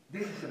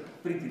 this is a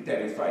pretty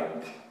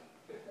terrifying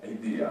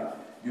idea.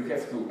 You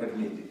have to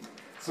admit it.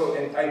 So,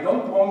 and I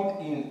don't want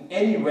in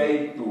any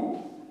way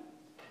to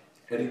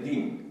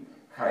redeem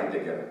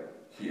Heidegger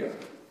here.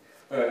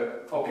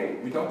 Okay,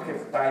 we don't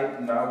have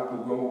time now to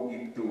go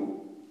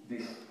into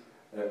this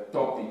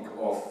topic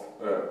of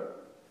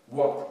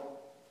what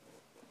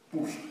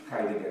pushed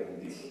Heidegger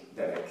in this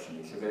direction.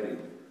 It's a very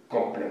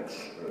complex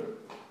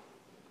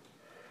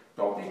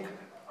topic.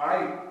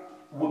 I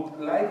would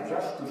like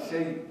just to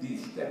say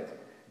this, that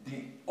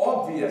the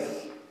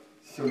obvious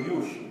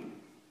solution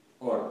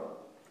or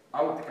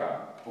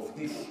outcome of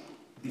these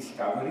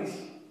discoveries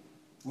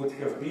would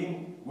have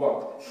been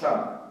what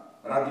some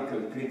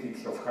radical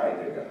critics of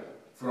Heidegger,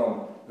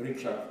 from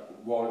Richard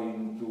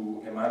Wallin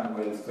to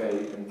Emmanuel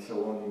Fay and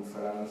so on in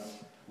France,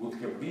 would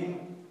have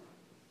been.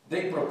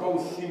 They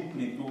proposed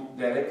simply to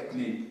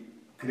directly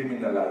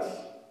criminalize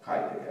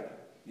Heidegger,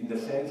 in the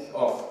sense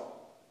of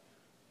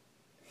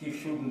he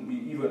shouldn't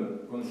be even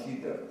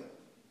considered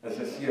as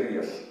a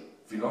serious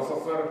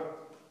philosopher.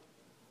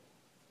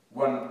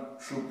 One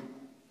should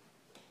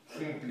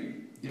simply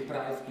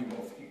deprive him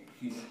of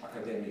his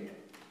academic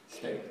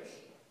status.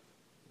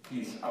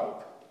 He is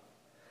out.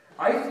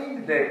 I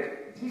think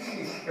that this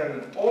is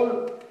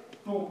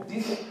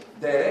this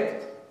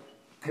direct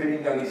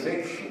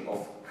criminalization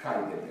of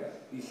Heidegger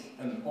is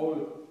an all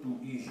too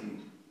easy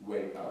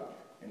way out.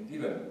 And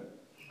even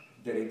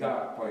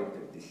Derrida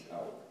pointed this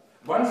out.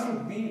 One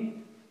should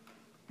be,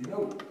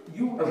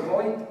 you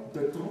avoid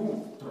the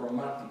true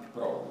traumatic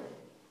problem,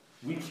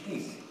 which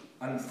is,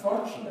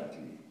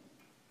 unfortunately,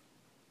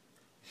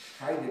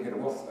 Heidegger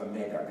was a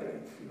mega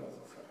great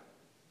philosopher.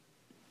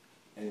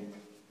 And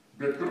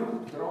the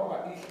true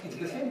trauma is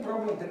the same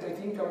problem that I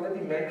think I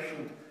already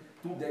mentioned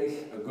 2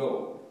 days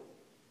ago.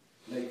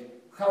 Like,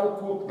 how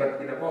could,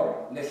 but in a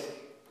more less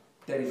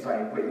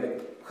terrifying way.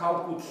 Like,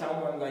 how could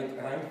someone like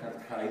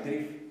Reinhard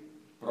Heydrich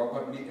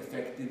probably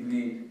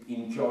effectively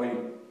enjoy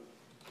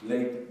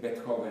late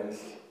Beethoven's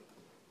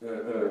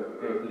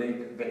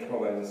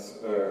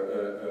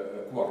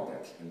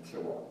quartets and so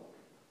on?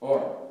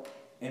 Or,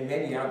 and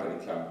many other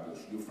examples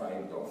you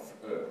find of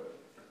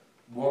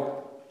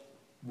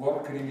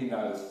war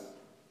criminals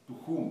to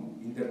whom,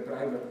 in their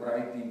private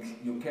writings,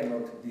 you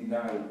cannot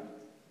deny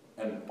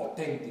an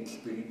authentic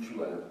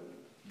spiritual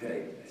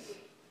greatness.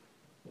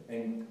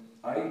 And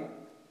I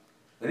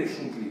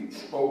recently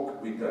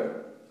spoke with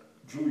a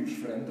Jewish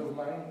friend of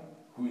mine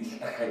who is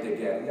a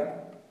Heideggerian,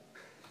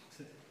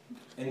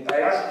 and I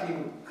asked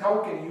him, how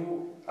can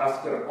you,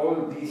 after all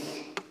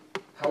this,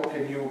 how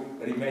can you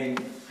remain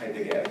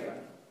Heideggerian?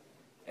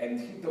 And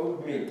he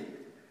told me,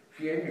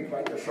 he gave me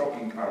quite a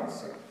shocking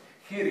answer.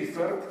 He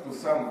referred to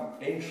some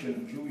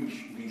ancient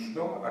Jewish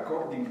wisdom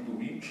according to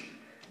which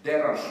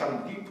there are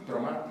some deep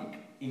traumatic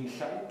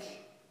insights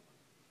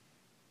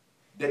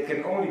that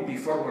can only be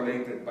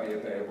formulated by a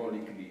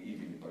diabolically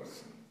evil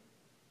person.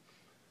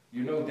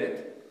 You know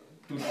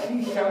that to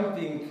see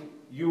something,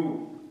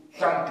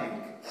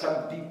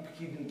 some deep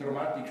hidden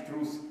traumatic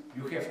truth,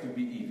 you have to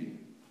be evil.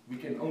 We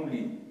can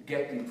only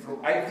get it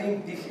from, I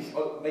think this is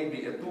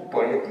maybe a too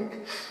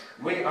poetic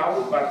way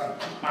out,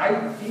 but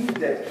I think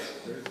that...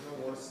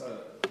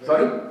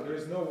 There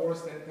is no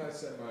worse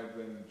anti-Semite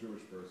than a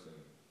Jewish person.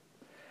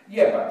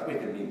 Yeah, but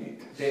wait a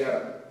minute. They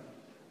are...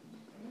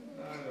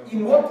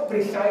 In what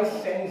precise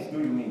sense do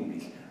you mean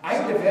this? I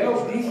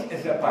developed this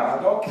as a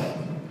paradox,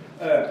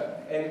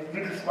 and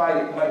this is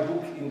why my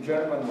book in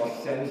German was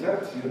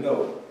censored, you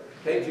know,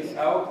 pages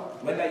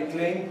out, when I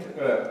claimed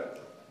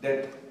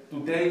that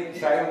today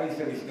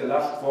Zionism is the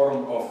last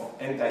form of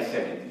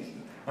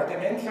anti-Semitism. But I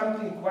meant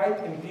something quite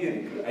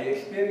empirical. I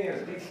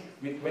experienced this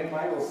when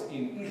I was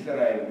in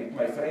Israel with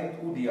my friend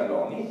Udi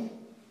Aloni,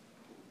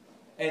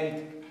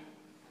 and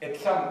at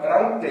some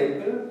round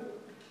table,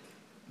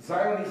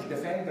 Zionist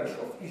defenders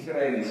of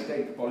Israeli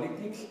state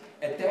politics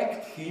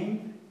attacked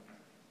him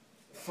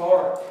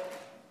for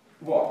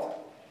what?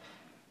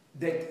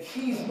 That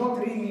he is not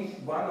really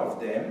one of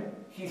them,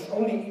 he's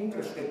only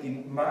interested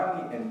in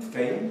money and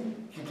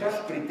fame, he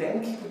just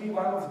pretends to be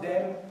one of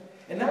them.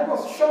 And I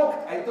was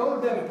shocked. I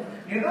told them,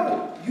 you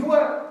know, you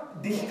are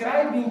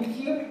describing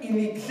him in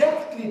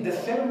exactly the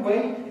same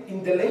way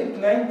in the late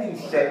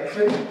 19th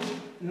century,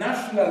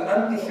 national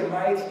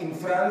anti-Semites in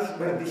France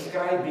were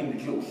describing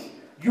Jews.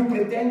 You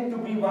pretend to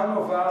be one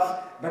of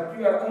us, but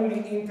you are only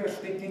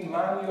interested in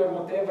money or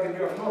whatever,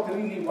 you are not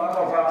really one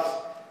of us.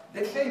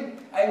 They say,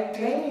 I'm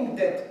claiming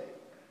that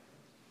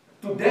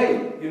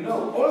today, you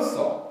know,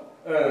 also,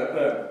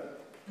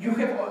 you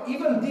have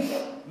even this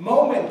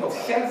moment of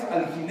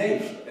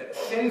self-alienation,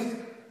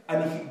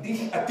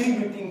 this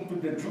attributing to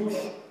the Jews,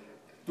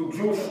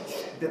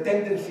 the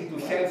tendency to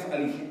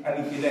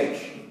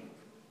self-annihilation.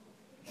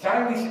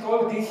 Zionists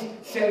call this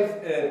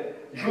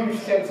Jewish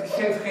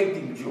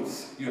self-hating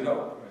Jews, you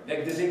know,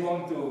 like they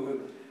want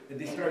to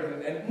destroy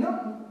them. And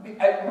no,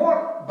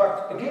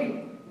 but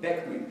again,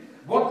 back to it.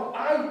 What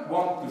I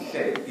want to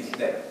say is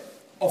that,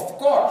 of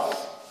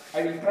course,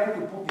 I will try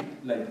to put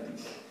it like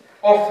this.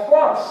 Of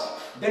course,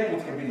 that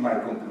would have been my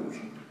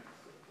conclusion.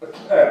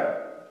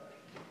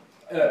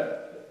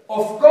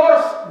 Of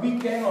course, we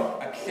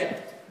cannot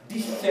accept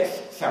this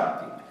says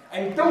something.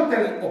 I'm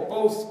totally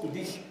opposed to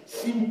this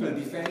simple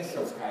defense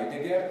of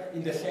Heidegger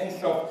in the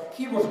sense of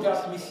he was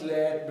just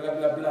misled, blah,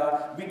 blah,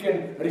 blah. We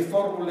can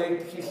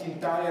reformulate his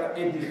entire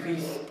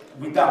edifice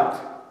without.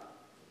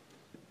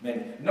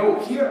 No,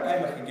 here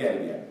I'm a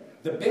Hegelian.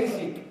 The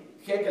basic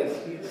Hegel's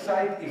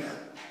insight is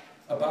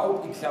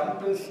about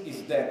examples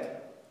is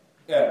that,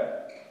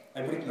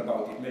 I've written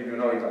about it, maybe you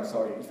know it, I'm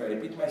sorry if I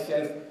repeat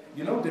myself.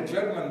 You know, the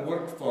German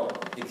word for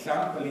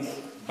example is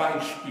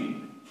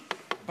Beispiel.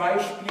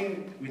 Beispiel,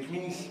 which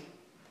means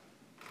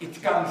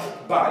it comes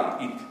by,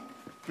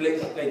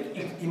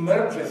 it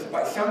emerges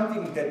by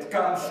something that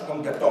comes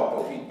on the top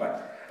of it.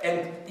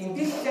 And in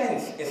this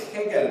sense, as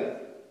Hegel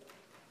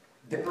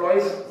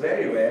deploys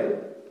very well,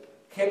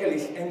 Hegel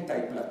is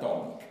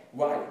anti-Platonic.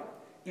 Why?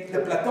 In the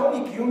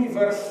Platonic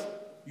universe,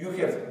 you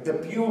have the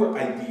pure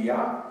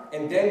idea,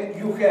 and then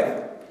you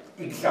have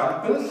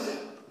examples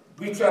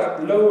which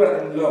are lower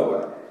and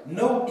lower.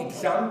 No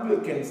example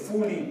can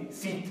fully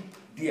fit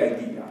the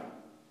idea.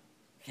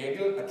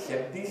 Hegel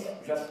accepts this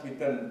just with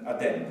an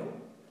addendum.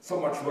 So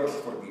much worse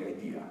for the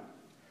idea.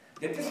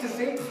 That is the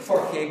same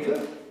for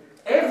Hegel.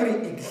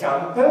 Every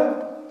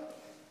example,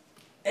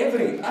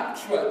 every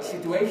actual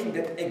situation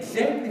that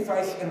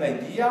exemplifies an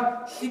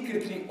idea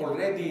secretly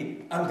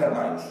already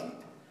undermines it.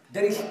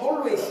 There is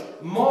always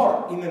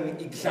more in an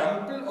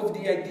example of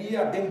the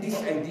idea than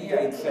this idea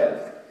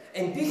itself.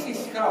 And this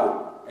is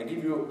how, I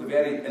give you the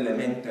very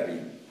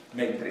elementary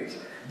matrix.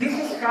 This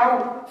is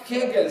how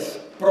Hegel's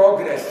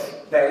progress,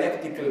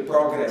 dialectical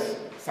progress,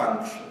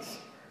 functions.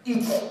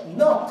 It's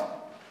not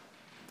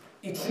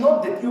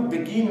that you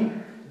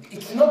begin,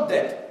 it's not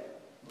that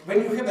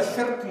when you have a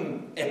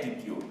certain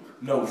attitude,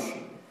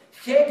 notion,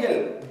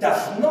 Hegel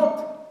does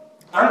not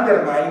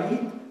undermine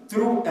it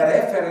through a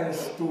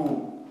reference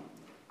to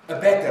a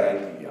better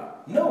idea.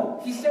 No,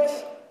 he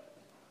says,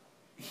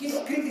 his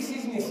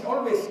criticism is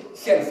always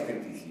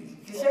self-criticism.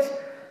 He says,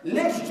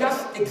 let's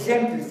just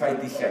exemplify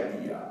this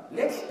idea.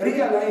 Let's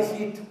realize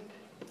it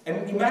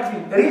and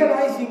imagine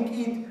realizing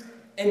it,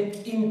 and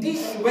in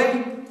this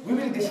way we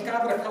will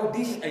discover how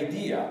this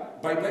idea,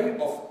 by way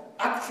of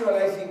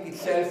actualizing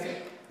itself,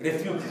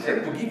 refutes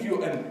itself. To give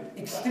you an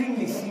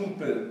extremely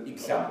simple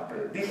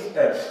example, this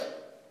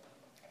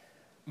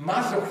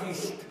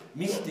masochist,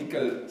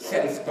 mystical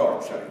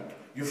self-torturing.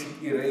 You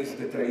should erase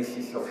the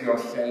traces of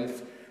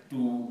yourself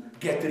to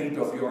get rid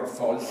of your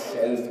false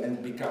self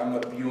and become a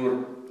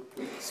pure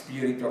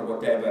spirit or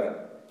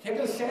whatever.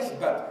 Hegel says,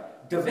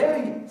 but the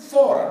very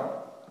form,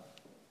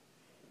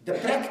 the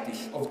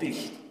practice of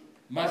this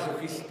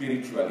masochist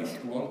spiritualists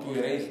who want to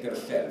erase their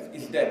self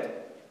is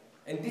that,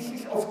 and this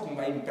is often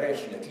my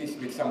impression, at least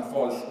with some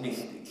false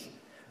mystics,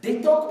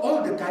 they talk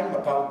all the time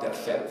about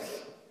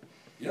themselves.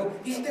 You know,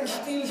 is there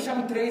still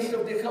some trace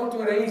of the how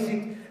to erase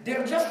it?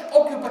 They're just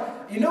occupied.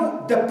 You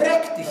know, the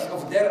practice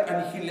of their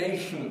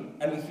annihilation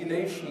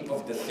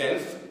of the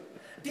self.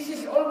 This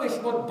is always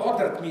what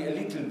bothered me a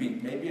little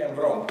bit, maybe I'm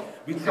wrong,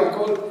 with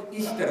so-called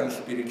Eastern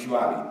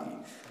spirituality.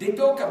 They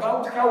talk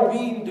about how we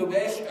in the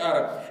West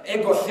are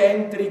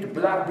egocentric,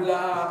 blah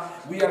blah,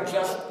 we are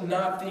just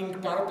nothing,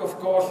 part of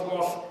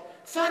cosmos.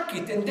 Fuck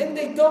it, and then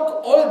they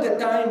talk all the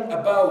time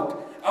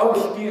about our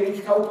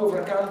spirit, how to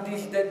overcome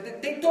this,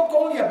 that. They talk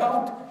only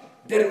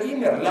about their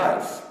inner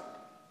life.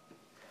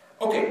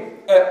 Okay,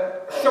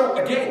 so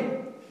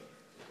again,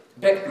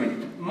 back to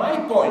it. My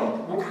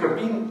point would have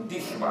been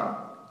this one,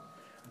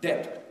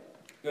 that,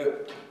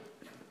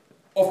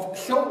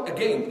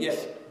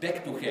 yes,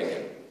 back to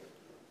Hegel.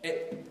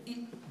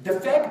 The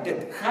fact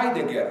that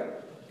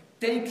Heidegger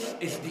takes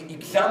as the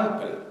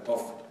example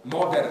of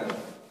modern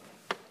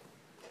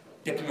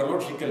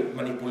technological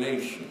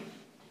manipulation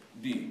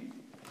the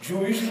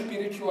Jewish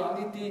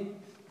spirituality,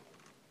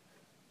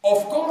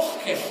 of course,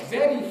 has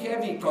very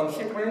heavy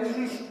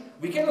consequences.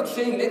 We cannot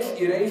say, let's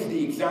erase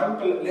the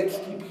example, let's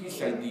keep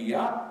his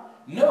idea.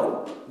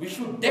 No, we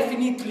should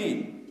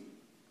definitely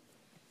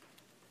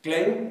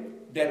claim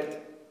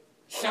that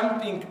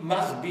something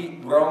must be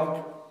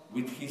wrong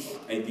with his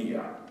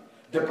idea.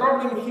 The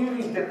problem here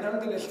is that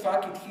nonetheless,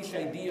 fuck it, his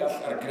ideas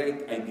are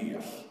great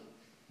ideas.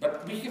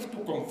 But we have to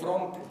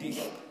confront this.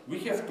 We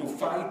have to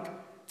fight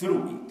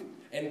through it.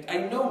 And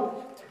I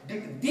know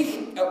this,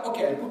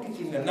 okay, I'll put it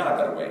in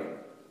another way.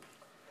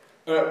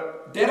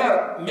 There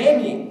are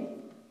many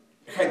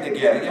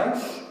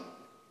Heideggerians,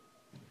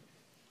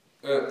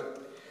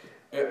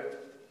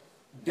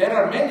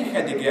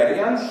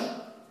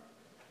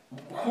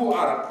 who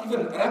are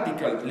even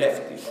radical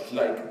leftists,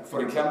 like,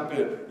 for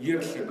example,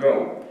 years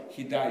ago,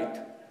 he died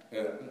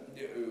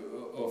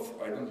of,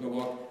 I don't know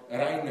what,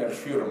 Rainer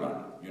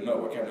Schürmann, you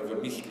know, a kind of a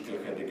mystical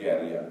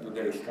Heideggerian,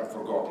 today is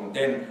forgotten.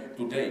 Then,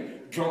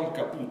 today, John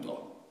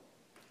Caputo,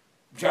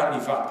 Gianni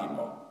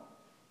Vattimo.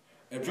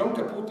 John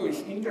Caputo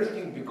is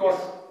interesting because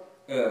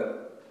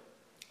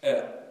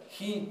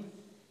he,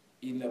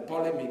 in a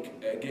polemic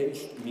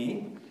against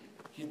me,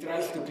 he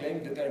tries to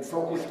claim that I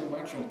focus too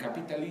much on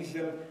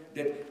capitalism,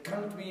 that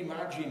can't we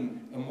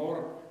imagine a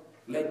more,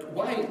 like,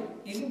 why?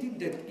 Isn't it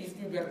that if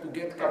we were to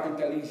get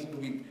capitalism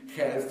with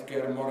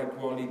healthcare, more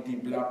equality,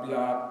 blah,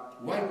 blah,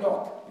 why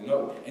not, you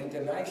know? And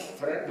a nice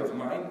friend of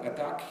mine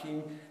attacked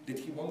him that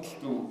he wants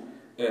to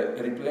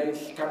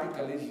replace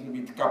capitalism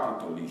with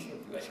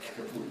capitalism, like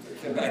Caputo.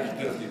 It's a nice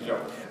dirty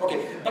joke.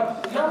 Okay,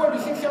 but now I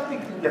will say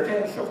something in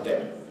defense of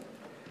them.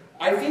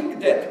 I think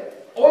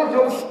that all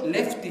those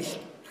leftist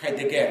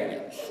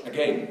Heideggerians,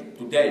 again,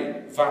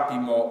 today,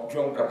 Vattimo,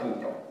 John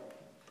Caputo,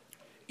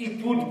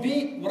 it would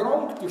be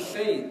wrong to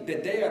say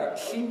that they are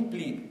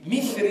simply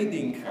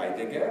misreading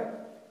Heidegger,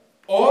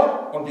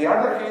 or, on the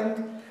other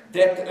hand,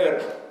 that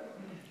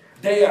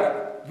they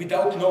are,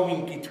 without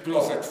knowing it,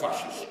 closet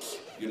fascists,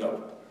 you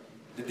know.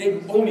 That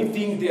they only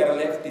think they are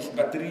leftists,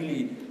 but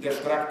really their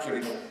structure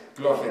is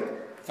closet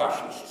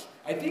fascists.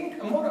 I think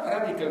a more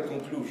radical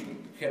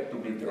conclusion had to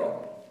be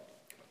drawn.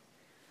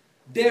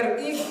 There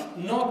is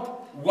not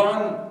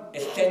one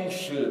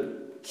essential,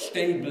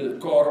 stable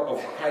core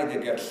of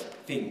Heidegger's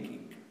thinking.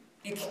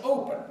 It's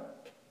open.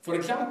 For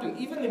example,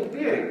 even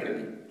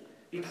empirically,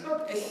 it's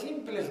not as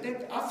simple as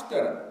that.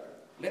 After,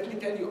 let me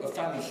tell you a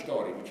funny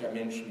story, which I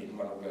mentioned in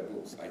one of my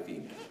books, I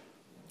think.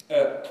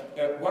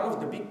 One of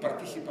the big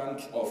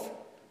participants of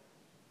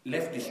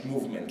leftist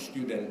movement,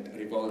 student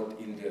revolt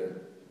in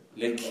the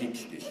late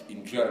 60s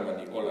in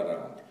Germany, all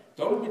around,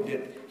 told me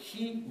that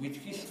he, with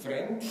his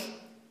friends,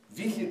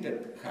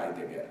 visited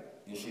Heidegger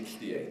in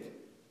 68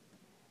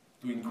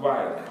 to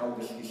inquire how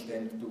does he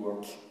stand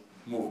towards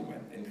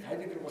movement. And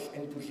Heidegger was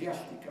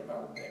enthusiastic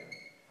about them.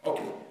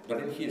 Okay, but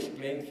then he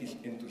explained his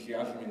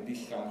enthusiasm, and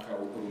this somehow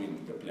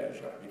ruined the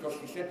pleasure. Because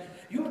he said,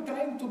 you're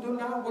trying to do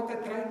now what I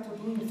tried to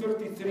do in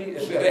 33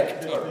 as a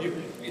rector.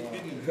 It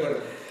didn't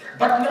work.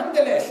 But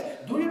nonetheless,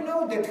 do you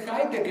know that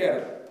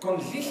Heidegger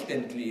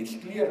consistently, it's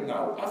clear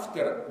now,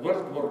 after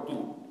World War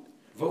II,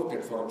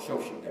 voted for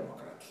social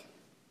democrats?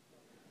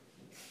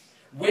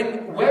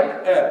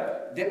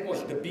 That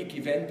was the big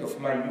event of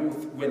my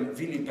youth when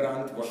Willy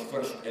Brandt was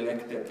first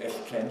elected as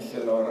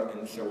chancellor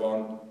and so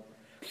on.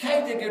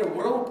 Heidegger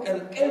wrote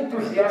an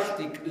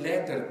enthusiastic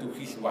letter to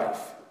his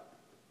wife.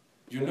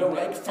 You know,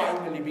 like,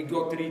 finally we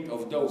got rid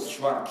of those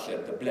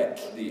Schwarze, the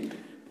blacks, the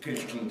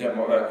Christian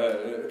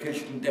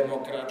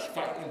Democrats,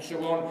 and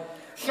so on.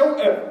 So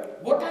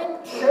what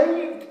I'm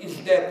saying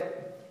is that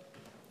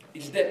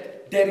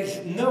there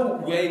is no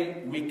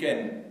way we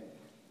can,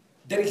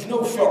 there is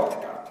no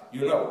shortcut,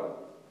 you know.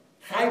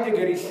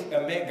 Heidegger is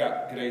a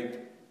mega great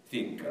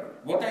thinker.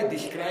 What I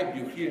described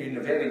you here in a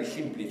very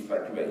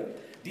simplified way,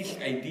 this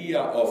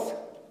idea of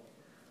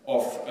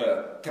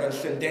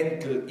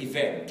transcendental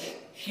events,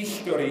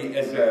 history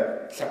as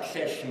a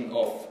succession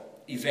of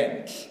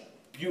events,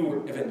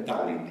 pure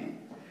eventality.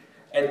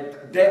 And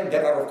then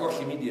there are, of course,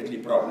 immediately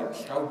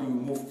problems. How do you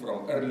move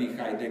from early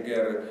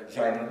Heidegger,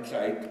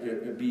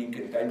 Seinenzeit, being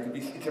and time to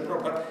this? It's a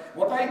problem. But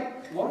what I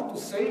want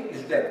to say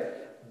is that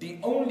the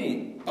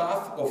only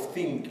path of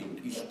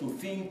thinking is to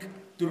think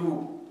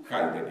through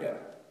Heidegger,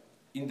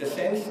 in the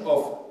sense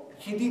of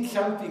he did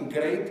something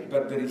great,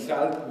 but the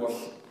result was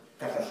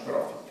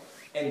catastrophic.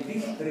 And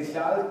this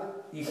result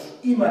is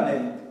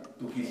immanent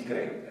to his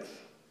greatness.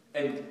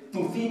 And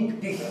to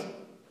think this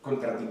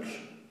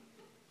contradiction.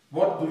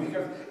 What do we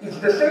have? It's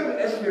the same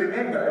as you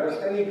remember, I was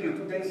telling you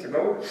 2 days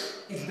ago,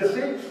 it's the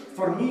same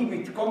for me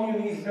with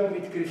communism,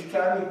 with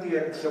Christianity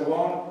and so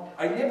on.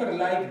 I never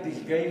liked these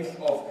games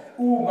of,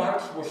 oh,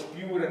 Marx was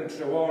pure and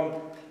so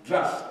on,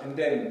 just, and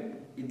then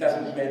it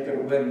doesn't matter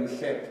where you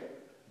set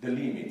the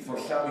limit. For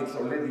some it's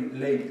already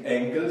late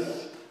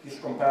Engels, his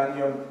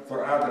companion,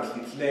 for others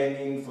it's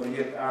Lenin, for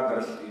yet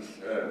others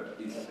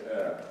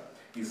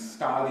is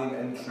Stalin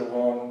and so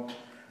on.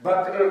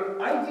 But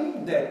I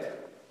think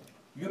that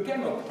you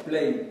cannot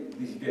play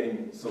this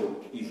game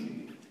so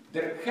easily.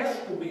 There has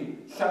to be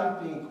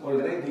something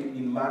already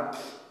in Marx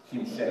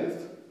himself.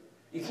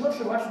 It's not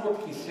so much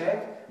what he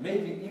said,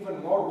 maybe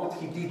even more what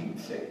he didn't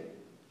say,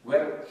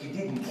 where he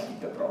didn't see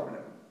the problem.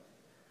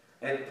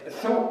 And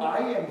so I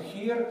am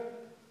here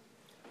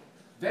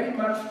very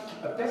much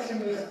a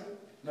pessimist,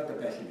 not a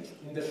pessimist,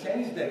 in the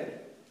sense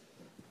that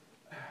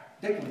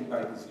will be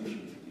my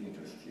position if it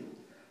interests you.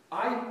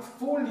 I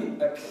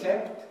fully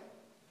accept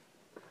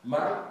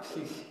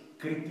Marx's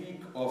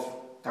critique of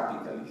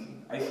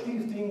capitalism. I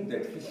still think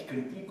that his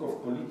critique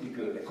of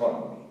political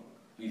economy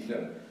is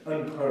an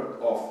unheard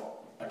of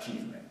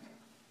achievement.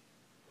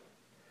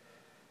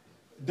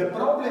 The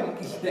problem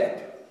is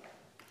that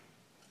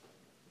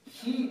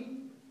he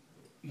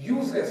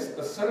uses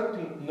a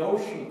certain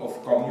notion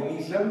of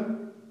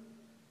communism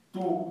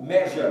to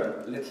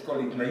measure, let's call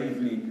it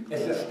naively,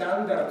 as a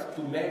standard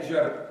to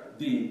measure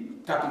the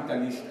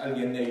capitalist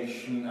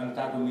alienation,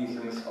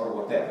 antagonisms, or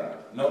whatever.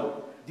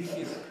 No, this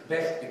is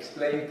best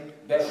explained,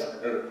 best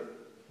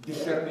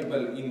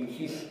discernible in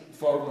his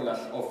formulas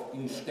of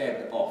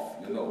instead of.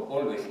 You know,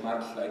 always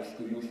Marx likes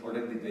to use,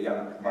 already the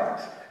young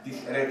Marx,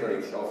 these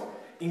rhetorics of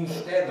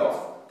instead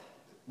of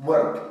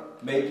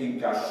work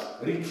making us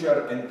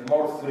richer and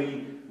more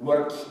free,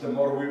 works, the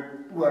more we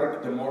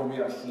work, the more we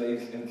are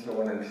slaves, and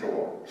so on and so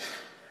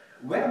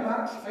on. Where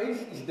Marx fails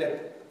is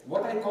that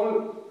what I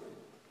call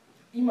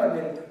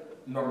immanent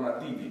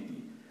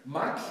normativity.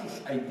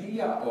 Marx's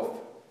idea of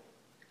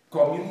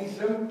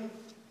communism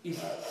is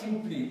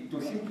simply,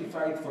 to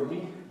simplify it for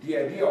me, the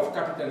idea of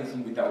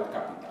capitalism without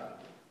capital.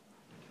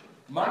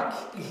 Marx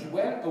is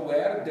well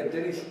aware that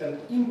there is an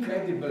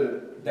incredible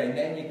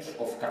dynamics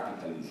of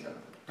capitalism.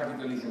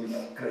 Capitalism is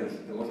crazy,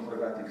 the most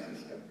productive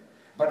system.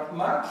 But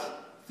Marx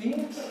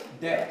thinks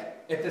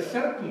that at a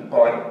certain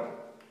point,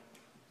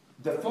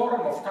 the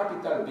form of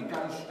capital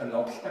becomes an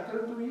obstacle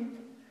to it,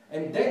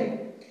 and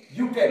then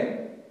you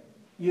can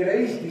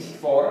erase this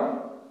form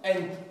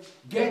and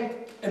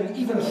get an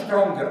even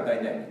stronger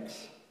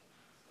dynamics.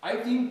 I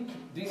think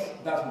this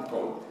doesn't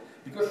hold,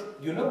 because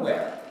you know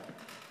where?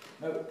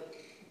 Now,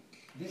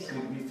 this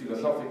would be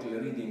philosophical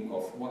reading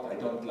of what I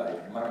don't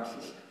like,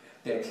 Marx's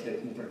text,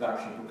 that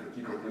Introduction to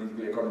Critique of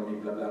Political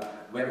Economy, blah, blah,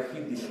 where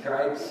he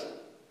describes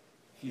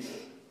his,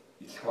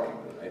 it's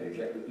horrible, I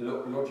reject the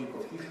logic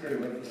of history,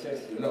 when he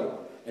says, you know,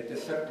 at a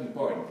certain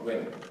point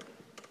when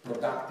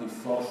productive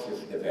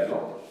forces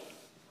develop,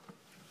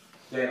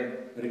 then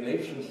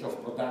relations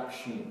of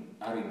production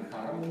are in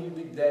harmony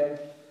with them,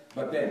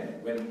 but then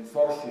when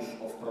forces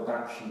of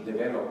production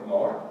develop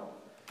more,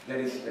 there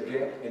is a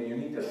gap and you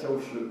need a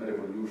social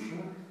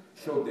revolution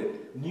so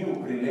that new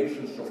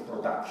relations of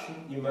production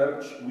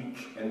emerge,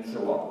 which, and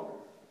so on.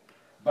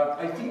 But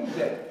I think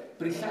that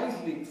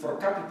precisely for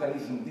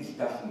capitalism this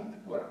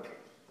doesn't work.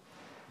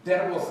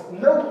 There was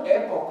no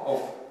epoch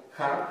of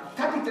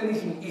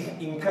capitalism is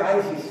in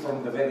crisis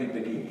from the very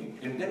beginning,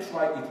 and that's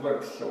why it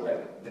works so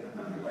well. That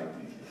would be my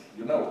thesis,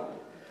 you know.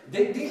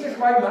 This is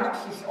why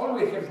Marxists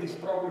always have this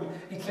problem,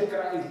 it's a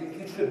crisis,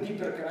 it's a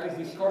deeper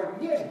crisis.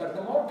 Yes, but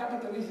the more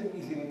capitalism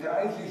is in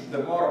crisis,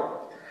 the more,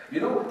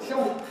 you know,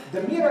 so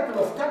the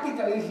miracle of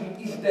capitalism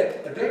is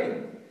that,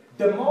 again,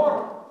 the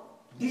more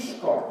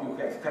discord you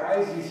have,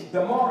 crisis,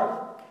 the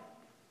more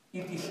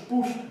it is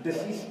pushed the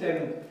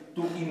system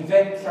to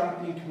invent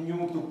something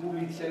new, to pull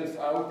itself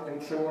out,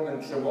 and so on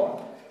and so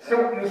on.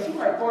 So you see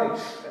my point.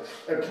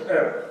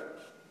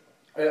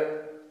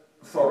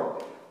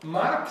 For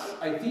Marx,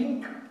 I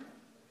think,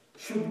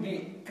 should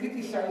be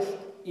criticized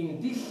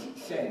in this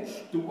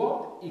sense, to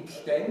what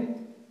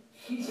extent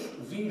his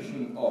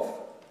vision of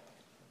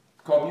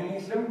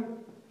communism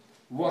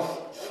was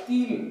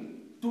still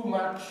too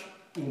much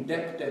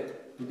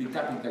indebted to the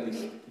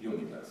capitalist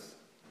universe.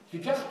 He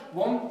just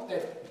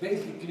wanted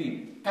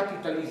basically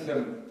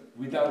capitalism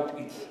without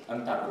its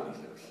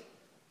antagonisms.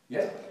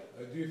 Yes?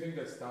 Do you think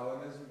that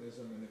Stalinism is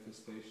a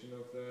manifestation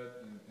of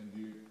that?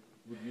 And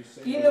would you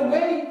say... In a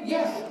way,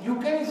 yes, you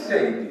can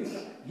say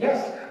this.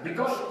 Yes,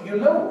 because you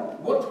know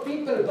what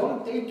people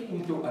don't take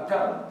into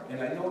account,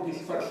 and I know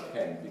this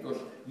firsthand, because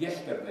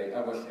yesterday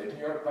I was at New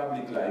York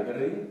Public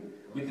Library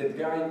with that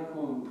guy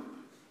who,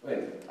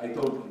 well, I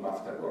told him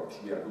afterwards,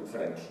 we are good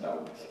friends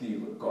now,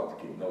 Steve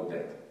Kotkin, know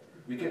that.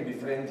 We can be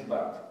friends,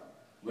 but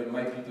when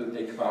my people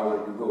take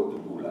power, you go to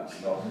Gulag,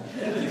 no?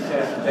 And he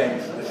says,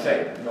 thanks, the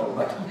same, no?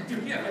 But,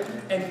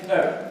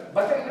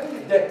 but I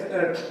think that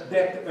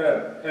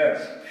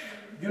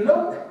you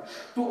know,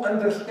 to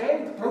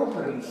understand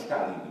properly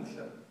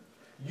Stalinism,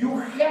 you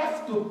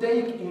have to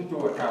take into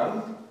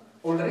account,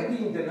 already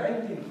in the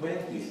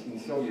 1920s in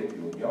Soviet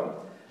Union,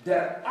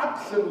 their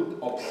absolute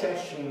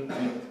obsession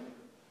with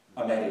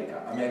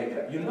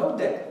America. You know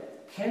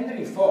that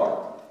Henry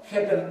Ford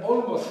had an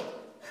almost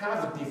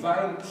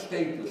half-divine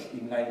status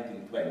in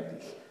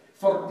 1920s.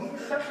 For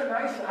this, such a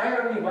nice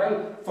irony,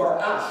 while for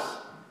us,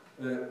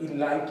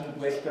 enlightened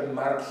Western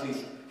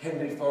Marxists,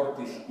 Henry Ford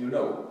is, you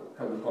know,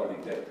 how do you call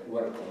it, that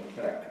work on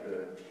track?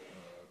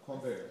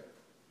 Conveyor.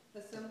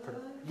 Assembly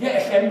line? Yeah,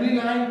 assembly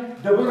line,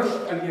 the worst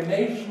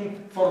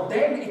alienation. For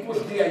them, it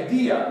was the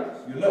ideal,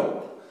 you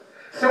know.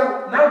 So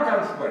now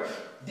comes what?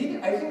 I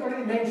think I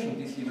already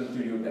mentioned this even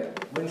to you then.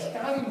 When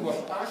Stalin was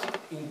asked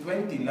in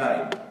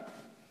 29,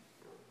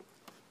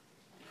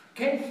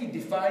 can he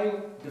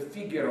define the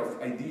figure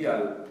of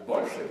ideal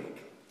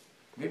Bolshevik?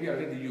 Maybe I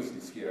already used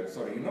this here, I'm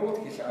sorry. You know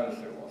what his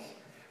answer was?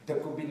 The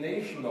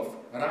combination of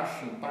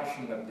Russian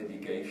passionate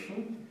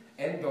dedication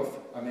and of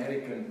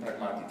American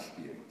pragmatic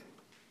spirit.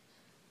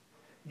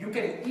 You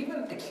can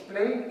even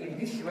explain in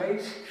this way,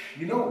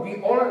 you know,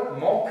 we all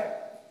mock.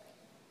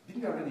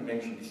 Didn't I already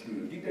mention this to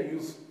you? Did I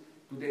use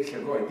 2 days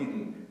ago? I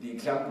didn't. The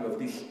example of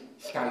this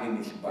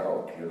Stalinist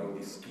Baroque, you know,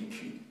 this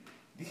kitschy.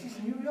 This is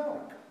New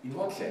York. In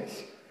what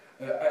sense?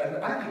 An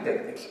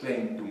architect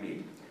explained to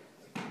me,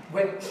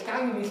 when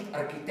Stalinist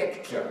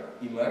architecture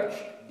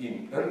emerged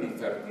in early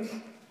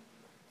 30s,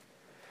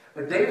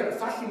 they were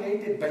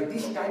fascinated by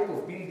this type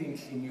of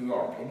buildings in New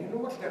York. And you know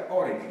what's their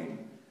origin?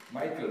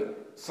 Michael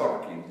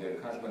Sorkin, the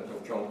husband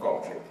of John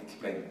Kopchak,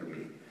 explained to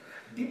me.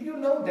 Did you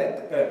know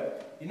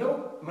that, you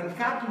know,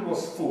 Manhattan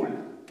was full.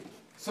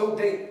 So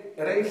they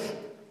raised,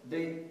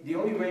 the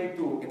only way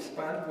to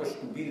expand was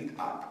to build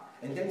up.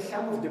 And then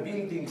some of the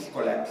buildings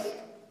collapsed.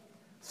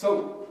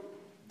 So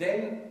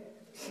then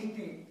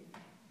city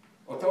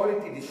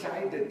authority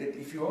decided that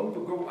if you want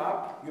to go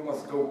up, you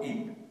must go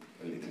in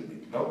a little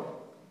bit, no?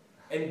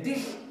 And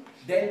this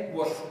then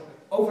was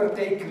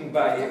overtaken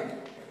by,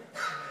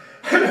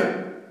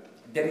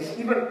 there is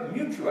even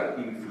mutual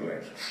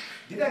influence.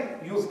 Did I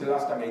use the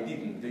last time I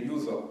didn't, the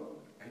use of,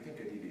 I think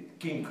I did it,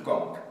 King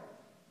Kong.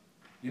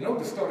 You know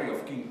the story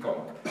of King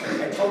Kong,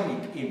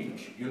 iconic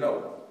image, you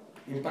know,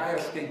 Empire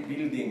State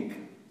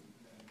Building,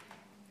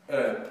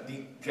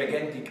 the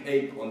gigantic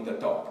ape on the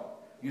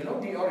top. You know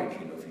the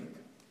origin of it?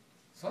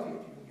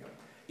 Soviet Union.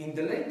 In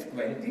the late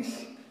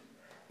 20s,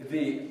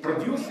 the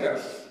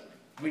producers,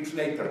 which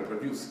later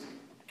produced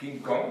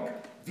King Kong,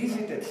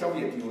 visited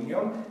Soviet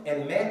Union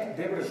and met,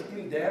 they were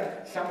still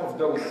there, some of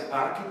those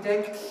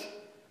architects,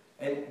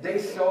 and they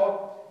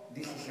saw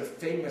this is a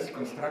famous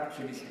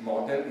constructionist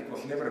model. It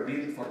was never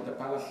built for the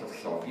Palace of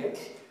Soviets.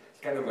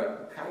 It's kind of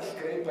a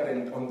skyscraper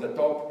and on the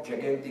top,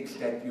 gigantic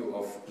statue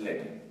of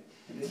Lenin.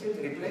 They said,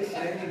 replace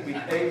Lenin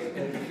with ape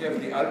and we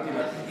have the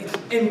ultimate. It's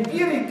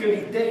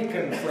empirically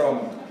taken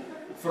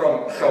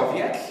from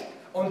Soviets.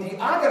 On the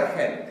other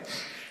hand,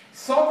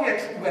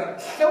 Soviets were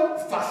so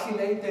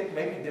fascinated,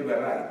 maybe they were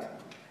right,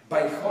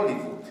 by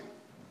Hollywood.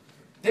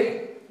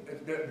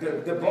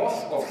 The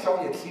boss of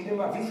Soviet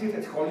cinema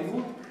visited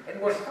Hollywood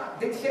and was,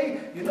 they'd say,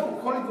 you know,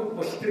 Hollywood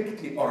was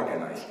strictly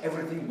organized.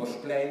 Everything was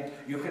planned.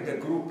 You had a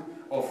group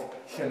of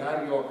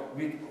scenario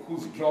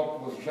whose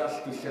job was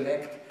just to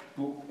select,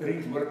 to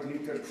read word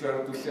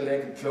literature, to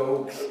select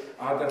jokes,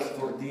 others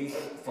for this,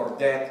 for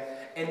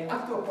that. And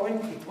up to a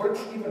point, it works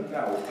even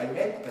now. I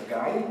met a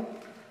guy,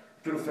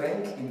 through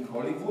friends in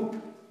Hollywood.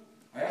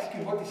 I asked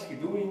him, what is he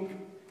doing?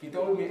 He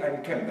told me,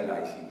 I'm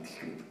Campbellizing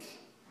scripts.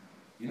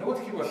 You know what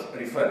he was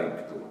referring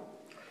to?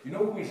 You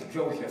know who is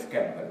Joseph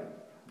Campbell?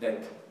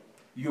 That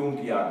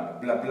Jungian,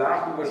 blah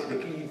blah, who was the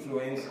key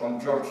influence on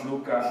George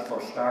Lucas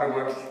for Star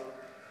Wars.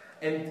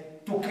 And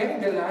to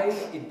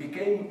Campbellize, it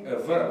became a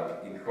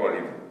verb in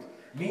Hollywood.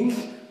 Means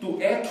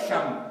to add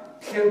some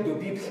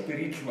pseudo-deep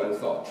spiritual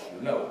thoughts,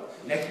 you know.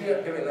 Like we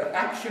are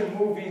action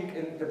moving,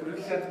 and the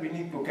producer said we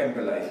need to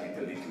Campbellize it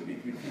a little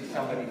bit. We feel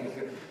somebody has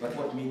said, but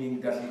what meaning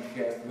does it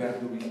have? Where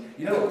do we,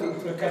 you know,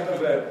 to kind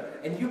of,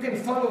 and you can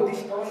follow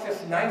this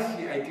process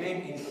nicely, I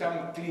claim, in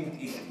some Clint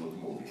Eastwood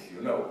movies,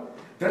 you know.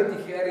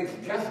 Dirty Hair is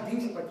just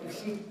this, but you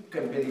see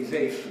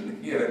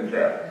Campbellization here and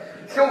there.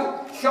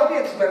 So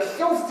Soviets were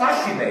so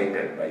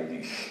fascinated by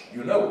this,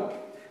 you know,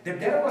 that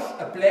there was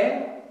a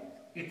plan.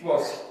 It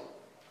was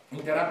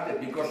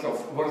interrupted because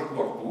of World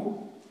War II.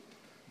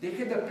 They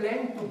had a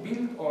plan to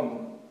build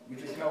on,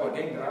 which is now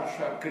again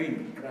Russia,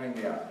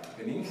 Crimea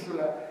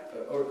Peninsula,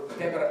 or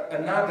whatever,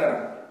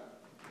 another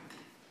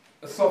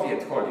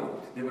Soviet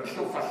Hollywood. They were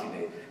so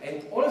fascinated.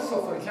 And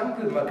also, for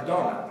example,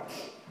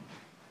 McDonald's.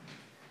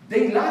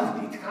 They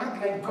loved it,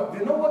 hardline.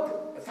 You know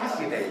what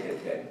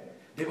fascinated them?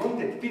 They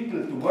wanted people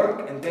to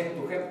work and then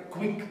to have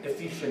quick,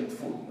 efficient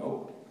food,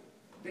 no?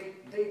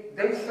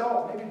 They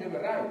saw, maybe they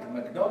were right,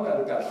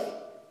 McDonald's does,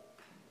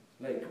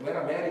 like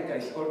where America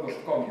is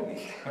almost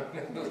communist.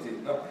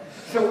 No?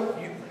 So,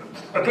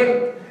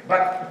 again,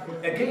 but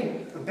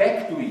again,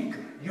 back to it.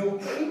 You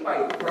see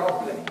my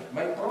problem.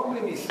 My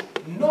problem is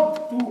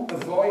not to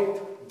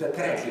avoid the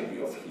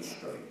tragedy of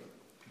history.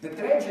 The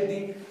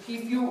tragedy,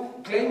 if you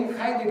claim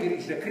Heidegger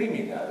is a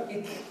criminal,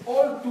 it's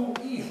all too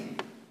easy.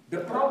 The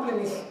problem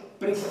is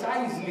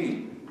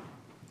precisely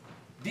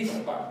this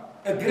one.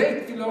 A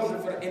great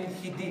philosopher, and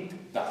he did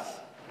thus.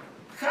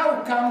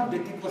 How come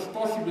that it was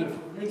possible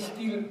for him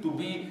still to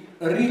be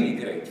a really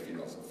great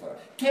philosopher?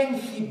 Can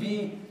he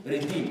be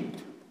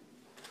redeemed?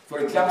 For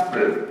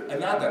example,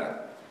 another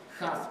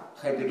half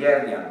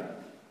Heideggerian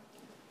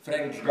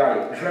French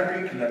guy,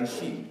 Jean-Luc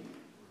Nancy,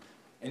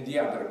 and the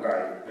other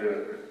guy,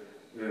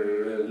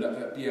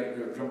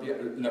 Jean-Pierre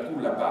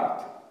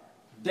Lacour-Labarthe,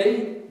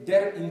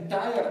 their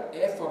entire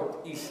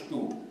effort is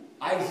to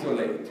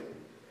isolate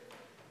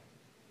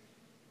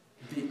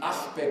the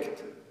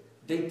aspect.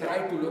 They try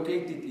to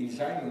locate it in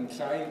Sein und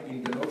Sein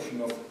in the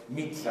notion of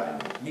Mitsein.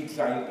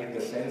 Mitsein in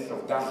the sense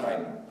of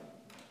Dasein.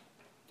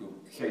 To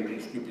say it in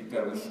stupid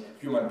terms,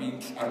 human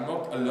beings are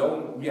not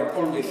alone, we are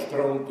always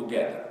thrown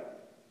together.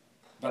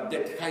 But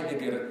that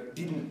Heidegger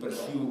didn't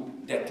pursue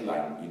that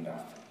line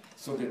enough.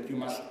 So that you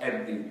must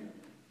add the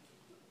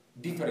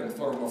different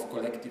form of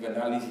collective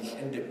analysis,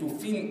 and that to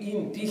fill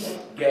in this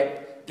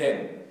gap,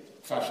 then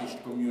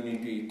fascist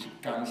community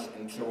comes,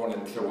 and so on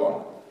and so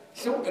on.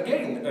 So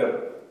again,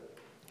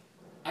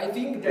 I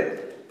think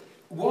that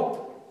what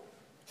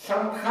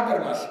some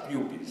Habermas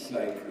pupils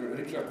like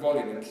Richard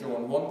Wallin and so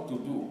on want to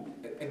do,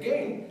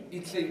 again,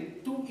 it's a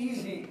too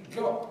easy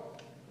job.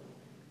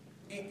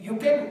 You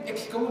can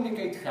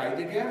excommunicate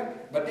Heidegger,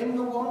 but then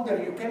no wonder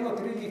you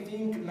cannot really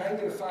think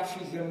neither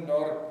fascism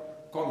nor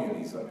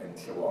communism and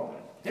so on.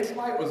 That's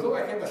why, although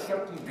I have a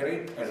certain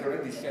great, as I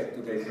already said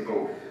 2 days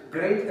ago,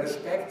 great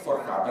respect for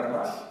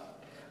Habermas,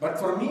 but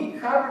for me,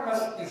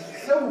 Habermas is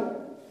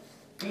so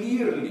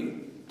clearly,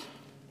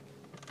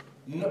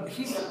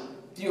 his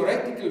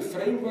theoretical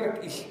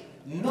framework is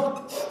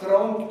not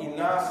strong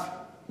enough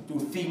to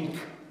think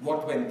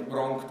what went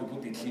wrong, to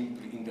put it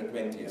simply, in the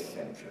 20th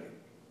century.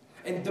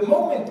 And the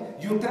moment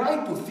you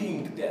try to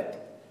think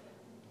that,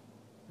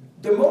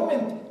 the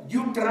moment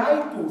you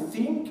try to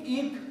think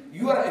it,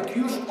 you are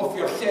accused of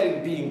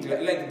yourself being,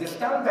 like the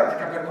standard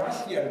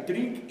Habermasian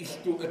trick is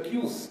to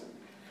accuse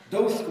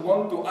those who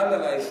want to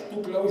analyze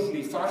too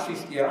closely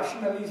fascist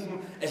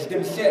irrationalism as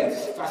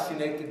themselves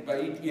fascinated by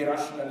it,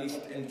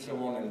 irrationalist, and so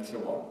on and so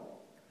on.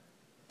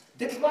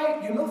 That's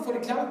why, you know, for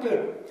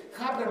example,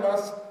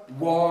 Habermas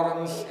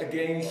warns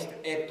against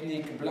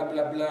ethnic blah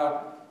blah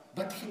blah,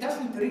 but he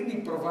doesn't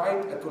really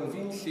provide a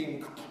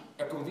convincing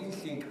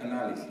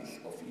analysis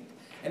of it.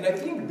 And I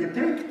think the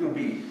trick to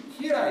be,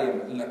 here I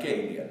am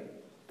Lacanian.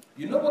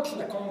 You know what's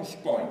Lacan's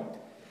point?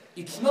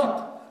 It's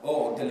not,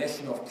 oh, the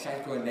lesson of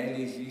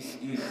psychoanalysis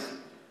is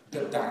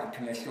the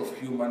darkness of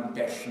human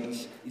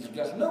passions. It's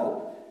just,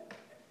 no.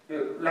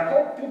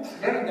 Lacan puts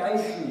very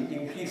nicely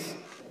in his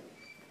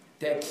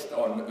text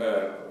on,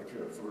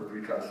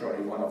 which I'm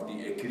sorry, one of the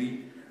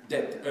Écrits,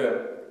 that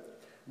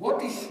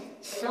what is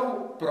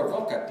so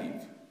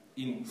provocative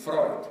in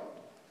Freud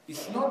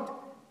is not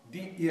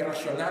the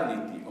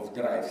irrationality of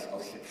drives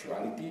of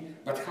sexuality,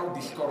 but how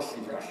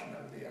discursive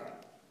rational they are.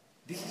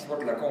 This is what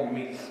Lacan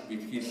means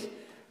with his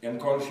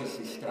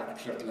unconsciously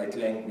structured like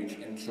language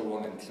and so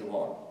on and so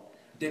on.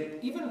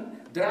 That even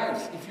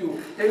drives, if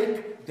you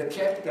take the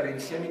chapter in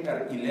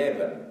Seminar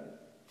 11,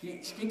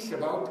 he speaks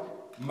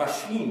about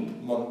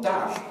machine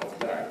montage of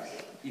drives.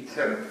 It's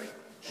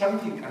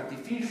something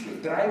artificial.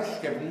 Drives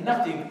have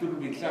nothing to do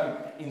with some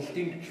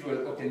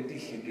instinctual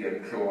authenticity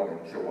and so on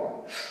and so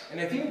on.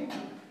 And I think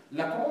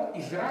Lacan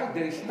is right.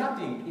 There is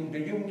nothing in the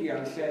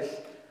Jungian sense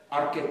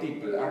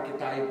archetypal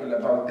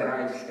about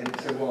drives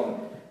and so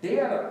on. They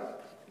are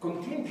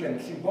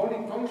contingent,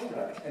 symbolic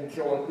constructs and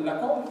so on.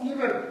 Lacan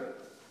even,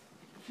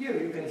 here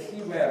you can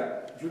see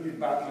where Judith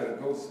Butler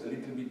goes a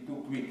little bit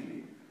too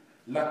quickly.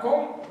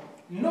 Lacan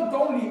not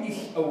only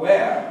is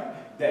aware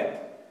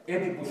that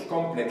Oedipus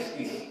complex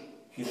is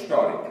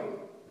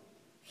historical,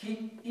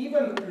 he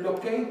even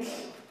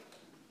locates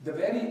the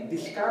very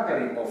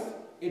discovery of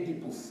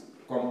Oedipus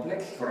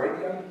complex,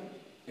 Freudian,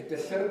 at a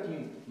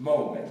certain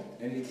moment,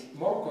 and it's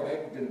more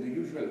correct than the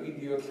usual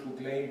idiots who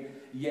claim,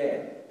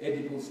 yeah,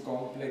 Oedipus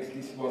complex,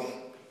 this was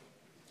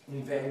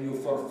in value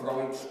for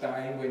Freud's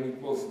time when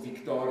it was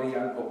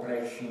Victorian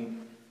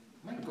oppression.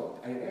 My God,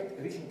 I read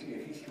recently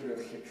a history of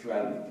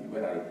sexuality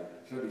where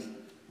I saw this.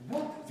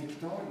 What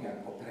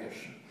Victorian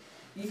oppression?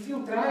 If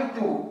you try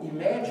to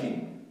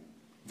imagine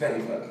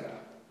very well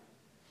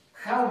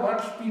how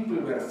much people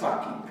were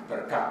fucking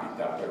per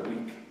capita per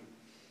week,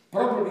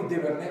 probably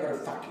they were never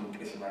fucking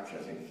as much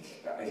as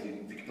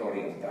in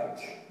Victorian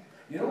times.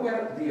 You know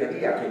where the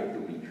idea came to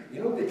me?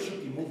 You know that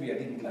shitty movie, I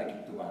didn't like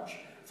it too much,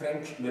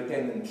 French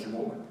Lieutenant's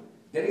Woman.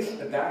 There is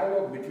a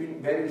dialogue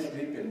between Meryl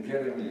Streep and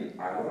Jeremy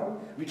Irons,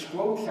 which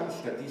quotes some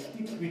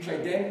statistics, which I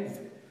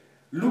then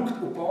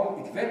looked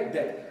upon. It's very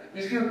that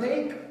if you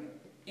take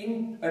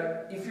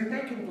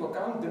into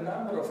account the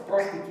number of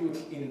prostitutes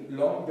in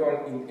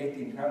London in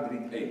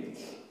 1880s,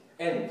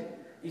 and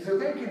if you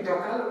take into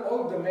account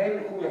all the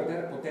men who were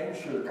their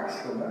potential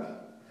customers,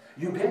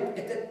 you get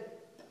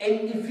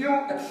and if you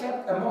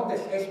accept a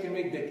modest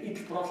estimate that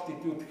each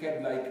prostitute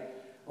had like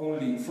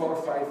only 4 or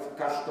 5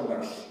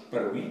 customers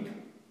per week,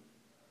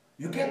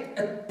 you get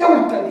a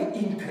totally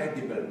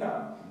incredible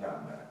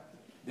number.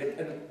 That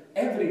an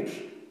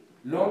average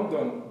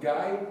London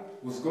guy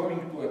was going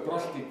to a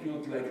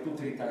prostitute like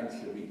 2-3 times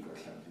a week or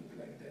something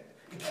like that.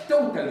 It's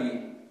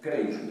totally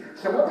crazy.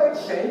 So what I'm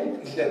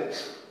saying is that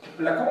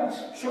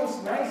Lacan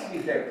shows nicely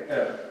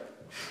that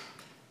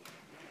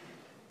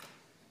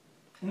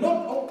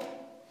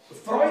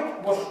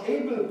Freud was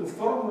able to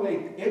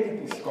formulate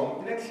Oedipus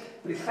complex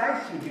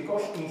precisely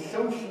because in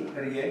social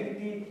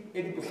reality,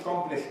 Oedipus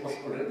complex was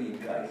already in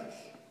crisis.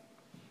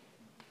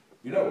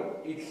 You know,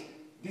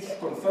 this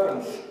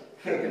confirms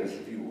Hegel's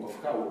view of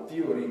how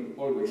theory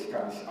always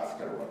comes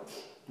afterwards,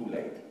 too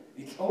late.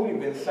 It's only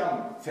when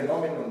some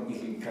phenomenon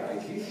is in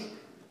crisis,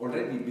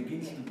 already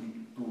begins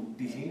to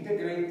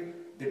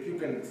disintegrate, that you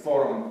can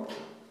form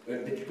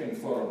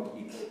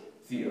its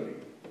theory.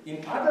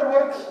 In other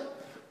words,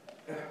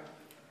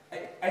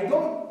 I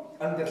don't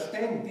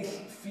understand this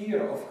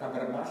fear of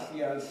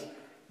Habermasians.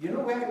 You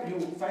know where you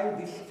find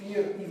this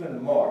fear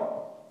even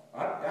more?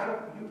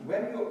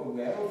 Were you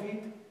aware of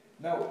it?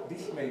 Now,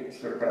 this may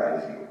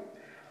surprise you.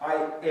 I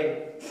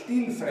am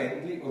still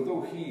friendly,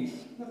 although he is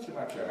not so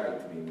much a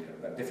right-winger,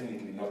 but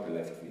definitely not a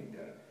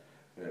left-winger.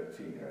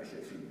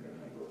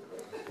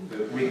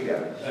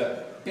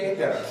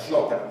 Peter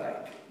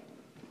Sloterdijk.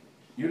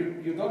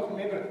 You don't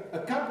remember? A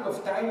couple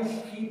of times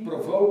he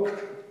provoked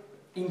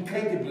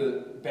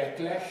incredible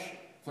backlash.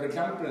 For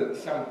example,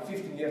 some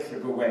 15 years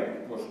ago when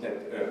it was that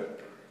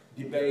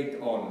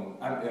debate on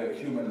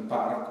human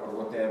park or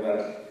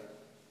whatever,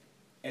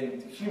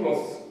 and he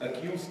was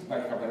accused by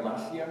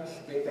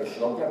Habermasians, Peter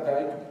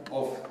Sloterdijk,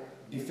 of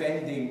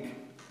defending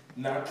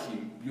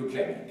Nazi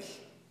eugenics.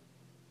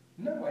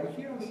 No, I'm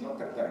here on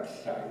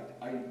Sloterdijk's side.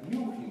 I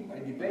knew him, I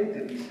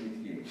debated this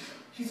with him.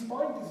 His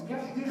point is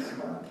just this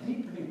one,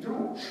 deeply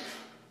true.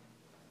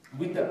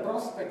 With the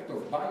prospect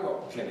of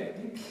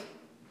biogenetics,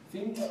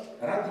 things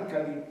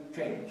radically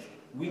change.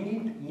 We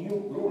need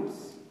new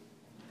rules.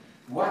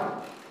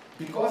 Why?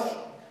 Because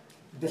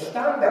the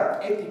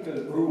standard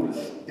ethical rules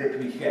that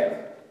we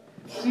have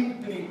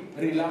simply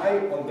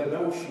rely on the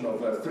notion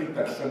of a free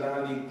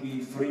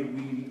personality, free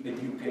will,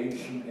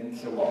 education, and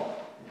so on.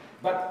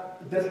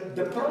 But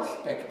the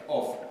prospect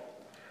of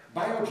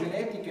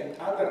biogenetic and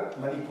other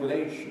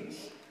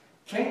manipulations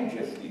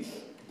changes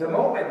this. The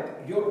moment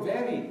you're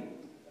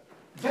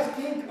just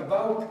think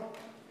about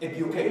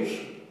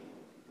education.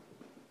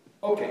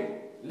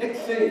 Okay, let's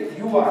say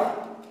you are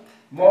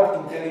more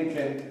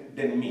intelligent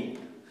than me,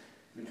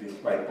 which is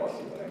quite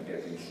possible. I'm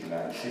getting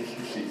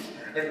 66.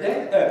 And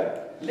then,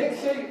 let's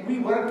say we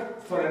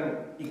work for an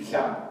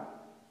exam.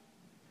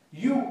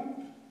 You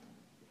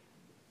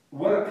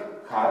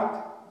work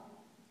hard,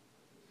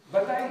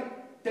 but I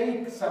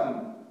take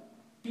some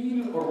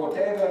pill or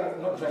whatever,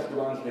 not just the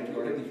ones that you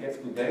already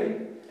have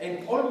today,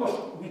 and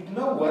almost with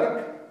no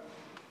work,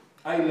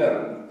 I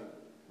learn it.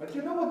 But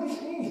you know what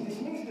this means?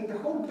 This means that the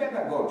whole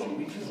pedagogy,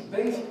 which is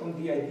based on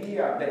the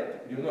idea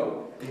that, you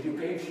know,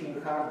 education,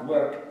 hard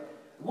work,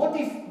 what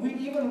if we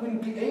even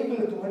will be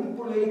able to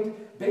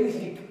manipulate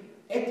basic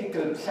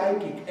ethical,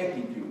 psychic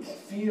attitudes,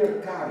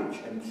 fear, courage,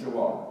 and so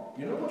on?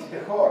 You know what's the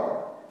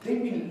horror? They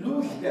will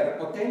lose their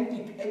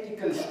authentic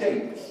ethical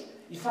status.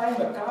 If I'm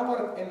a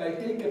coward and I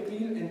take a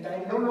pill and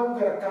I'm no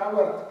longer a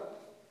coward,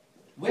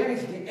 where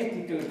is the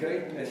ethical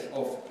greatness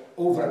of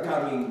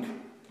overcoming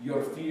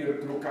your fear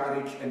through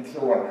courage and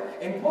so on?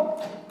 And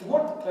what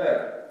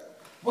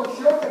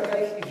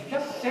Sloterdijk is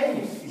just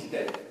saying is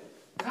that,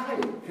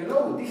 Kyle,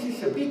 hello, this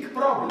is a big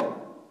problem.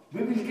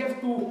 We will have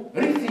to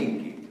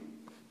rethink it.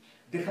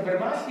 The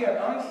Habermasian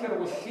answer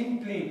was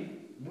simply,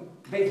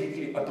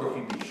 basically, a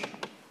prohibition.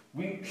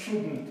 We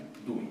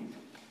shouldn't do it.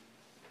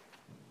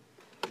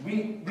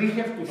 we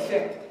have to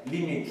set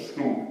limits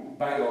to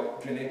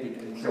biogenetic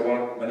and so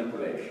on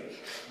manipulations.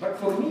 But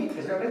for me,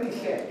 as I already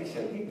said, this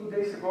I did 2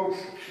 days ago,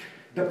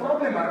 the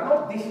problem are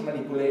not these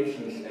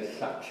manipulations as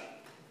such.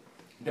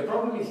 The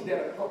problem is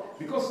there,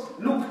 because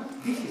look,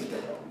 this is the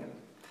problem.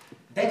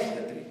 That's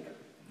the trick.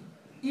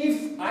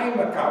 If I'm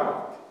a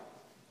coward,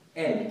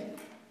 and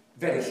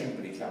very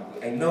simple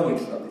example, I know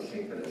it's not as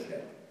simple as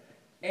that,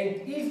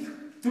 and if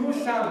through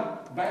some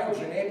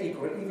biogenetic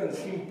or even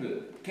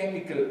simple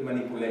chemical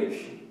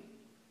manipulation,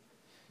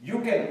 you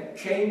can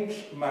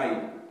change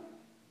my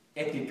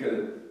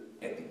ethical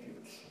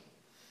attitudes.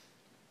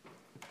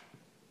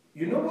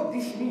 You know what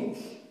this means?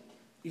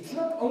 It's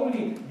not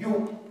only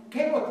you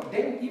cannot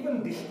then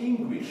even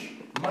distinguish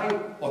my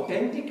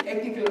authentic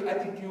ethical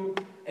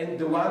attitude and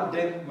the one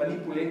then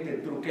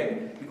manipulated through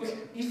chemistry. Because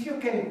if you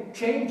can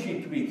change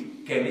it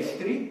with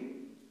chemistry,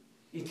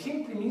 it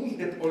simply means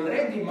that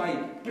already my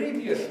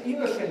previous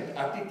innocent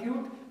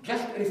attitude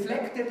just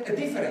reflected a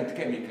different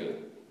chemical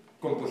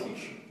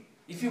composition.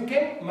 If you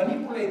can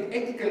manipulate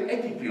ethical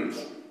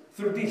attitudes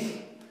through these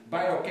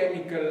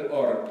biochemical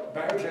or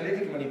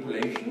biogenetic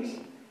manipulations,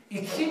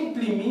 it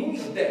simply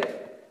means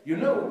that, you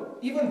know,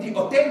 even the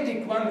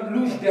authentic one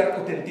lose their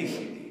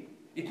authenticity.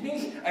 It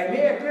means I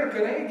may appear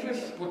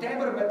courageous,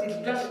 whatever, but it's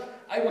just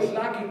I was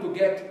lucky to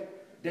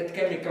get that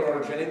chemical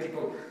or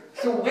genetical.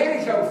 So where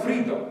is our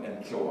freedom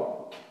and so on?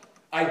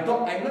 I'm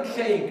not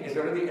saying, as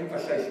already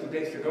emphasized 2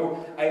 days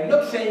ago, I'm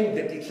not saying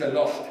that it's a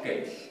lost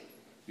case.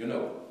 You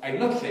know, I'm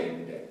not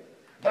saying that.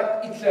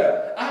 But it's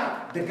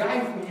the guy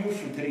who you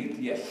should read,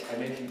 yes, I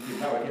mentioned him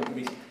now, I came to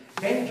miss,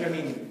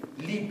 Benjamin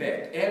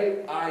Libet,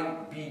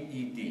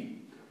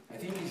 L-I-B-E-D. I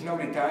think he's now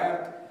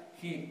retired.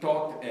 He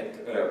taught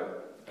at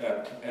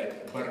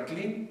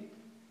Berkeley.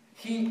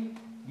 He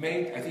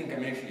made, I think I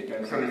mentioned it,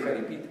 I'm sorry if I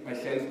repeat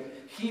myself,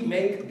 he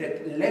made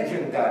that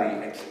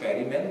legendary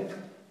experiment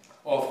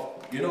of,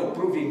 you know,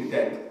 proving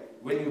that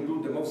when you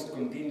do the most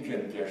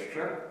contingent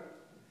gesture,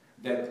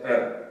 that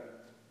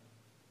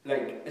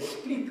like a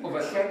split of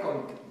a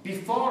second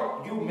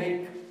before you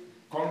make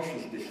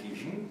conscious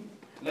decision,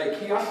 like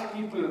he asked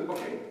people,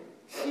 okay,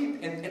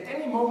 sit and at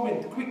any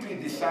moment quickly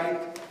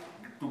decide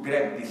to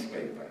grab this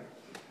paper.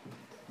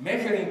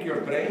 Measuring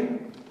your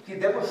brain, he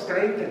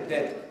demonstrated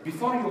that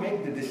before you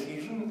make the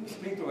decision,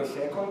 split of a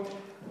second,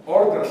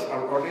 orders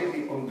are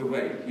already on the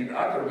way. In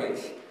other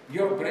ways,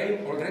 your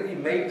brain already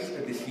makes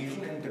a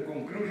decision, and the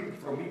conclusion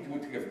from it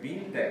would have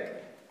been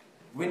that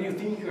when you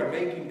think you are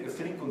making a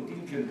free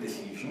contingent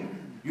decision,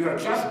 you are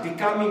just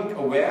becoming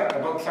aware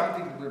about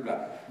something, blah, blah.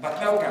 But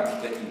now comes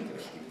the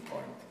interesting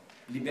point.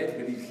 Libet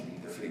believes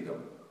in the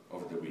freedom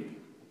of the will.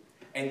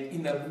 And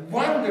in a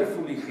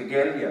wonderfully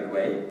Hegelian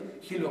way,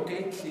 he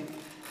locates it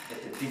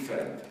at a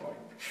different point.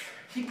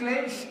 He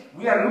claims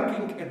we are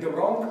looking at the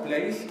wrong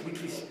place,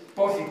 which is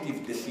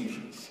positive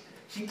decisions.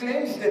 He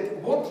claims that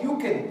what you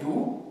can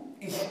do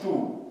is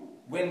to,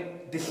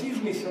 when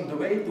decision is on the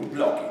way, to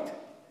block it.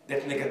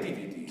 That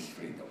negativity is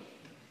freedom.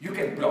 You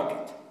can block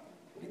it.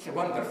 It's a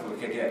wonderful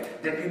Hegel.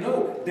 That you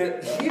know,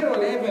 the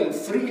zero-level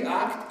free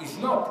act is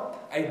not,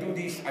 I do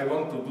this, I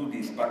want to do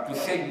this, but to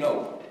say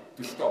no,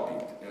 to stop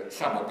it,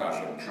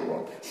 sabotage and so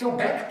on. So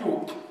back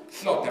to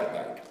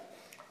Sloterdijk.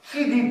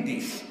 He did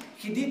this.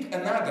 He did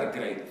another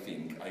great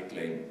thing, I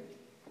claim.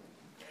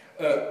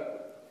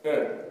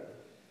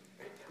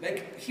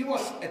 Like, he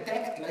was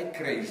attacked like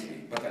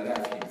crazy, but I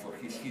love him for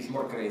he's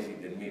more crazy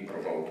than me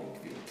provoking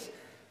things.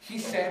 He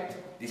said,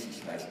 this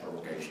is nice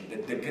provocation,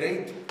 that the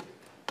great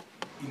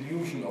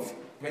illusion of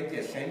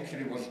 20th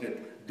century was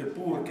that the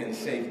poor can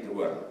save the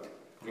world.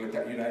 You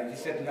know, he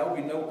said, now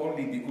we know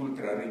only the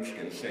ultra-rich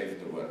can save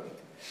the world.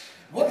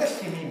 What does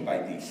he mean by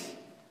this?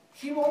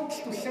 He wants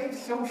to save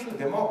social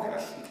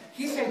democracy.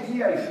 His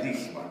idea is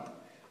this one.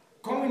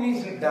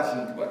 Communism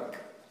doesn't work.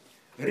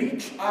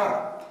 Rich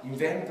are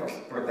inventors,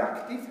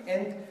 productive,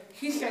 and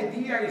his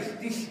idea is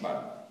this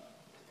one.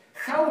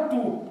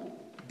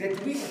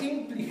 That we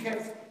simply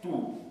have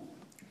to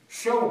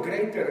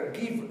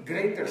give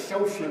greater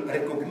social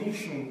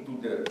recognition to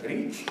the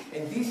rich,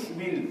 and this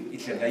will,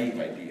 it's a naive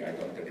idea, I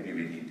don't agree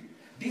with it.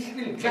 This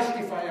will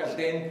justify us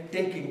then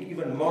taking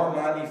even more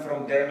money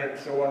from them and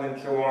so on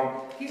and so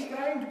on. He's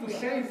trying to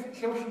save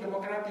social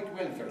democratic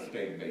welfare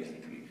state,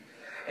 basically.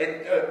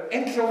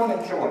 And so on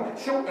and so on.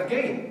 So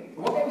again,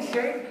 what I'm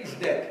saying is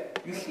that,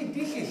 you see,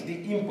 this is the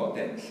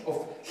impotence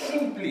of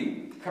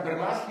simply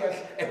Habermasians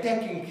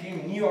attacking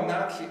him,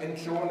 neo-Nazi, and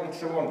so on and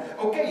so on.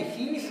 Okay,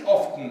 he is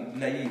often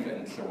naive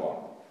and so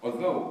on,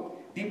 although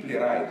deeply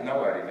right.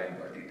 Now I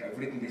remembered it. I've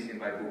written this in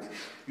my books.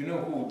 You know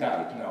who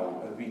died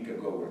now a week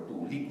ago or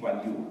two? Lee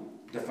Kuan Yew,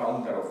 the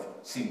founder of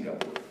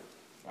Singapore.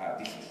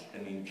 This is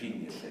an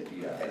ingenious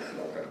idea, as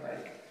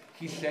Sloterdijk.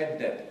 He said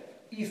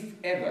that if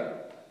ever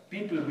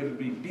people will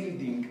be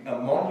building a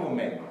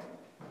monument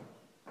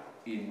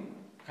in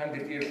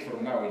 100 years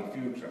from now in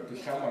future to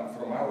someone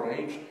from our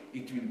age,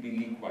 it will be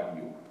Lee Kuan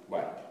Yew.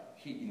 Why?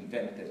 He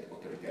invented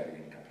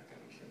authoritarian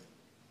capitalism.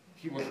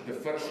 He was the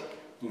first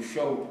to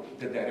show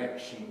the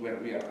direction where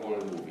we are all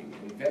moving,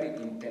 and very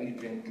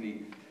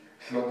intelligently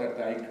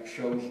Sloterdijk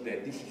shows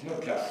that this is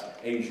not just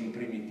Asian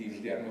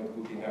primitives, they are not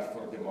good enough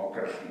for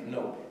democracy.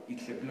 No,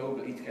 it's a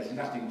global, it has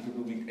nothing to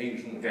do with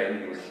Asian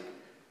values.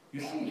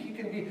 You see, he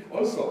can be,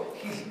 also,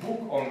 his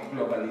book on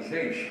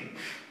globalization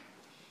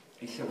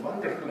is a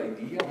wonderful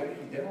idea where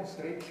he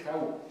demonstrates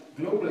how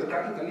global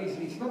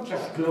capitalism is not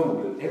just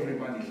global,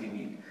 everyone is in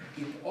it.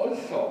 It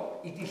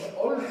is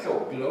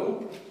also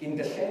globe in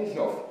the sense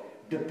of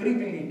the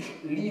privileged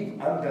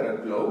live under a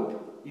globe,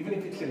 even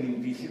if it's an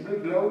invisible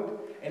globe,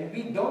 and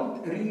we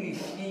don't really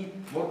see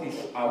what is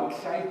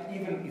outside,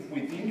 even if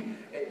we think.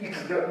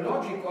 It's the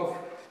logic of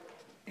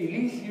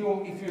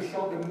Elysium, if you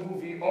saw the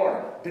movie,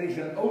 or there is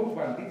an old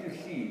one, did you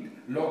see it?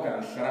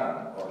 Logan's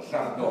Run, or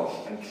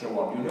Zardos, and so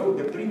on. You know,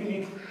 the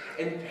privilege,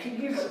 and he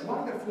gives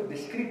wonderful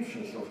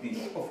descriptions of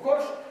this. Of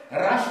course,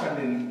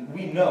 rationally,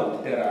 we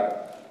know there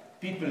are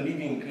people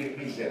living in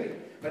misery.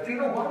 But you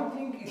know, one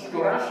thing is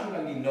to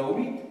rationally know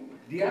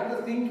it, the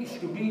other thing is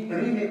to be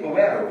really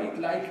aware of it.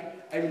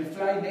 Like, I will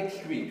fly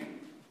next week,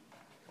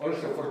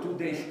 also for 2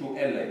 days to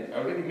LA. I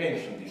already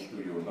mentioned this to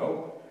you,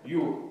 no?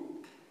 You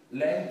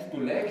land to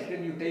Lex,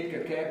 then you take a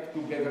cab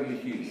to Beverly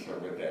Hills or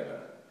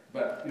whatever.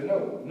 But, you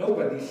know,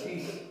 nobody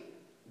sees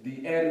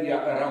the area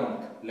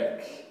around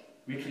Lex,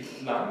 which is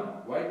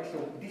slum. Why?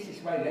 So this is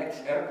why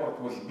Lex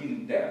Airport was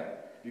built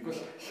there. Because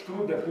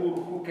screw the poor,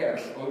 who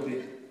cares?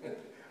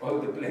 All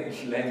the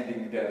planes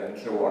landing there and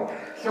so on.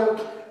 So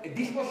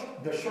this was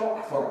the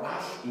shock for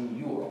us in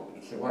Europe.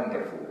 It's a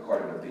wonderful,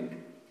 horrible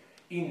thing.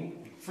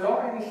 In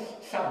Florence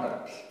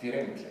suburbs,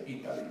 Firenze,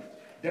 Italy,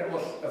 there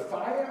was a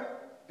fire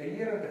a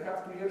year and a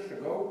half, 2 years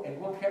ago, and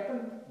what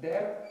happened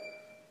there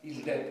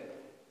is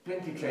that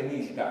 20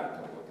 Chinese died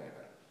or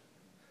whatever.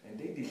 And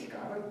they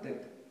discovered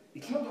that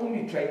it's not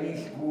only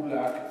Chinese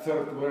gulag,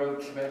 third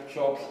world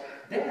sweatshops.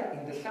 There,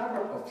 in the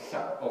suburb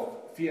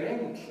of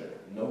Firenze,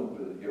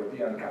 noble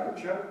European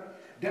culture,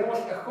 there was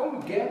a whole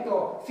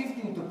ghetto,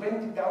 15 to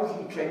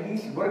 20,000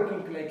 Chinese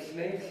working like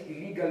slaves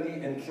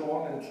illegally and so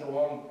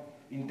on,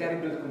 in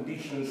terrible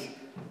conditions.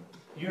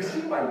 You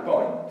see my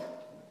point.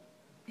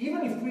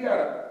 Even if we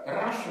are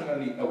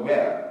rationally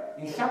aware,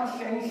 in some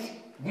sense,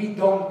 we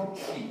don't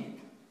see it.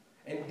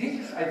 And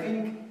this is, I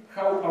think,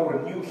 how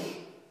our news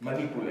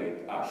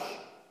manipulate us.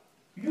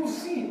 You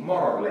see it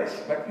more or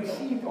less, but you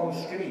see it on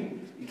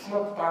screen. It's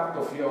not part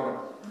of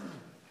your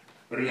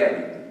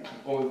reality,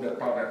 all the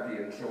poverty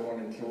and so on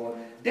and so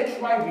on. That's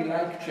why we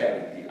like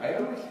charity. I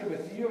always have a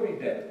theory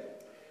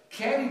that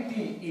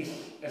charity is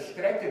a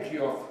strategy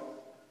of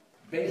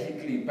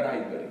basically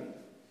bribery.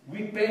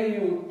 We pay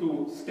you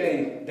to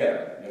stay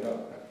there, you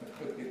know.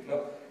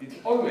 It's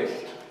always,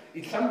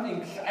 it's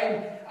something,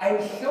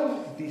 I'm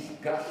so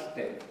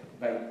disgusted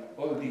by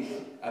all these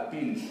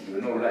appeals,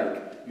 you know,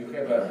 like you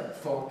have a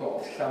photo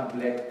of some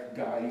black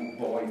guy,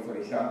 boy, for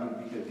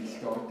example, with a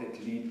distorted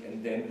lip,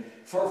 and then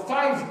for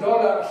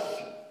 $5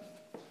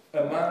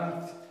 a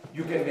month,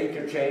 you can make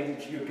a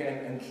change, you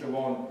can, and so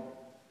on.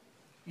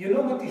 You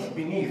know what is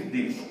beneath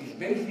this? Is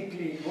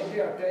basically what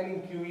they are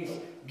telling you is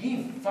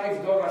give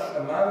 $5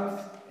 a month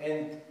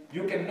and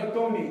you can not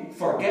only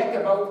forget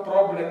about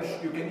problems,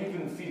 you can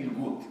even feel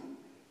good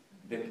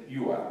that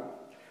you are.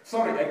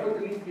 Sorry, I got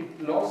a little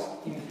bit lost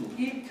into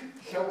it,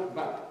 so,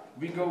 but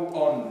we go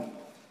on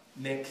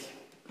next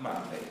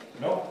Monday,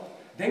 no?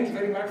 Thanks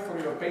very much for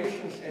your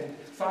patience, and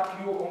fuck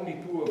you,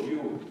 only 2 of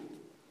you.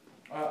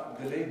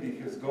 The lady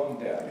has gone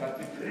there, but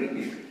it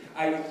really,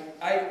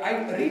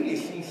 I really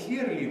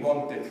sincerely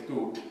wanted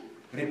to,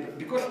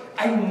 because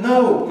I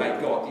know, my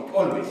God, it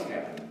always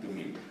happened to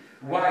me,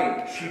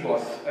 why she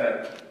was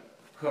hurt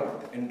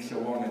and so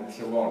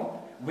on,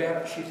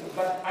 where she,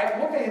 but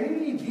what I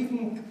really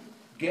didn't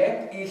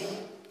get is,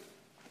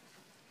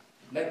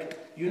 like,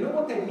 you know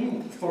what I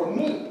mean? For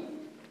me,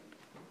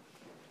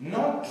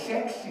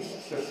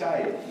 non-sexist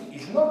society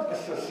is not a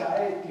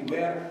society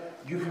where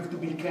you have to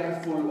be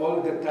careful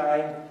all the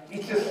time.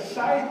 It's a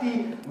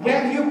society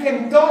where you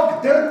can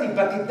talk dirty,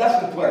 but it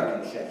doesn't work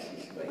in a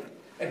sexist way.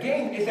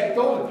 Again, as I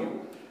told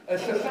you, a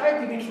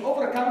society which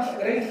overcomes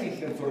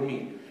racism for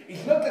me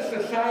is not a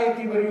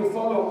society where you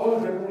follow all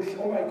the rules.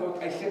 Oh my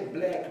God, I said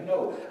black,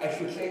 no, I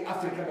should say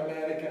African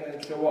American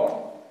and so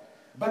on.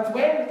 But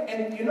when,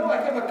 and you know, I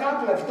have a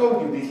couple, I've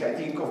told you this, I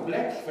think, of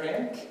black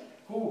friends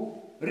who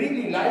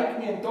really like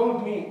me and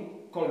told me,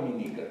 call me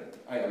nigger,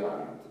 I allow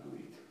you to do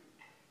it.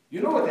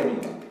 You know what I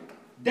mean?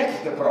 That's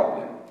the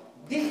problem.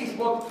 This is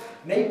what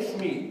makes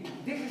me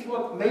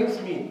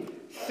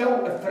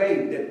so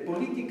afraid that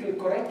political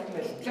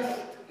correctness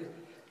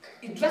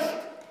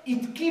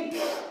it keeps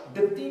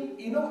the thing,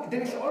 you know,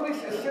 there is always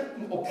a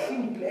certain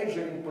obscene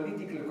pleasure in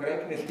political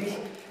correctness, this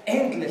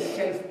endless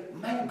self,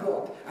 my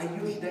God, I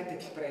use that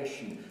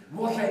expression,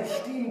 was I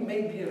still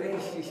maybe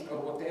racist or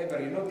whatever,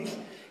 you know, this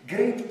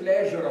great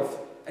pleasure of,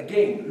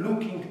 again,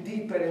 looking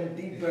deeper and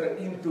deeper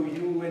into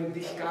you and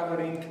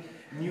discovering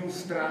new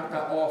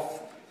strata of,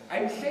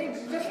 I'm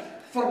saying, just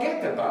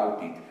forget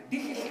about it.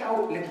 This is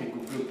how, let me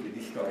conclude with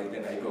this story,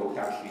 then I go,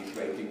 taxi is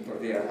waiting for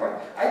the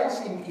airport. I was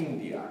in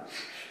India.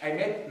 I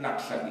met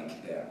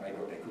Naxalites there. My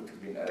God, I could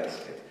have been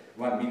arrested.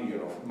 1 million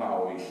of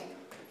Maoist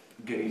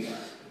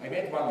guerrillas. I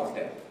met one of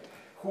them,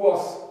 who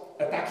was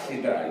a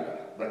taxi driver,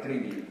 but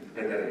really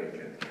a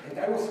agent. And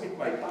I was with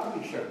my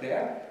publisher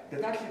there. The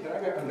taxi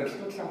driver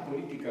understood some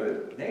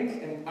political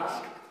names and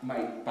asked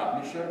my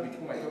publisher, with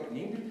whom I talked in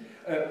English,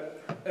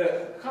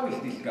 how is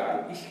this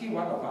guy? Is he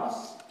one of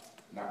us?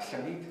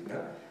 Naxalit,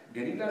 no?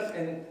 Guerrillas?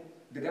 And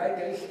the guy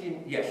tells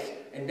him, yes.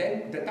 And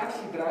then the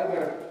taxi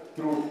driver,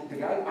 through the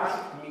guy,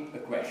 asked me a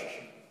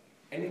question.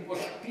 And it was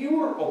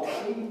pure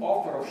obscene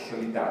offer of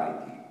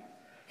solidarity.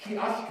 He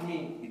asked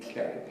me, it's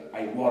terrible,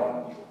 I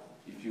warn you.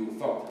 If you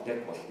thought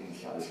that was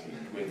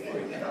insulting, wait for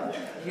it now.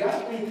 He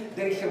asked me,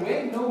 there is a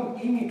well-known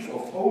image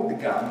of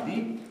old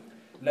Gandhi,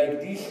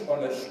 like this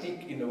on a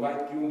stick in a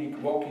white tunic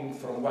walking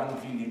from one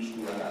village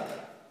to another.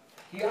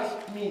 He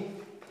asked me,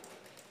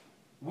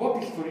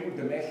 what is for you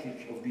the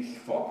message of this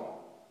photo?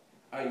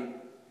 I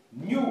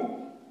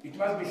knew it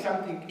must be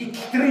something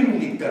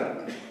extremely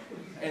dirty.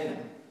 And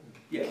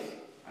yes,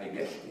 I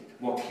guessed it,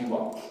 what he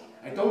wants.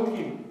 I told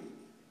him,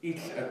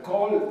 it's a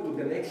call to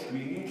the next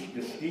village,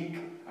 the stick.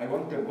 I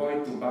want a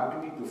boy to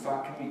bug me, to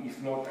fuck me.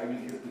 If not, I will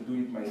have to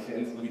do it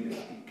myself with a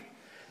stick.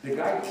 The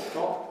guy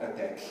stopped a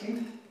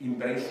taxi,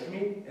 embraced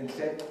me, and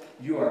said,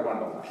 you are one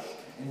of us.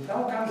 And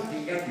now comes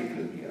the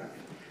ethical miracle.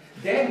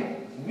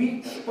 Then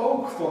we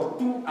spoke for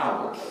 2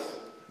 hours.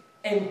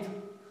 And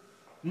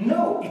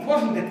no, it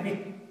wasn't that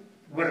we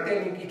were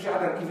telling each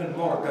other even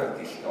more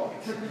dirty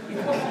stories.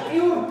 It was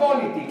pure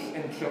politics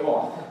and so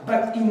on.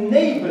 But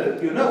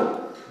enabled, you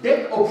know,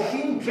 that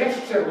obscene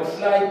gesture was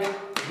like,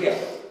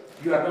 yes,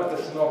 you are not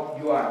a snob,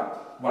 you are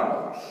one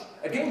of us.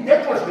 Again,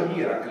 that was the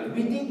miracle.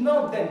 We did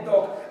not then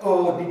talk,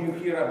 oh, did you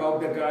hear about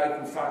the guy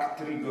who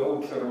fucked 3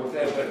 goats or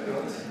whatever.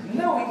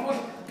 No, it was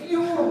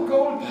pure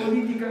cold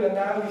political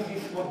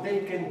analysis, what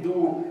they can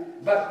do.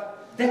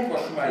 But that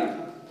was my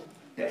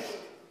test.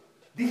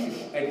 This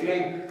is, I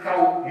claim,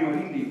 how you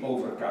really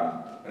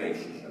overcome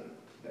racism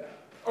there.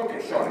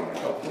 Okay, sorry, I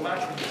talked too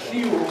much. See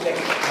you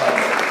next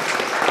time.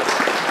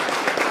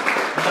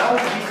 Now,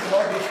 this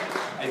notice,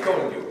 I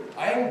told you,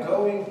 I am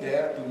going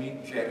there to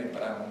meet Jerry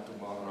Brown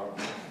tomorrow.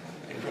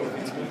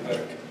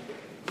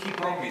 He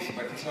promised,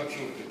 but it's not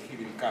sure that he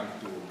will come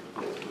to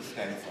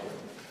Stanford.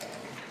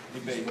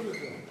 Debate.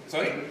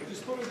 Sorry?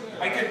 Just put it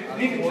there. I can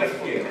leave it just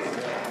here.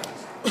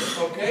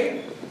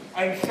 Okay?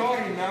 I'm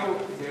sorry now,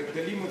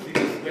 the limousine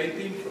is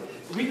waiting.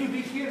 Will you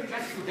be here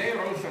just today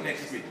or also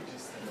next week?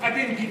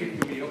 Again, give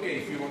it to me, okay,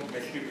 if you want my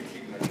stupid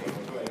signature.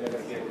 So I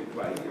never get it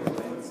twice.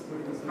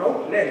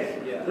 No? Lance.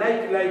 Yeah.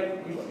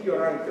 Like you see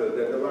your uncle,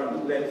 the one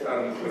who Lance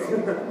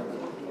Armstrong.